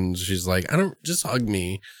off and she's like, just hug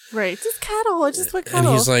me. Right, just cuddle. I just want to And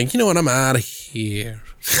cuddle. he's like, you know what, I'm out of here.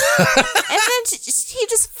 And then he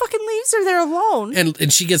just fucking leaves her there alone.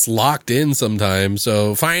 And she gets locked in sometimes.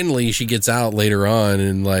 So finally she gets out later on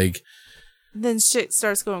and like... Then shit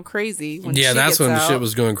starts going crazy. That's when out. shit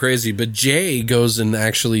was going crazy. But Jay goes and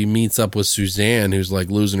actually meets up with Suzanne, who's like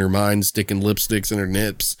losing her mind, sticking lipsticks in her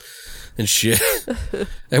nips and shit.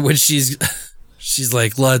 And when she's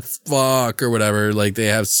like, let's fuck or whatever, like they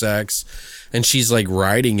have sex and she's like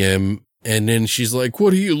riding him. And then she's like,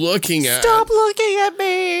 what are you looking at? Stop looking at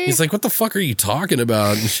me. He's like, what the fuck are you talking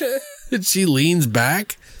about? And she leans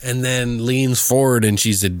back and then leans forward and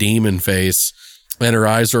she's a demon face. And her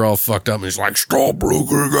eyes are all fucked up. And he's like, stop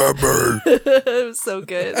looking at me. It was so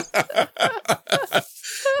good.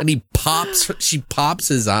 And she pops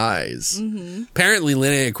his eyes. Mm-hmm. Apparently,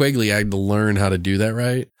 Linnea Quigley had to learn how to do that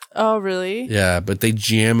right. Oh, really? Yeah, but they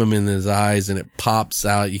jam him in his eyes and it pops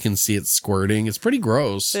out. You can see it squirting. It's pretty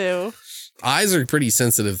gross. Ew. Eyes are a pretty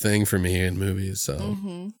sensitive thing for me in movies.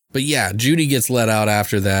 So, But yeah, Judy gets let out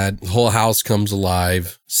after that. The whole house comes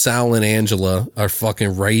alive. Sal and Angela are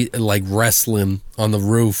fucking wrestling on the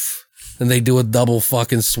roof. And they do a double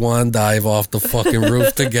fucking swan dive off the fucking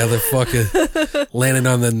roof together, fucking landing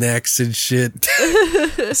on the necks and shit.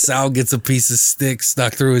 Sal gets a piece of stick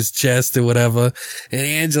stuck through his chest or whatever. And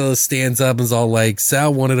Angela stands up and is all like,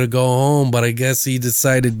 Sal wanted to go home, but I guess he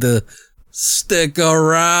decided to stick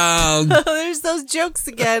around. There's those jokes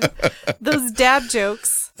again. Those dad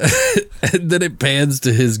jokes. And then it pans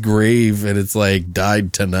to his grave and it's like,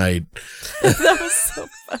 died tonight. That was so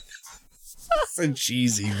funny. So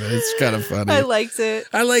cheesy, but it's kind of funny. I liked it.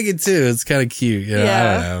 I like it too. It's kind of cute. You know? Yeah.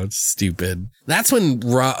 I don't know. It's stupid. That's when,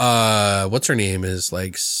 what's her name is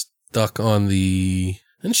like stuck on the,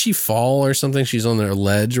 didn't she fall or something? She's on their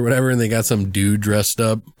ledge or whatever. And they got some dude dressed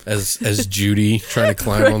up as Judy trying to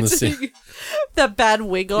climb on the ceiling. That bad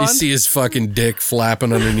wig on. You see his fucking dick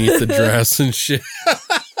flapping underneath the dress and shit.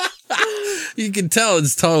 You can tell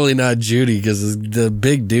it's totally not Judy because it's the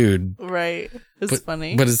big dude. Right. It's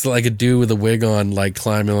funny. But it's like a dude with a wig on, like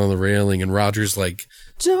climbing on the railing, and Roger's like,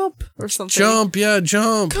 jump or something. Jump, yeah,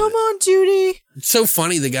 jump. Come on, Judy. It's so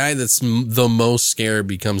funny. The guy that's the most scared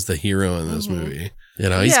becomes the hero in this movie. You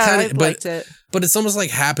know, he's kind of, liked it. But it's almost like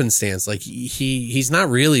happenstance. Like he's not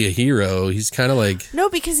really a hero. He's kind of like, no,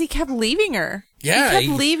 because he kept leaving her. Yeah, he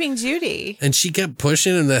kept leaving Judy, and she kept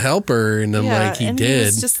pushing him to help her, and then like he did. He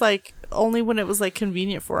was just like only when it was like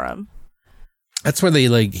convenient for him. That's where they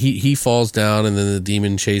like he falls down, and then the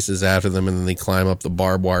demon chases after them, and then they climb up the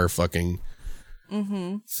barbed wire fucking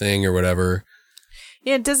thing or whatever.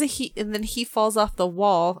 Yeah, doesn't he? And then he falls off the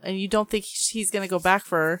wall, and you don't think he's gonna go back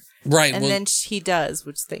for her, right? And then he does,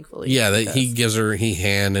 which thankfully, yeah, he gives her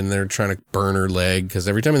hand, and they're trying to burn her leg because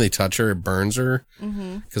every time they touch her, it burns her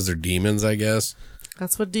because they're demons, I guess.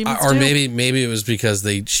 That's what demons or do. maybe it was because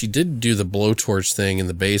she did do the blowtorch thing in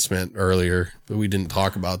the basement earlier, but we didn't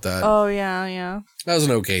talk about that. Oh yeah. That was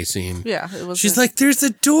an okay scene. Yeah, it was. She's like, "There's a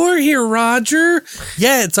door here, Roger."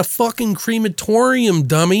 Yeah, it's a fucking crematorium,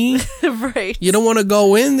 dummy. Right. You don't want to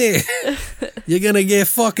go in there. You're gonna get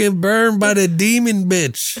fucking burned by the demon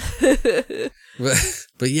bitch.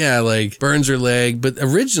 But yeah, like burns her leg. But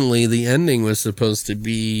originally the ending was supposed to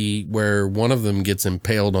be where one of them gets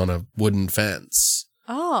impaled on a wooden fence.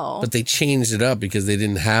 Oh. But they changed it up because they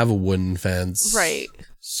didn't have a wooden fence. Right.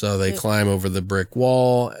 So they climb over the brick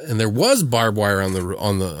wall, and there was barbed wire on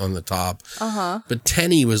the top. But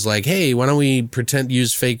Tenny was like, "Hey, why don't we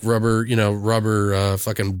use fake rubber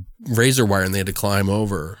fucking razor wire?" And they had to climb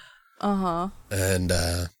over. And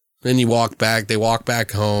then they walk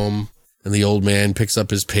back home, and the old man picks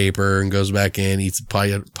up his paper and goes back in, eats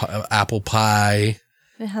apple pie.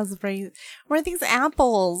 It has raisins. Where are these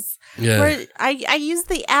apples? Yeah. I use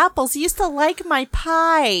the apples. You used to like my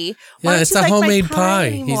pie. Why Yeah, it's don't a you like homemade my pie.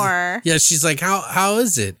 anymore? She's like, how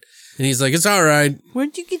is it? And he's like, it's all right.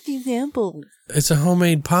 Where'd you get these apples? It's a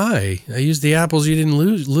homemade pie. I used the apples you didn't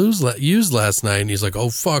use last night. And he's like,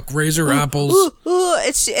 oh, fuck, razor apples.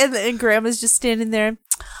 And Grandma's just standing there.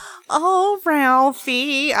 Oh,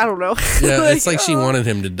 Ralphie. I don't know. Yeah, it's like she wanted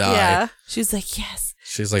him to die. Yeah. She's like, yes.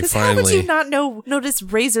 She's like, How would finally. you not notice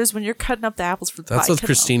razors when you're cutting up the apples for the pie? That's what Come on.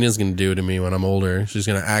 Christina's going to do to me when I'm older. She's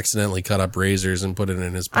going to accidentally cut up razors and put it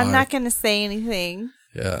in his pie. I'm not going to say anything.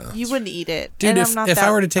 Yeah. You wouldn't eat it. Dude, And if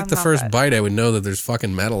I were to take the first bite, I would know that there's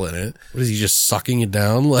fucking metal in it. What is he just sucking it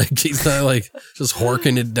down? Like, he's not like just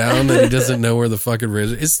horking it down that he doesn't know where the fucking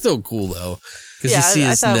razor. It's still cool though. Because you see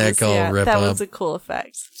his neck all rip up. That was a cool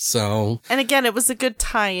effect. So. And again, it was a good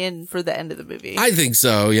tie-in for the end of the movie. I think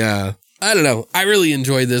so, yeah. I don't know. I really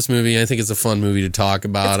enjoyed this movie. I think it's a fun movie to talk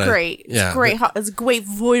about. It's great. It's great. It's a great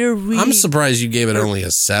voyeurism. I'm surprised you gave it only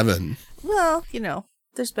a 7. Well,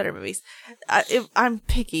 there's better movies. I'm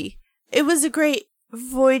picky. It was a great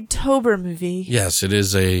Voidtober movie. Yes, it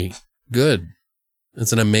is it's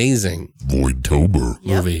an amazing Voidtober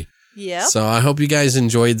movie. Yep. So I hope you guys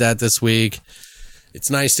enjoyed that this week. It's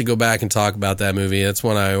nice to go back and talk about that movie. That's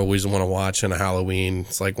one I always want to watch on a Halloween.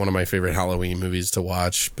 It's like one of my favorite Halloween movies to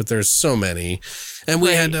watch, but there's so many. And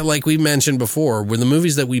we had, like we mentioned before, were the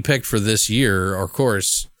movies that we picked for this year, are, of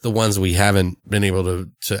course, the ones we haven't been able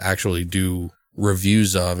to actually do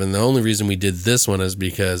reviews of. And the only reason we did this one is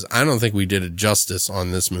because I don't think we did it justice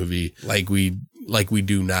on this movie like we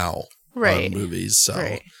do now. Right. On movies. So,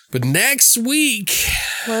 right. But next week,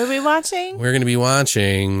 what are we watching? We're going to be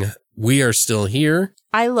watching We Are Still Here.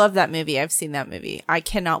 I love that movie. I've seen that movie. I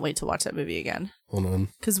cannot wait to watch that movie again. Hold on.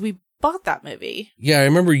 Because we bought that movie. Yeah, I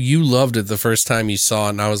remember you loved it the first time you saw it,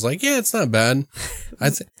 and I was like, yeah, it's not bad. I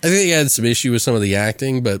think I had some issue with some of the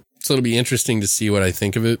acting, but so it'll be interesting to see what I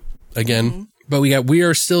think of it again. Mm-hmm. But we got We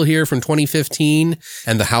Are Still Here from 2015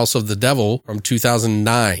 and The House of the Devil from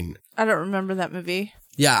 2009. I don't remember that movie.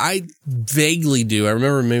 Yeah, I vaguely do. I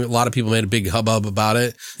remember maybe a lot of people made a big hubbub about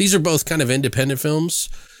it. These are both kind of independent films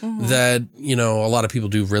that, a lot of people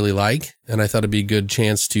do really like. And I thought it'd be a good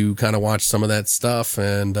chance to kind of watch some of that stuff.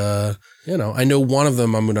 And, I know one of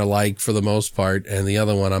them I'm going to like for the most part. And the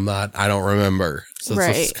other one I don't remember. So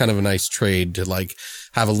it's kind of a nice trade to like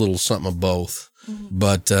have a little something of both.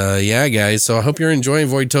 But, yeah, guys, so I hope you're enjoying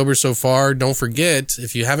Voidtober so far. Don't forget,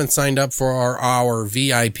 if you haven't signed up for our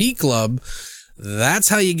VIP club, that's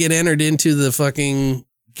how you get entered into the fucking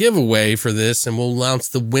giveaway for this. And we'll announce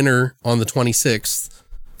the winner on the 26th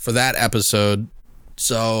for that episode.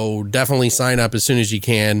 So definitely sign up as soon as you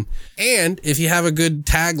can. And if you have a good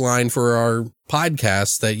tagline for our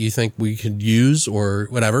podcast that you think we could use or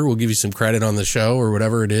whatever, we'll give you some credit on the show or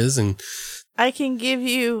whatever it is. And I can give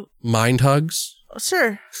you mind hugs.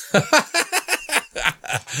 Sure.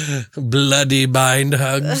 Bloody mind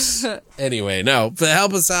hugs. Anyway, no, but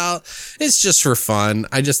help us out. It's just for fun.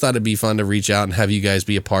 I just thought it'd be fun to reach out and have you guys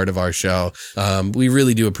be a part of our show. We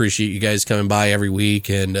really do appreciate you guys coming by every week,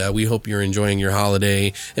 and we hope you're enjoying your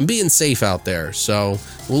holiday and being safe out there. So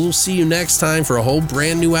we'll see you next time for a whole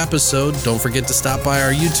brand new episode. Don't forget to stop by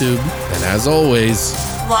our YouTube. And as always,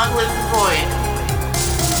 Long live the void.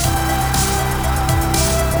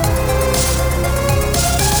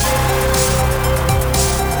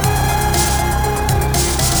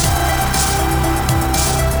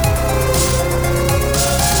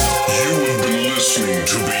 Listening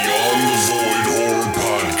to Beyond the Void Horror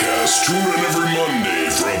Podcast. Tune in every Monday